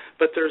wrinkled,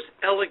 but there's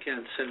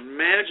elegance and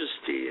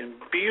majesty and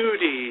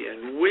beauty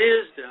and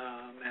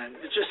wisdom, and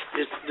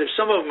there's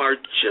some of them are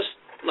just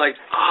like,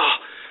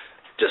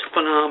 just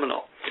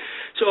phenomenal.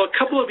 So a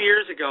couple of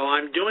years ago,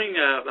 I'm doing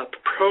a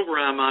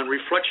program on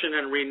reflection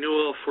and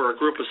renewal for a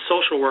group of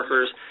social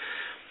workers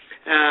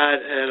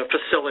at a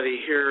facility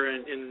here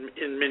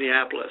in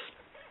Minneapolis.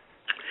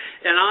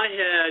 And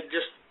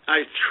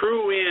I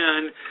threw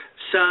in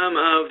some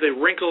of the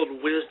wrinkled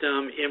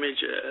wisdom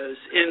images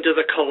into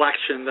the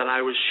collection that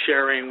I was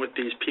sharing with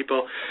these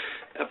people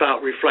about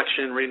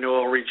reflection,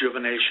 renewal,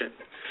 rejuvenation.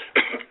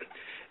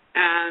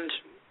 And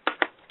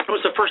it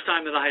was the first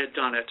time that I had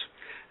done it.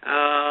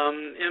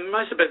 It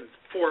must have been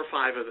 4 or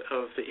 5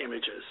 of the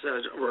images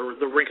were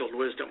the wrinkled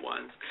wisdom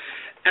ones.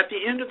 At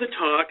the end of the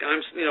talk,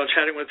 I'm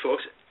chatting with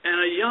folks, and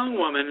a young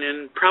woman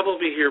in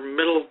probably her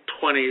middle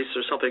 20s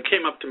or something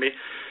came up to me,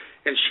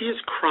 and she is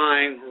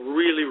crying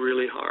really,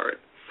 really hard.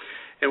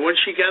 And when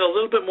she got a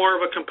little bit more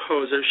of a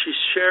composer, she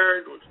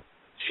shared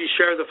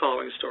the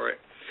following story,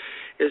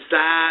 is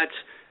that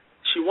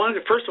she wanted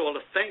to, first of all,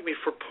 to thank me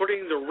for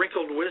putting the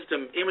wrinkled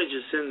wisdom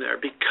images in there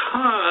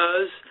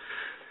because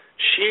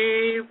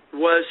she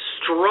was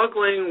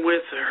struggling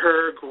with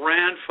her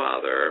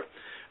grandfather,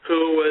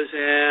 who was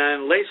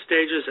in late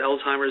stages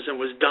Alzheimer's and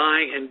was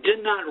dying and did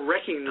not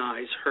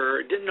recognize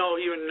her, didn't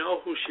even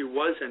know who she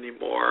was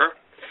anymore,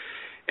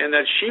 and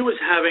that she was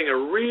having a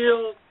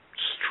real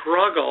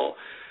struggle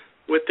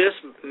with this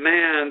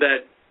man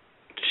that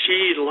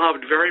she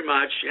loved very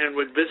much and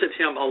would visit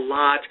him a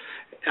lot.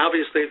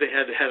 Obviously, they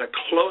had had a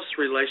close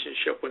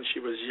relationship when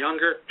she was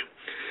younger,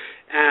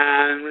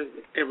 and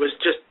it was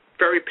just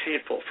very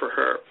painful for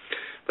her.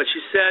 But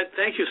she said,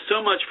 thank you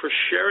so much for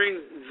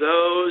sharing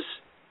those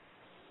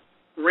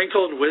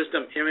wrinkled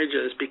wisdom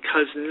images,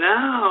 because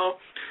now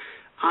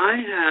I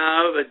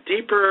have a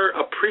deeper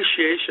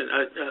appreciation,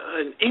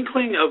 an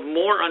inkling of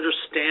more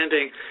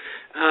understanding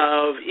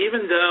of,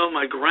 even though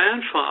my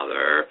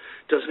grandfather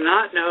does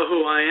not know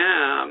who I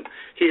am,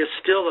 he is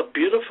still a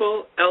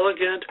beautiful,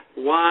 elegant,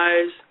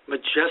 wise,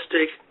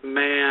 majestic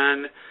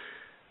man,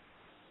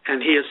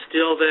 and he is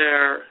still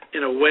there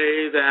in a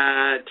way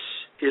that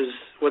is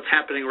what's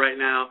happening right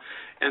now.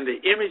 And the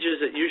images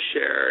that you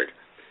shared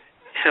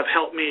have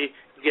helped me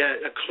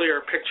get a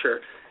clearer picture.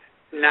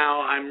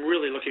 Now I'm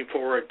really looking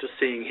forward to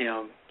seeing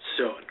him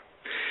soon.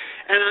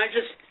 And I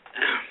just,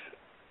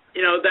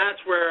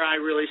 that's where I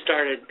really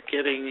started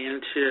getting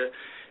into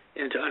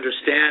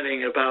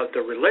understanding about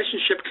the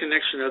relationship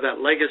connection of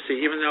that legacy.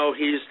 Even though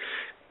he's,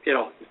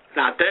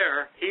 not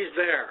there, he's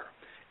there.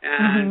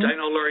 And I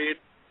know, Lori, you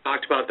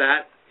talked about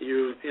that.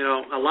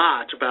 A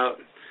lot about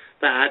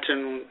that,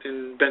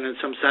 and been in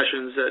some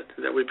sessions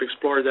that we've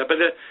explored that. But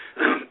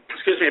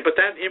but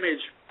that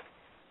image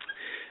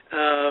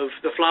of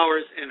the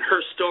flowers in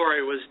her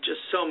story was just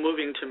so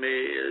moving to me,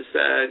 is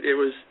that it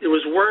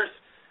was worth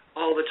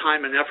all the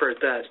time and effort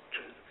that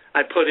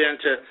I put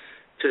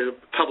into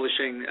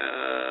publishing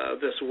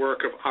this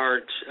work of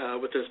art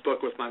with this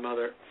book with my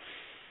mother.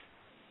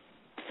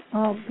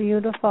 Oh,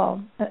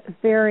 beautiful!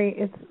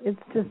 It's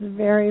just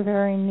very,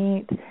 very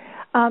neat.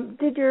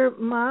 Did your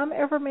mom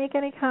ever make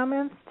any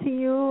comments to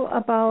you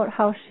about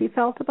how she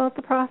felt about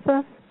the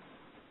process?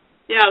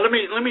 Yeah, let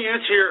me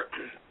answer your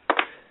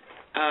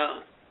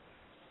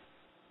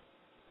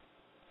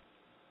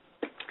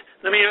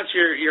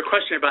your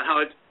question about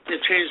how it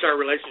changed our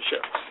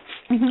relationship.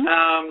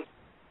 Mm-hmm.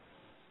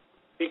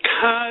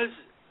 Because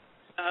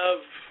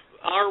of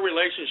our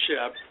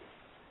relationship,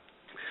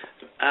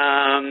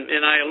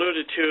 and I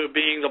alluded to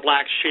being the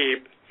black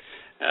sheep,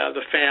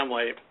 the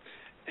family,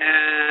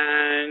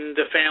 and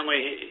the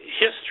family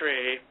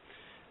history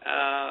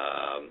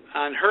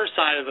on her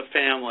side of the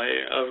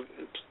family of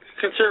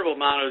considerable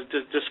amount of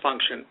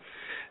dysfunction.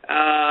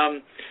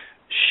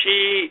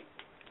 She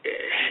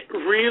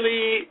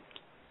really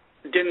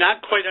did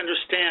not quite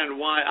understand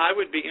why I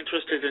would be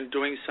interested in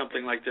doing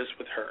something like this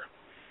with her,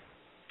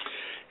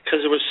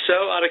 because it was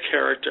so out of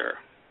character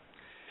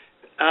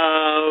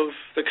of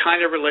the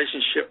kind of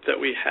relationship that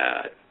we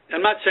had.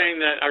 I'm not saying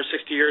that our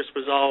 60 years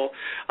was all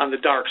on the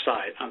dark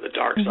side,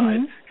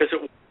 because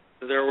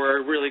there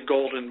were really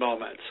golden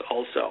moments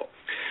also.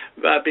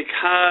 But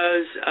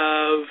because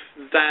of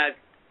that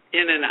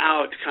in and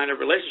out kind of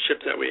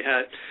relationship that we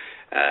had,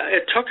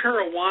 it took her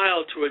a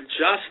while to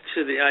adjust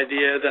to the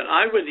idea that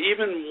I would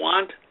even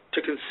want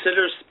to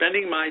consider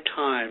spending my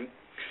time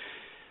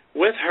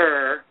with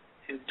her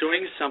in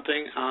doing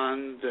something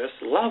on this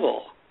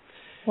level.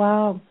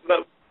 Wow.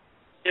 But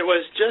it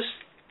was just,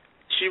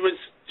 she would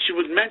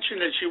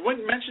mention it. She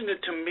wouldn't mention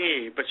it to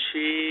me, but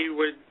she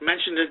would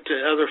mention it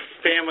to other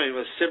family,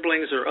 with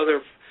siblings or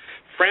other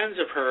friends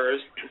of hers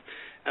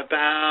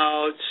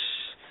about,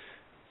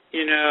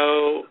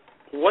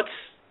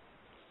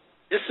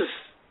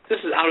 this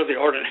is out of the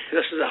ordinary.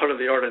 This is out of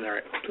the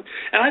ordinary,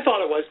 and I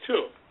thought it was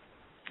too.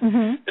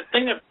 Mm-hmm. The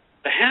thing that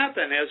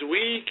happened as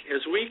we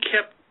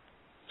kept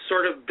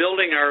sort of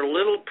building our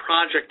little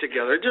project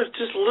together, just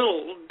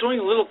doing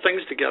little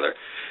things together,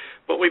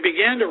 what we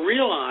began to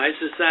realize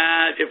is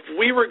that if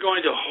we were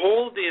going to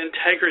hold the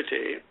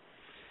integrity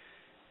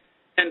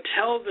and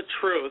tell the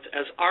truth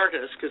as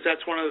artists, because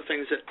that's one of the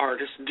things that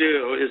artists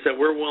do, is that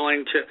we're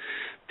willing to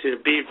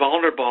be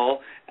vulnerable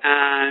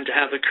and to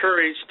have the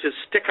courage to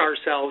stick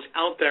ourselves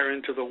out there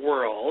into the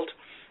world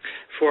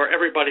for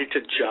everybody to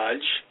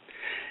judge.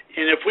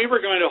 And if we were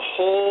going to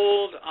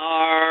hold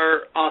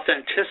our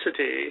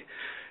authenticity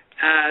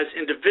as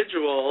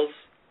individuals,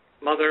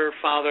 mother,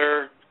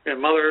 father,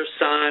 mother,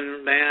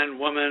 son, man,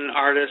 woman,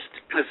 artist,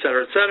 et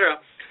cetera,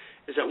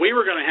 is that we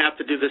were going to have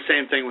to do the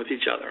same thing with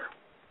each other.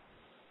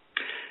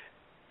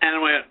 And I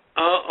went,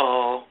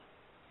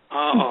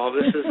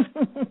 this is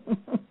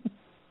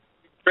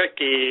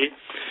tricky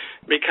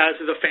because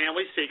of the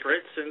family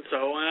secrets and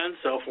so on and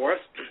so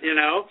forth, and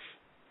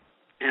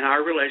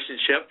our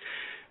relationship.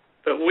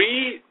 But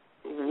we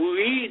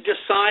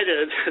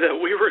decided that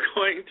we were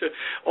going to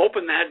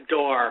open that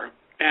door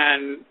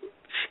and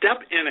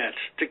step in it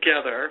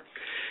together.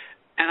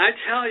 And I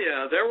tell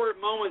you, there were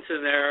moments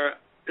in there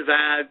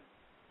that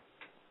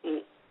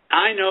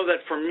I know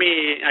that for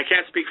me, I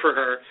can't speak for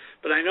her,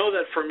 but I know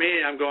that for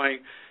me, I'm going,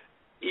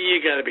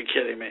 you got to be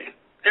kidding me.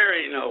 There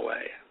ain't no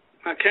way.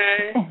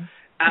 Okay?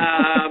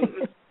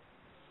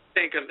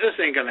 This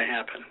ain't going to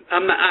happen.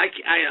 I'm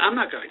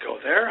not going to go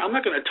there. I'm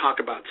not going to talk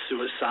about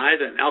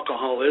suicide and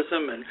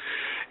alcoholism and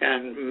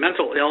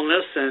mental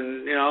illness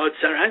and, et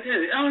cetera.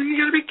 Oh, you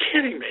got to be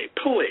kidding me.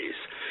 Please.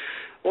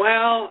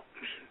 Well,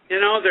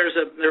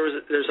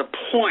 there's a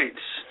point,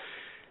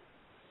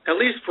 at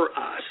least for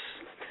us,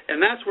 and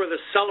that's where the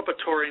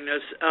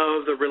celebratoriness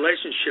of the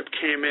relationship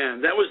came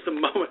in. That was the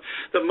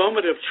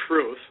moment of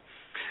truth.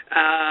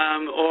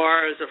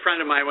 Or as a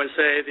friend of mine would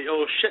say, the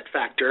old shit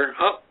factor.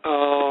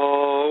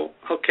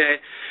 Okay.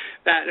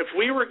 That if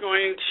we were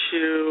going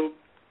to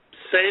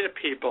say to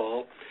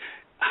people,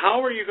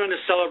 how are you going to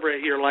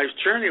celebrate your life's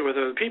journey with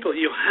other people,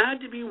 you had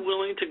to be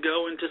willing to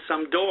go into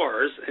some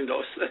doors and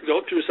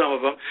go through some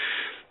of them,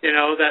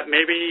 that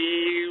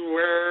maybe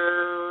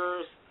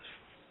were,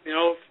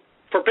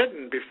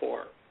 forbidden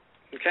before.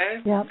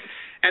 Okay? Yeah.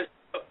 And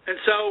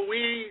so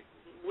we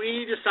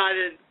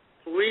decided,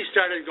 we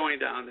started going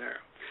down there.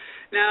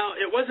 Now,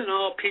 it wasn't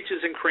all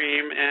peaches and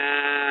cream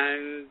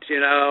and,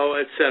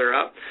 et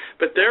cetera,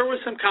 but there were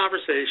some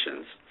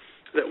conversations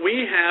that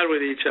we had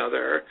with each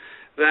other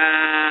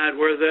that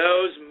were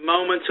those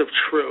moments of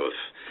truth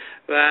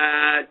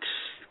that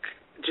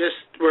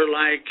just were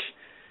like,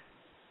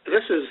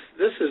 this is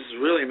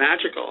really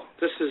magical.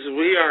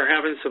 We are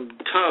having some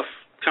tough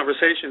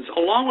conversations,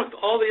 along with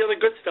all the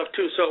other good stuff,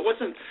 too. So it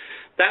wasn't,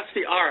 that's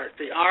the art.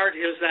 The art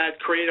is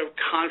that creative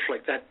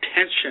conflict, that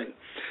tension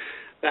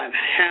that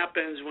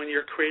happens when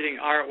you're creating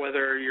art,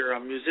 whether you're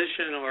a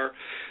musician or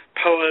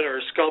poet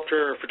or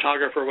sculptor or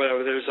photographer or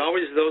whatever. There's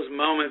always those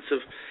moments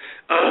of,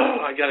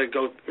 I got to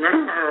go,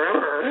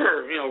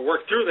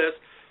 work through this.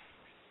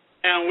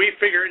 And we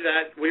figured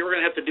that we were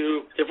going to have to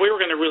do, if we were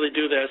going to really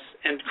do this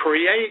and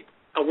create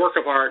a work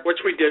of art,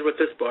 which we did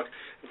with this book,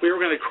 if we were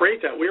going to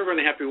create that, we were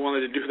going to have to be willing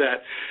to do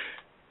that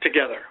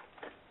together.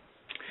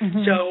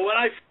 Mm-hmm. So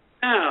what I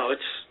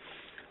out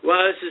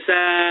was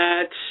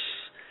that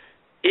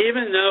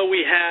even though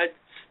we had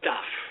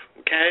stuff,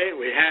 okay,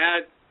 we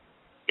had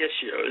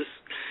issues,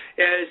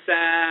 is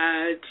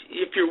that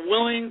if you're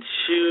willing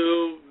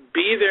to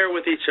be there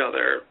with each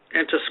other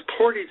and to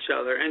support each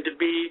other and to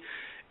be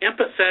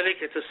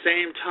empathetic at the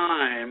same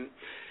time,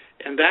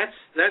 and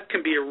that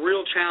can be a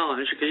real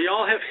challenge because you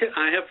all have,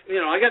 I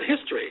got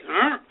history,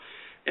 and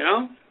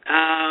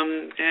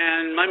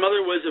my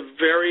mother was a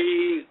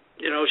very,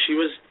 she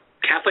was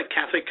Catholic,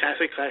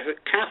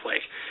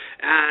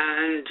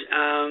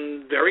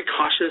 and very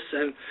cautious,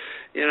 and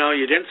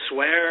you didn't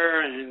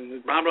swear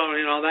and blah blah,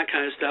 all that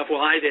kind of stuff.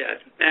 Well, I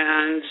did,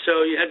 and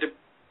so you had to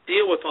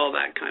deal with all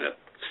that kind of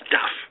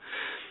stuff.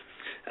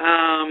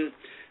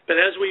 But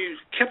as we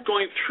kept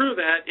going through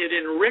that, it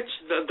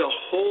enriched the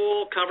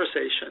whole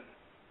conversation.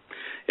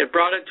 It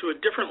brought it to a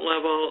different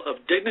level of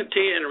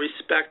dignity and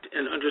respect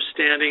and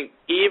understanding,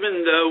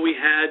 even though we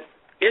had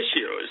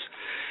issues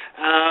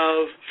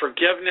of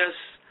forgiveness,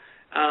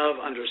 of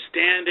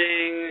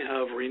understanding,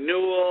 of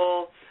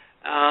renewal,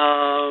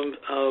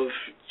 of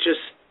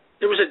just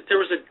there was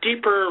a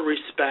deeper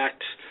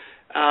respect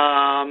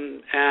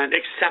and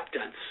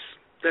acceptance.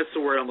 That's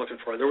the word I'm looking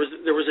for. There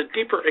was a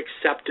deeper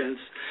acceptance,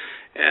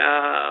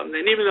 and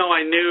even though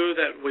I knew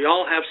that we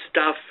all have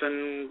stuff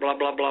and blah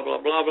blah blah blah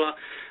blah blah,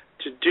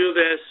 to do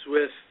this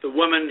with the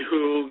woman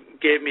who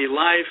gave me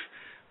life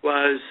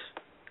was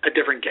a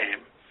different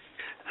game.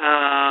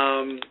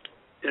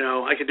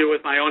 I could do it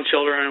with my own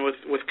children,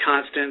 with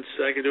Constance.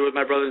 I could do it with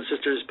my brothers and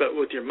sisters, but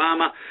with your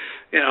mama,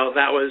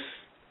 that was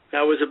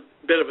a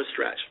bit of a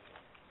stretch.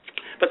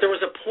 But there was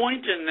a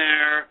point in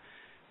there,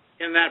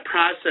 in that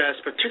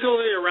process,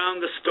 particularly around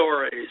the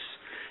stories,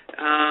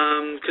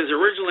 because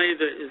originally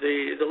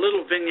the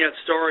little vignette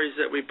stories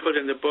that we put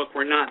in the book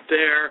were not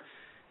there,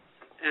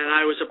 and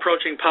I was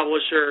approaching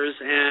publishers,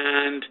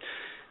 and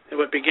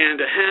what began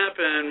to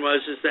happen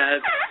was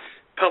that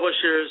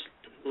publishers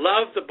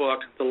loved the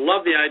book, they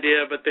loved the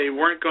idea, but they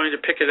weren't going to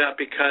pick it up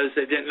because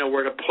they didn't know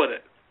where to put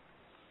it.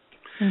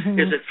 Mm-hmm.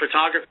 Is it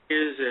photography?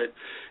 Is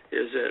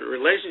it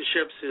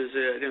relationships? Is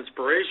it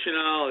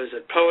inspirational? Is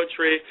it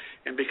poetry?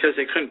 And because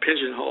they couldn't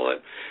pigeonhole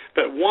it.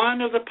 But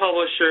one of the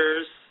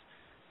publishers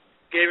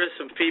gave us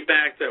some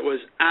feedback that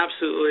was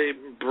absolutely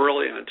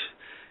brilliant.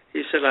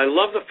 He said, I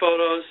love the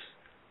photos,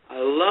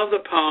 I love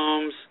the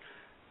poems,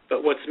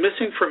 but what's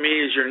missing for me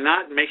is you're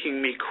not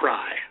making me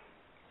cry.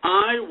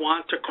 I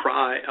want to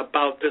cry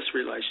about this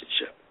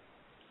relationship.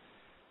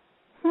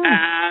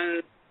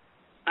 And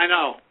I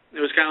know,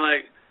 it was kind of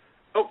like,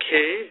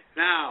 okay,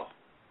 now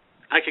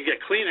I could get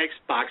Kleenex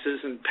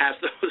boxes and pass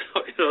those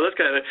out, that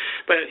kind of thing.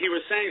 But he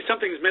was saying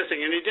something's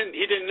missing, and he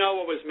didn't know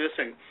what was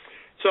missing.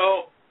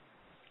 So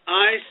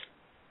I,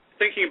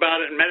 thinking about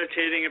it and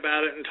meditating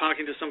about it and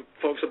talking to some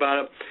folks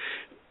about it,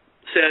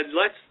 said,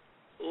 let's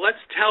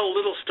tell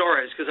little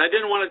stories, because I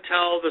didn't want to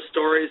tell the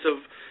stories of,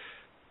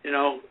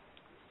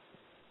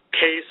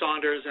 Kay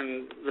Saunders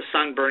and the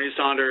son Bernie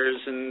Saunders,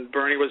 and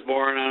Bernie was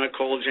born on a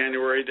cold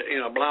January,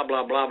 blah,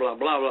 blah, blah, blah,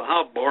 blah, blah.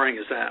 How boring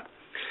is that?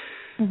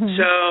 Mm-hmm.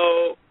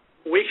 So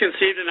we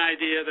conceived an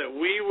idea that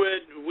we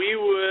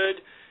would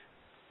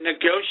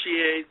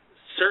negotiate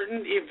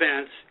certain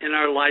events in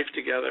our life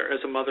together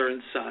as a mother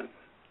and son.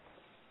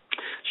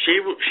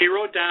 She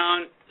wrote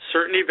down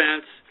certain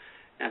events,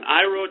 and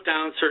I wrote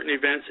down certain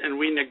events, and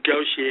we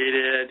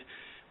negotiated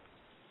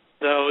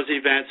those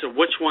events of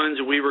which ones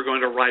we were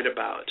going to write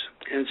about.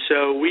 And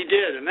so we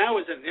did, and that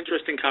was an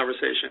interesting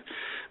conversation,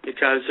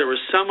 because there was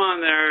some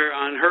on there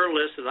on her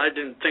list that I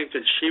didn't think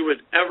that she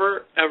would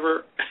ever,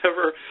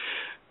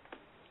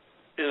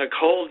 in a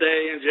cold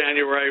day in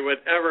January,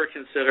 would ever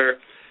consider,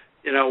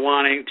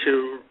 wanting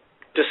to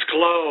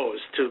disclose,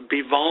 to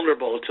be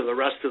vulnerable to the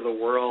rest of the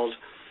world.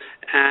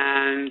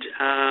 And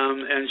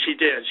she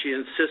did. She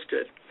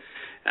insisted.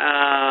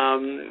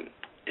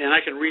 And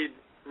I can read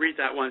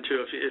that one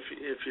too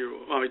if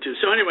you want me to.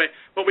 So anyway,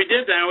 what we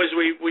did then was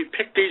we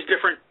picked these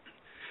different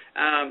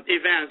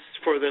events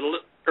for the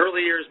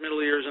early years,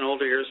 middle years, and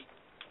older years.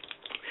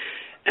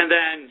 And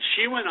then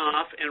she went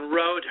off and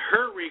wrote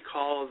her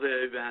recall of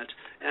the event,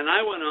 and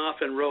I went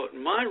off and wrote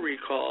my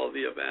recall of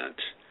the event.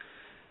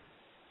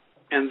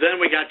 And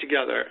then we got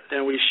together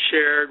and we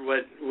shared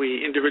what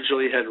we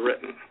individually had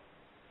written.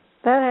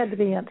 That had to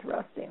be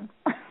interesting.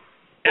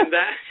 And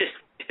that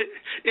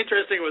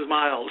interesting was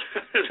mild.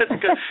 That's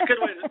a good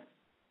way to,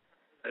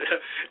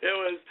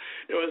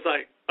 it was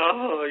like,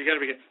 oh, you got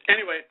to be good.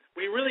 Anyway,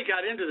 we really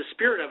got into the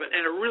spirit of it,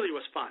 and it really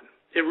was fun.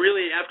 It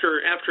really, after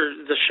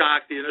the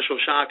shock, the initial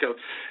shock of,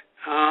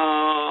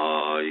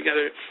 oh, you got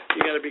to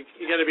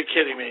be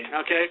kidding me,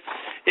 okay?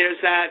 Is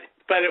that?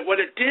 But what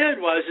it did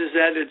was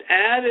that it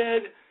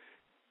added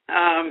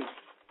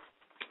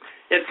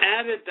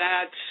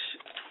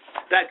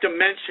that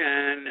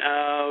dimension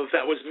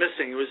that was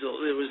missing. It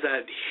was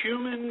that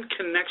human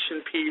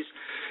connection piece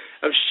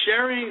of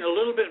sharing a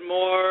little bit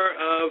more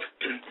of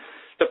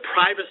the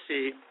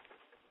privacy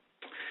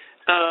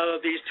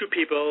of these two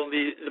people,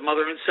 the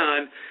mother and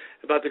son,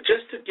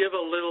 just to give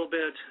a little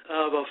bit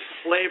of a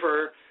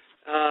flavor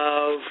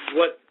of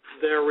what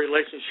their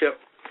relationship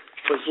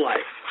was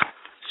like.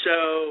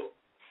 So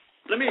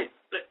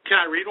can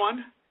I read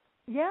one?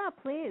 Yeah,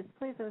 please.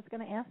 I was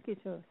going to ask you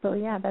to. So,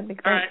 yeah, that'd be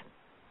great.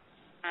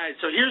 All right,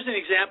 so here's an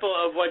example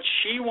of what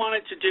she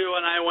wanted to do,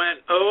 and I went,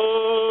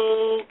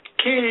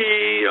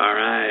 okay, all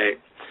right.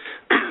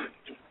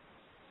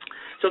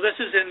 So this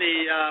is in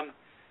the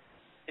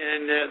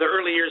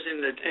early years,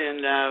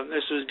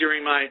 this was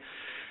during my,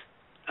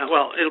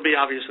 it'll be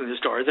obvious in the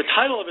story. The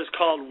title of it is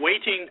called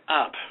Waiting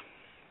Up.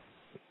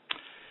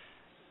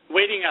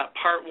 Waiting Up,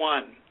 Part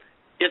 1.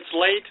 It's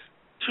late,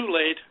 too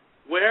late,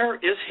 where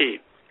is he?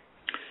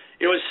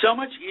 It was so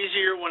much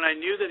easier when I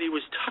knew that he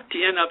was tucked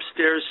in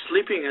upstairs,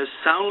 sleeping as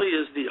soundly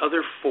as the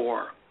other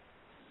four.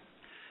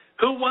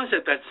 Who was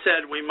it that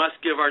said we must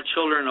give our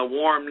children a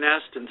warm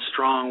nest and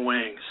strong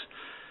wings?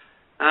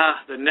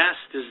 The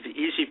nest is the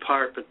easy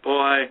part, but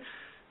boy,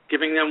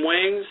 giving them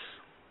wings?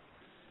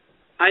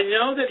 I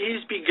know that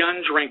he's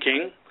begun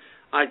drinking.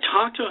 I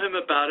talked to him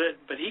about it,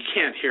 but he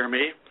can't hear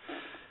me.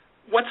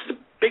 What's the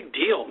big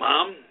deal,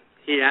 Mom?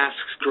 He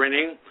asks,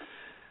 grinning.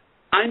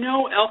 I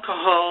know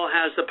alcohol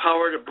has the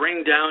power to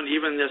bring down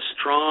even this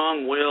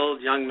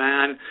strong-willed young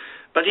man,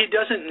 but he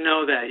doesn't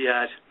know that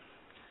yet.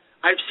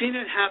 I've seen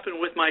it happen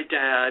with my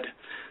dad,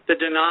 the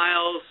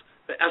denials,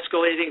 the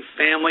escalating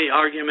family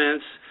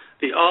arguments,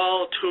 the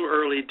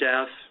all-too-early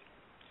death.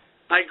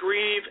 I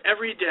grieve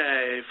every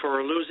day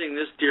for losing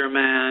this dear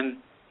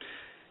man.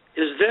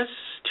 Is this,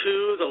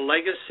 too, the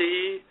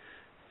legacy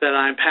that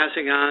I'm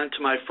passing on to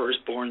my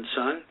firstborn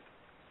son?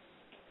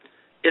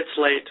 It's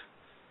late,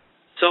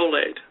 so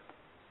late.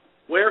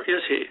 Where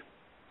is he?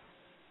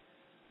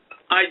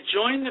 I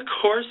join the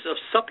chorus of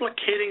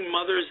supplicating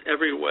mothers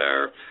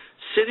everywhere,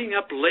 sitting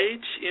up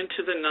late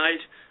into the night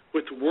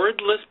with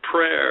wordless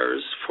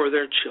prayers for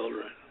their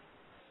children.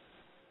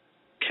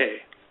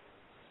 K.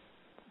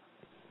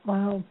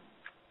 Wow.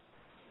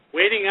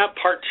 Waiting Up,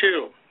 Part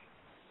 2.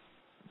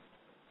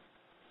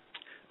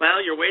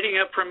 Well, you're waiting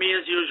up for me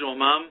as usual,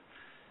 Mom.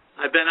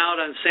 I've been out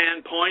on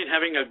Sand Point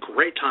having a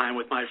great time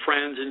with my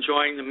friends,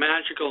 enjoying the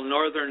magical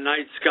northern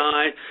night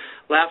sky,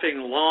 laughing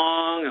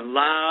long and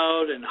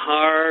loud and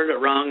hard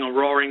around a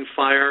roaring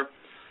fire.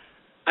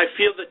 I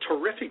feel the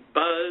terrific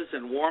buzz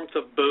and warmth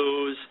of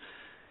booze.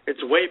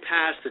 It's way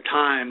past the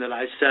time that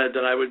I said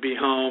that I would be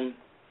home.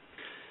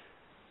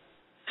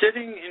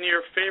 Sitting in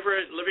your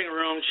favorite living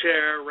room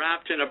chair,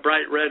 wrapped in a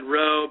bright red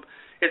robe,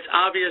 it's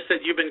obvious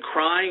that you've been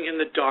crying in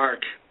the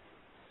dark.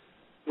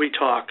 We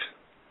talk.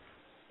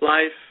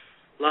 Life,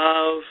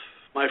 love,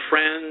 my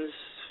friends,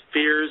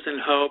 fears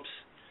and hopes.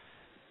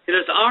 It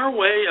is our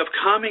way of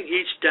calming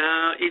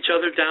each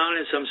other down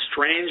in some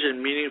strange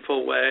and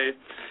meaningful way.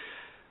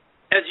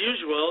 As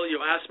usual, you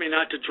ask me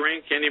not to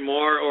drink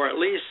anymore, or at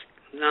least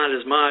not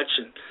as much,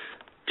 and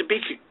to be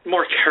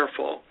more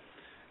careful.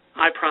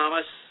 I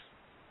promise,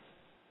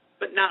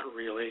 but not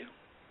really.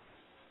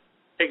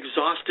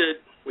 Exhausted,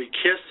 we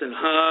kiss and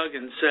hug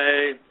and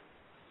say,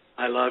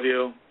 I love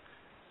you,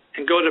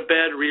 and go to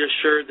bed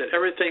reassured that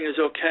everything is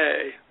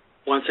okay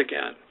once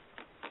again.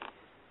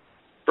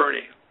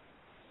 Bernie.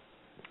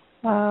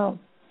 Wow.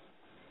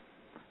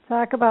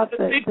 Talk about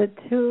the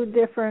two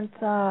different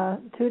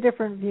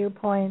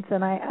viewpoints,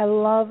 and I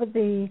love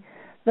the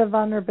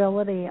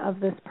vulnerability of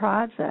this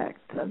project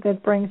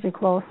that brings you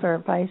closer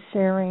by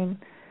sharing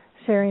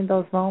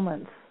those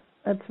moments.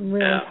 That's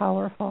really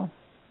powerful.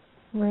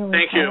 Really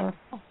Thank powerful.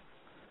 You.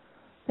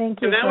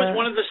 Thank you. And that was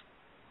one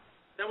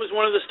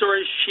of the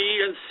stories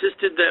she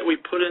insisted that we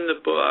put in the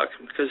book,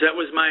 because that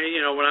was my,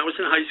 when I was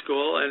in high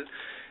school, and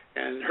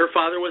her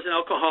father was an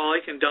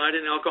alcoholic and died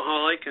an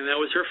alcoholic, and that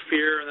was her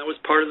fear, and that was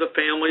part of the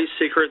family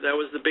secret. That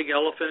was the big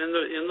elephant in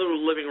the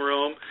living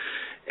room.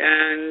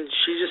 And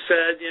she just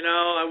said,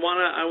 I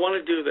want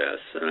to do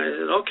this. And I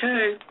said,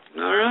 okay,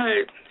 all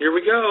right, here we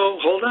go.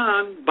 Hold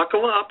on,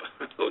 buckle up.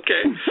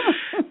 Okay.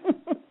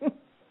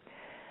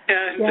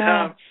 And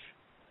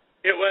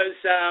it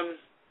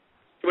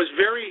was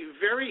very,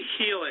 very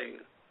healing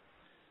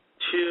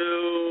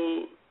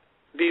to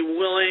be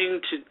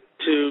willing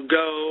to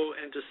go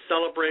and to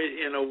celebrate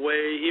in a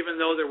way, even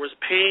though there was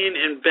pain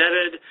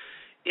embedded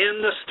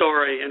in the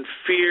story and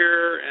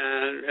fear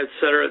and et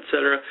cetera, et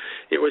cetera.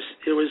 It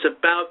was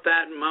about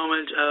that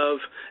moment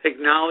of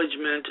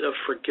acknowledgement of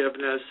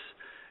forgiveness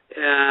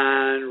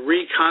and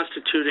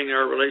reconstituting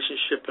our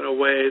relationship in a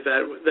way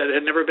that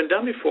had never been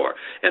done before.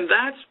 And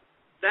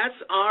that's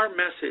our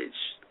message.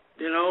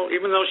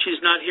 Even though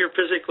she's not here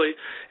physically,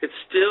 it's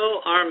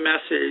still our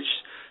message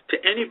to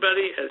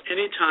anybody at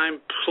any time.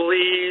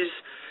 Please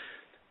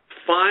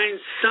find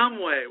some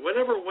way,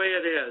 whatever way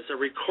it is, a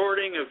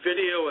recording, a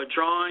video, a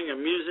drawing, a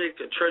music,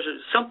 a treasure,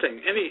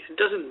 something, it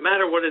doesn't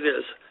matter what it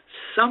is,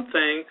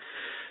 something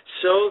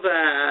so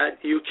that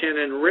you can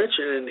enrich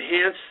and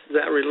enhance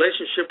that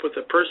relationship with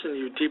the person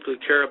you deeply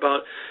care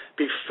about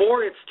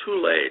before it's too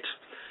late.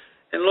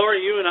 And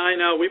Lori, you and I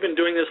know we've been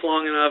doing this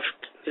long enough.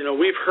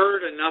 We've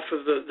heard enough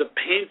of the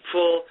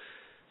painful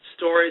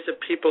stories that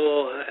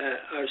people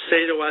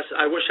say to us,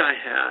 I wish I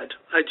had.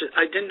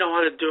 I didn't know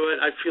how to do it.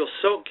 I feel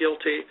so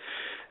guilty.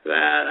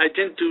 that I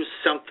didn't do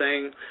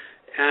something.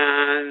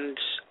 And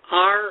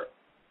our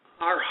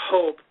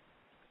hope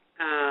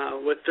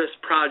with this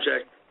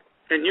project,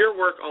 and your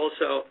work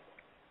also,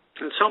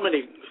 and so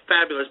many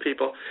fabulous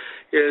people,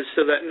 is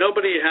so that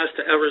nobody has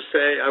to ever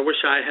say, I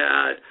wish I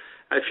had,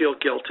 I feel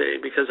guilty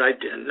because I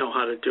didn't know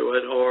how to do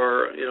it,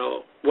 or,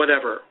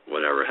 whatever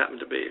happened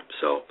to be.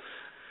 So.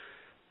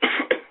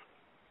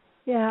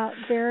 Yeah,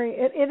 Jerry,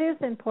 it is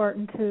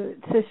important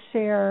to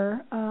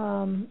share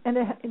and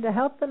to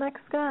help the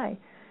next guy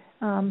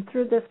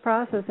through this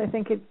process. I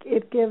think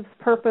it gives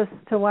purpose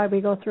to why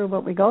we go through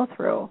what we go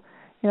through.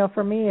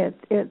 For me,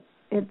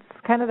 it's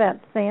kind of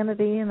that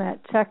sanity and that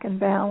check and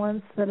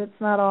balance, that it's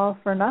not all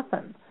for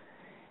nothing.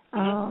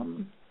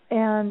 And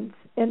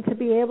to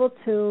be able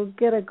to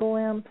get a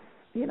glimpse,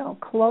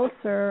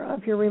 closer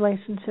of your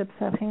relationships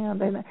at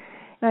hand. And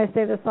I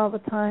say this all the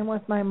time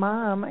with my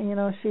mom.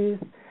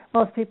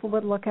 Most people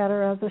would look at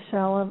her as a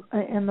shell of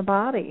the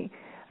body,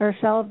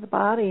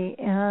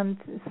 and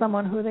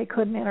someone who they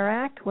couldn't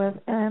interact with.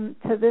 And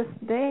to this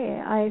day,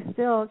 I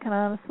still can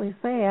honestly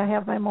say I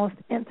have my most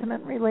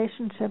intimate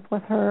relationship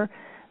with her,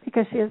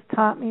 because she has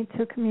taught me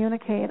to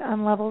communicate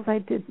on levels I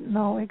didn't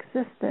know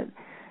existed.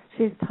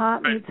 She's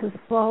taught me to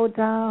slow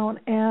down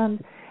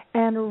and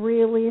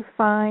really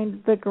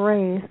find the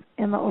grace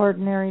in the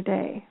ordinary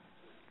day.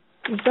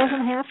 It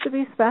doesn't have to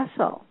be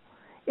special.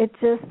 It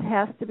just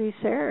has to be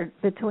shared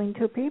between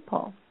two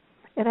people.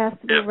 It has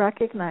to be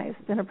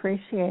recognized and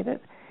appreciated.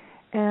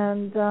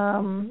 And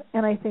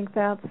I think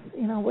that's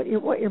what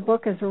your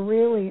book is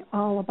really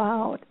all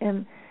about.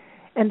 And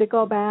to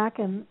go back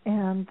and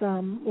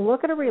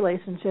look at a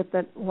relationship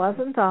that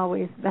wasn't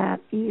always that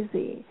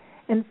easy,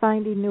 and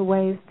finding new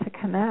ways to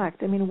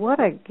connect. I mean, what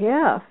a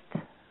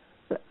gift!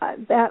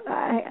 That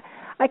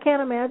I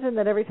can't imagine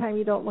that every time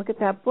you don't look at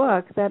that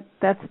book,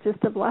 that's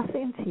just a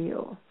blessing to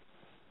you.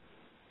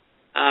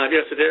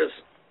 Yes, it is.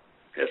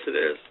 Yes, it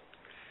is.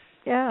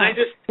 Yeah. I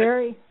just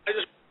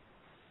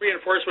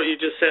reinforce what you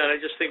just said. I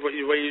just think what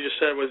you just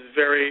said was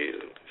very,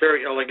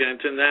 very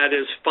elegant, and that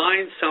is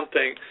find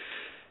something.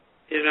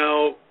 Even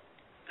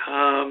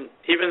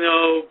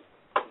though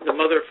the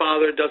mother,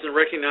 father doesn't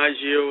recognize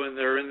you, and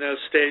they're in those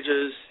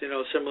stages,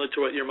 similar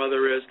to what your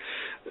mother is.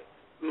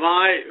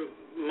 My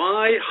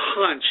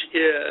hunch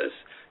is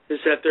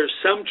that there's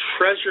some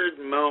treasured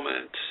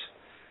moment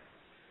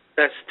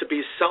that's to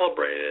be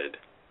celebrated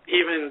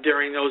even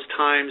during those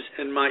times,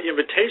 and my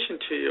invitation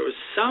to you is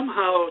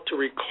somehow to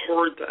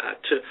record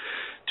that, to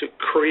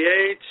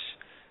create,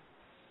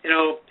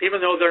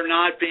 even though they're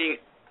not being,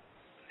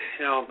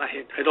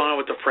 I don't know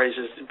what the phrase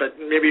is, but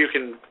maybe you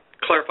can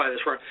clarify this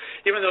for me.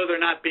 Even though they're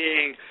not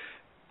being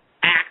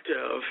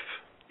active,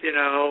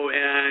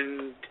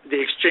 and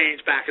the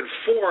exchange back and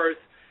forth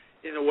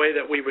in the way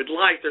that we would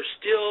like, they're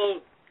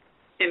still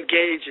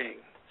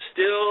engaging.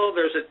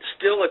 There's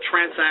still a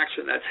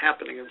transaction that's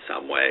happening in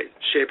some way,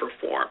 shape, or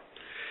form.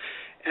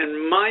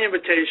 And my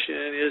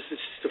invitation is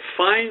to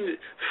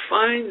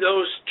find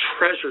those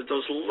treasures,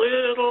 those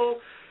little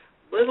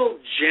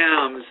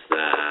gems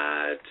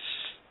that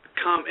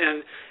come,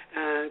 and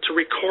to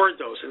record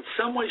those in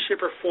some way,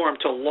 shape, or form,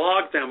 to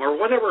log them, or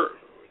whatever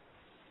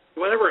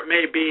it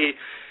may be,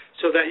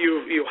 so that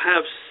you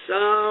have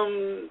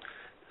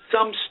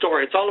some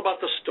story. It's all about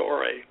the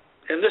story.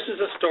 And this is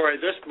a story.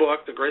 This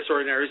book, The Grace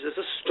Ordinaries, is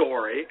a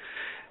story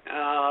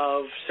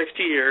of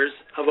 60 years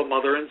of a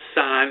mother and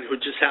son who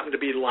just happened to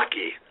be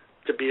lucky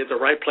to be at the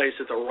right place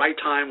at the right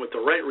time with the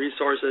right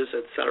resources,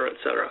 et cetera,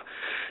 to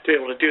be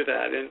able to do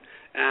that.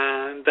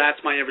 And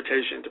that's my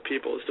invitation to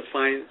people, is to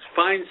find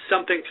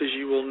something, because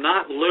you will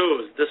not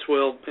lose. This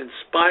will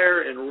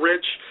inspire,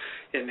 enrich,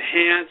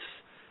 enhance,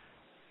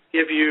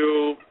 give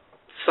you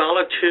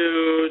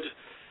solitude,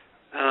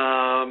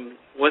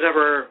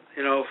 whatever,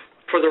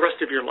 for the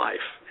rest of your life,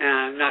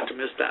 and not to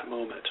miss that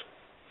moment.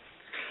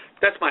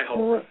 That's my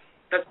hope.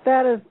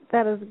 That is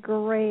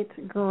great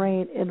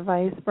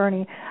advice,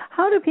 Bernie.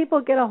 How do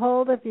people get a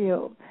hold of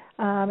you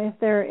if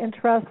they're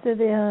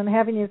interested in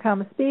having you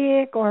come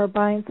speak or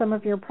buying some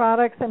of your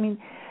products? I mean,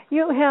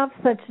 you have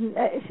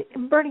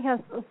Bernie has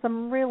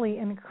some really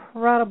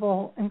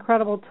incredible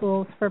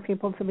tools for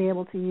people to be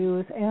able to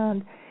use,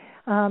 and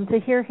to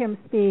hear him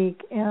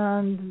speak,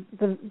 and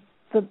the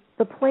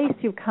place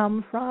you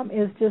come from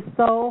is just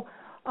so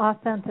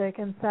authentic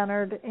and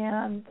centered,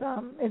 and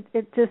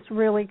it just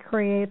really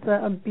creates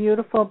a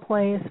beautiful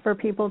place for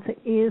people to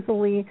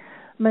easily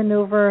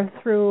maneuver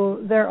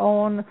through their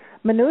own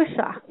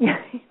minutia,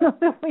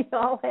 that we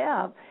all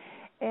have,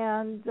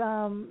 and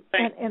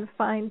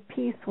find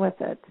peace with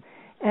it.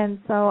 And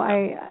so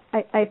I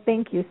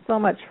thank you so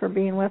much for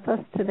being with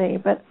us today.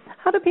 But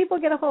how do people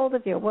get a hold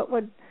of you? What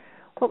would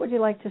you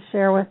like to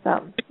share with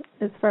them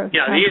as far as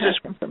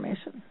contact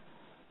information?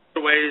 The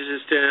ways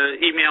is to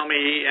email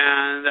me,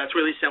 and that's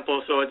really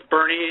simple. So it's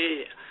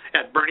Bernie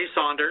at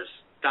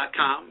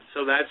BernieSaunders.com.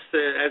 So that's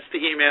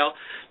the email.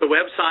 The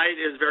website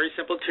is very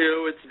simple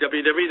too. It's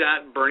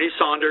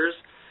www.BernieSaunders.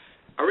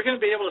 Are we going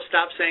to be able to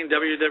stop saying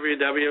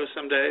www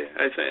someday?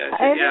 I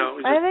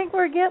think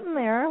we're getting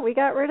there. We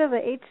got rid of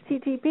the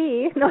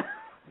HTTP.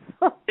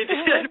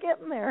 We're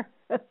getting there.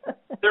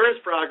 There is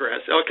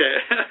progress. Okay.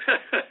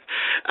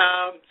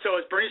 So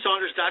it's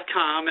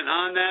BernieSaunders.com, and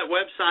on that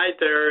website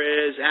there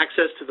is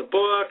access to the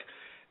book,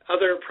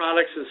 other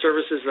products and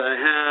services that I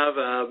have,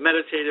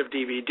 meditative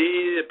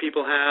DVD that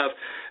people have,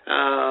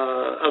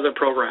 other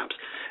programs.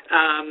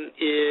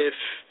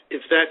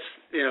 If that's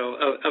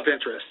of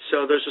interest.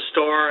 So there's a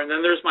store, and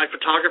then there's my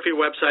photography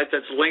website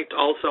that's linked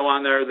also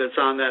on there. That's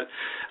on that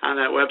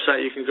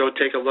website. You can go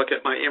take a look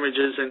at my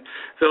images, and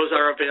those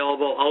are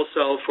available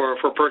also for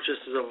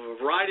purchases of a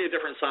variety of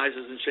different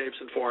sizes and shapes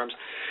and forms.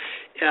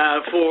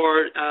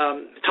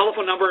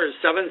 Telephone number is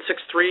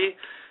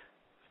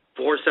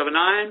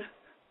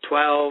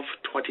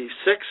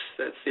 763-479-1226.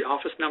 That's the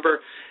office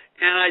number.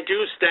 And I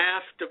do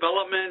staff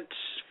development,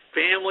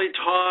 family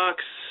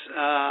talks,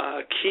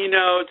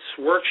 keynotes,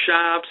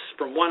 workshops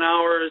from 1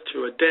 hour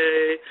to a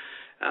day,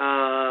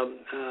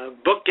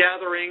 book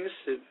gatherings.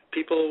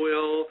 People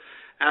will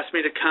ask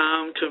me to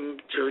come to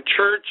your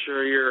church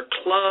or your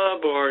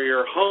club or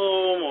your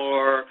home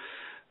or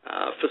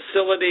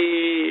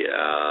facility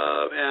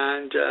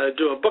and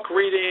do a book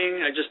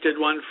reading. I just did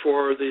one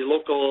for the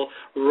local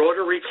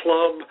Rotary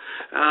Club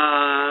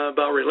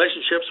about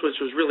relationships, which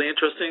was really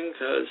interesting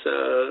because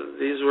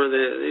these were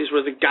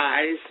the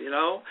guys,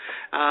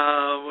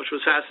 which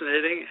was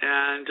fascinating.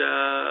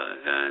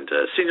 And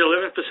senior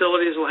living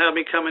facilities will have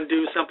me come and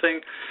do something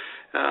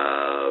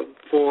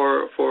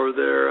for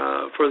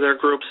their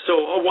groups.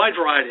 So a wide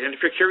variety. And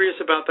if you're curious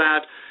about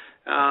that,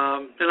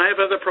 and I have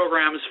other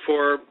programs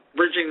for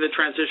bridging the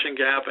transition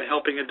gap and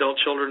helping adult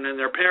children and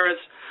their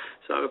parents.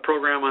 So I have a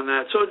program on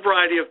that. So a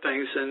variety of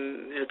things.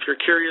 And if you're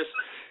curious,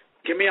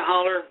 give me a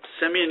holler,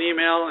 send me an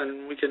email,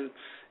 and we can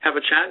have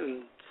a chat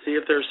and see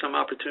if there's some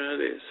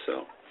opportunities.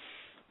 So.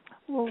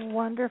 Well,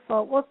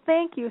 wonderful. Well,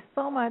 thank you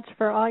so much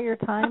for all your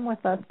time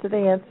with us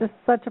today. It's just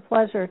such a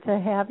pleasure to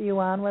have you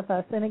on with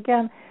us. And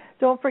again,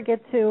 don't forget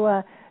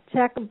to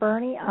check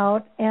Bernie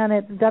out, and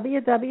it's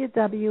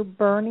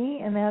www.bernie,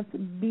 and that's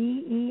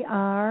BERNIE,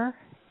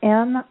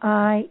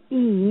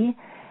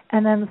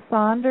 and then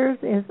Saunders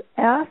is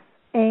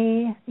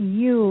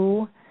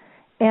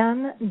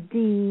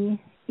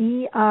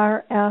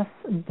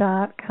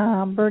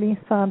SAUNDERS.com,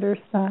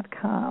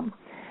 BernieSaunders.com.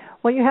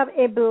 Well, you have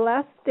a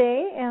blessed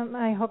day, and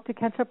I hope to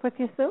catch up with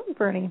you soon,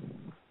 Bernie.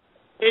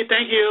 Hey,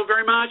 thank you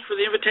very much for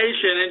the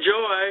invitation.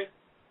 Enjoy.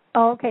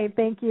 Okay,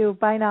 thank you.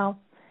 Bye now.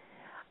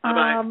 Bye-bye.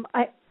 I'm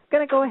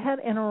going to go ahead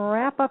and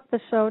wrap up the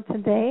show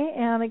today.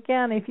 And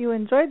again, if you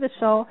enjoyed the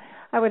show,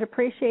 I would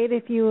appreciate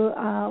if you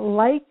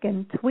like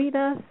and tweet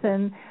us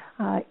and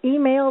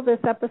email this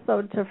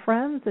episode to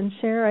friends and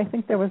share. I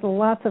think there was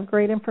lots of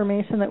great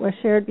information that was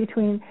shared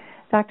between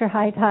Dr.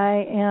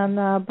 Haitai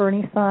and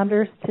Bernie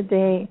Saunders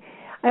today.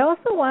 I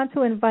also want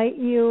to invite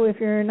you, if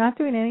you're not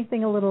doing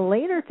anything a little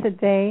later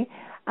today,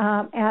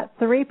 at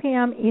 3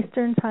 p.m.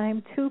 Eastern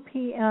Time, 2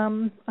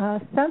 p.m.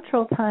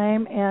 Central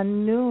Time,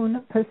 and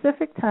noon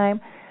Pacific Time,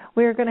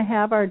 we're going to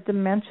have our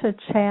Dementia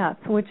Chats,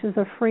 which is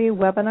a free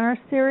webinar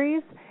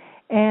series.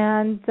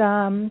 And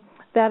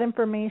that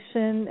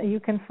information you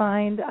can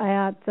find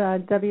at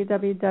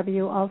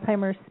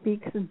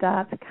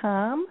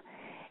www.alzheimerspeaks.com.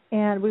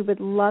 And we would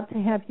love to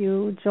have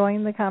you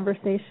join the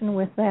conversation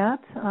with that.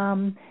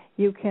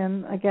 You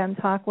can, again,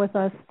 talk with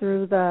us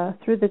through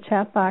the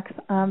chat box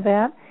on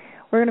that.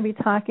 We're going to be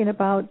talking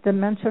about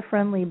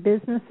dementia-friendly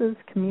businesses,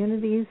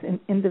 communities, and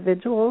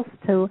individuals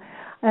to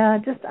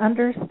just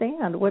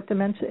understand what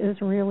dementia is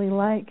really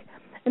like.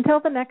 Until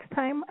the next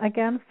time,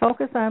 again,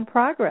 focus on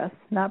progress,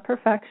 not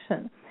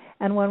perfection.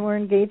 And when we're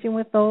engaging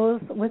with those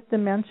with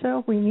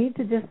dementia, we need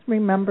to just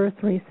remember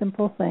 3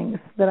 simple things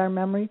that our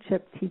memory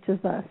chip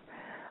teaches us.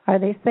 Are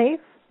they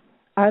safe?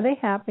 Are they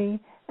happy?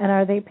 And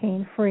are they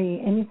pain-free?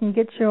 And you can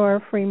get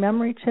your free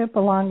memory chip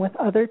along with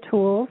other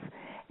tools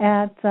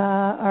at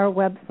our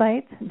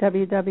website,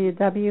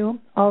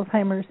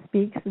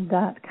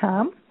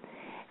 www.alzheimerspeaks.com.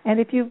 And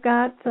if you've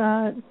got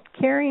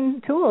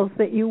caring tools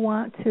that you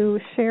want to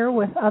share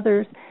with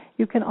others,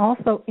 you can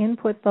also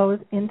input those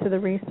into the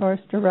resource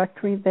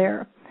directory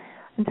there.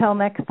 Until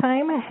next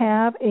time,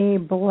 have a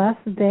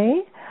blessed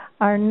day.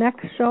 Our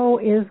next show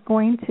is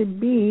going to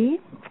be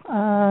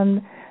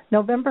on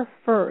November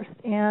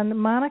 1st, and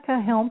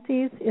Monica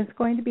Helmtes is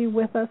going to be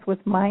with us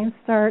with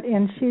MindStart,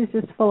 and she's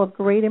just full of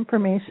great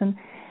information,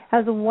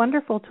 has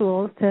wonderful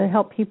tools to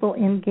help people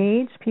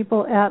engage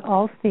people at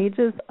all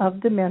stages of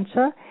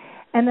dementia.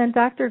 And then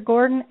Dr.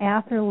 Gordon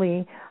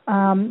Atherley,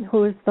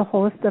 who is the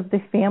host of the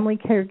Family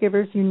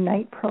Caregivers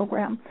Unite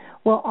program,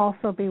 will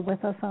also be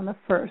with us on the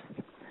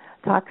 1st.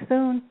 Talk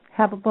soon.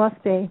 Have a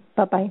blessed day.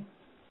 Bye-bye.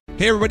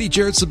 Hey everybody,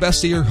 Jared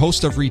Sebestier,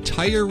 host of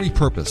Retire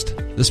Repurposed.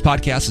 This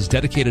podcast is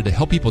dedicated to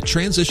help people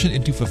transition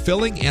into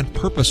fulfilling and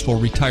purposeful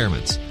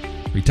retirements.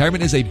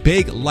 Retirement is a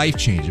big life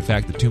change. In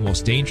fact, the 2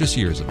 most dangerous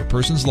years of a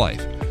person's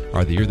life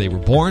are the year they were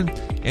born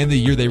and the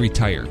year they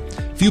retire.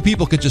 Few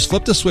people could just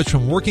flip the switch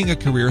from working a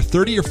career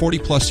 30 or 40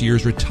 plus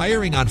years,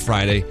 retiring on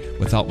Friday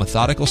without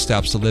methodical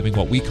steps to living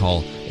what we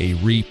call a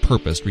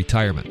repurposed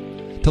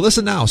retirement. To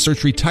listen now,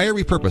 search Retire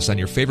Repurposed on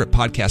your favorite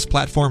podcast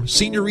platform,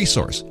 Senior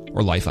Resource,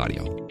 or Life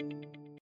Audio.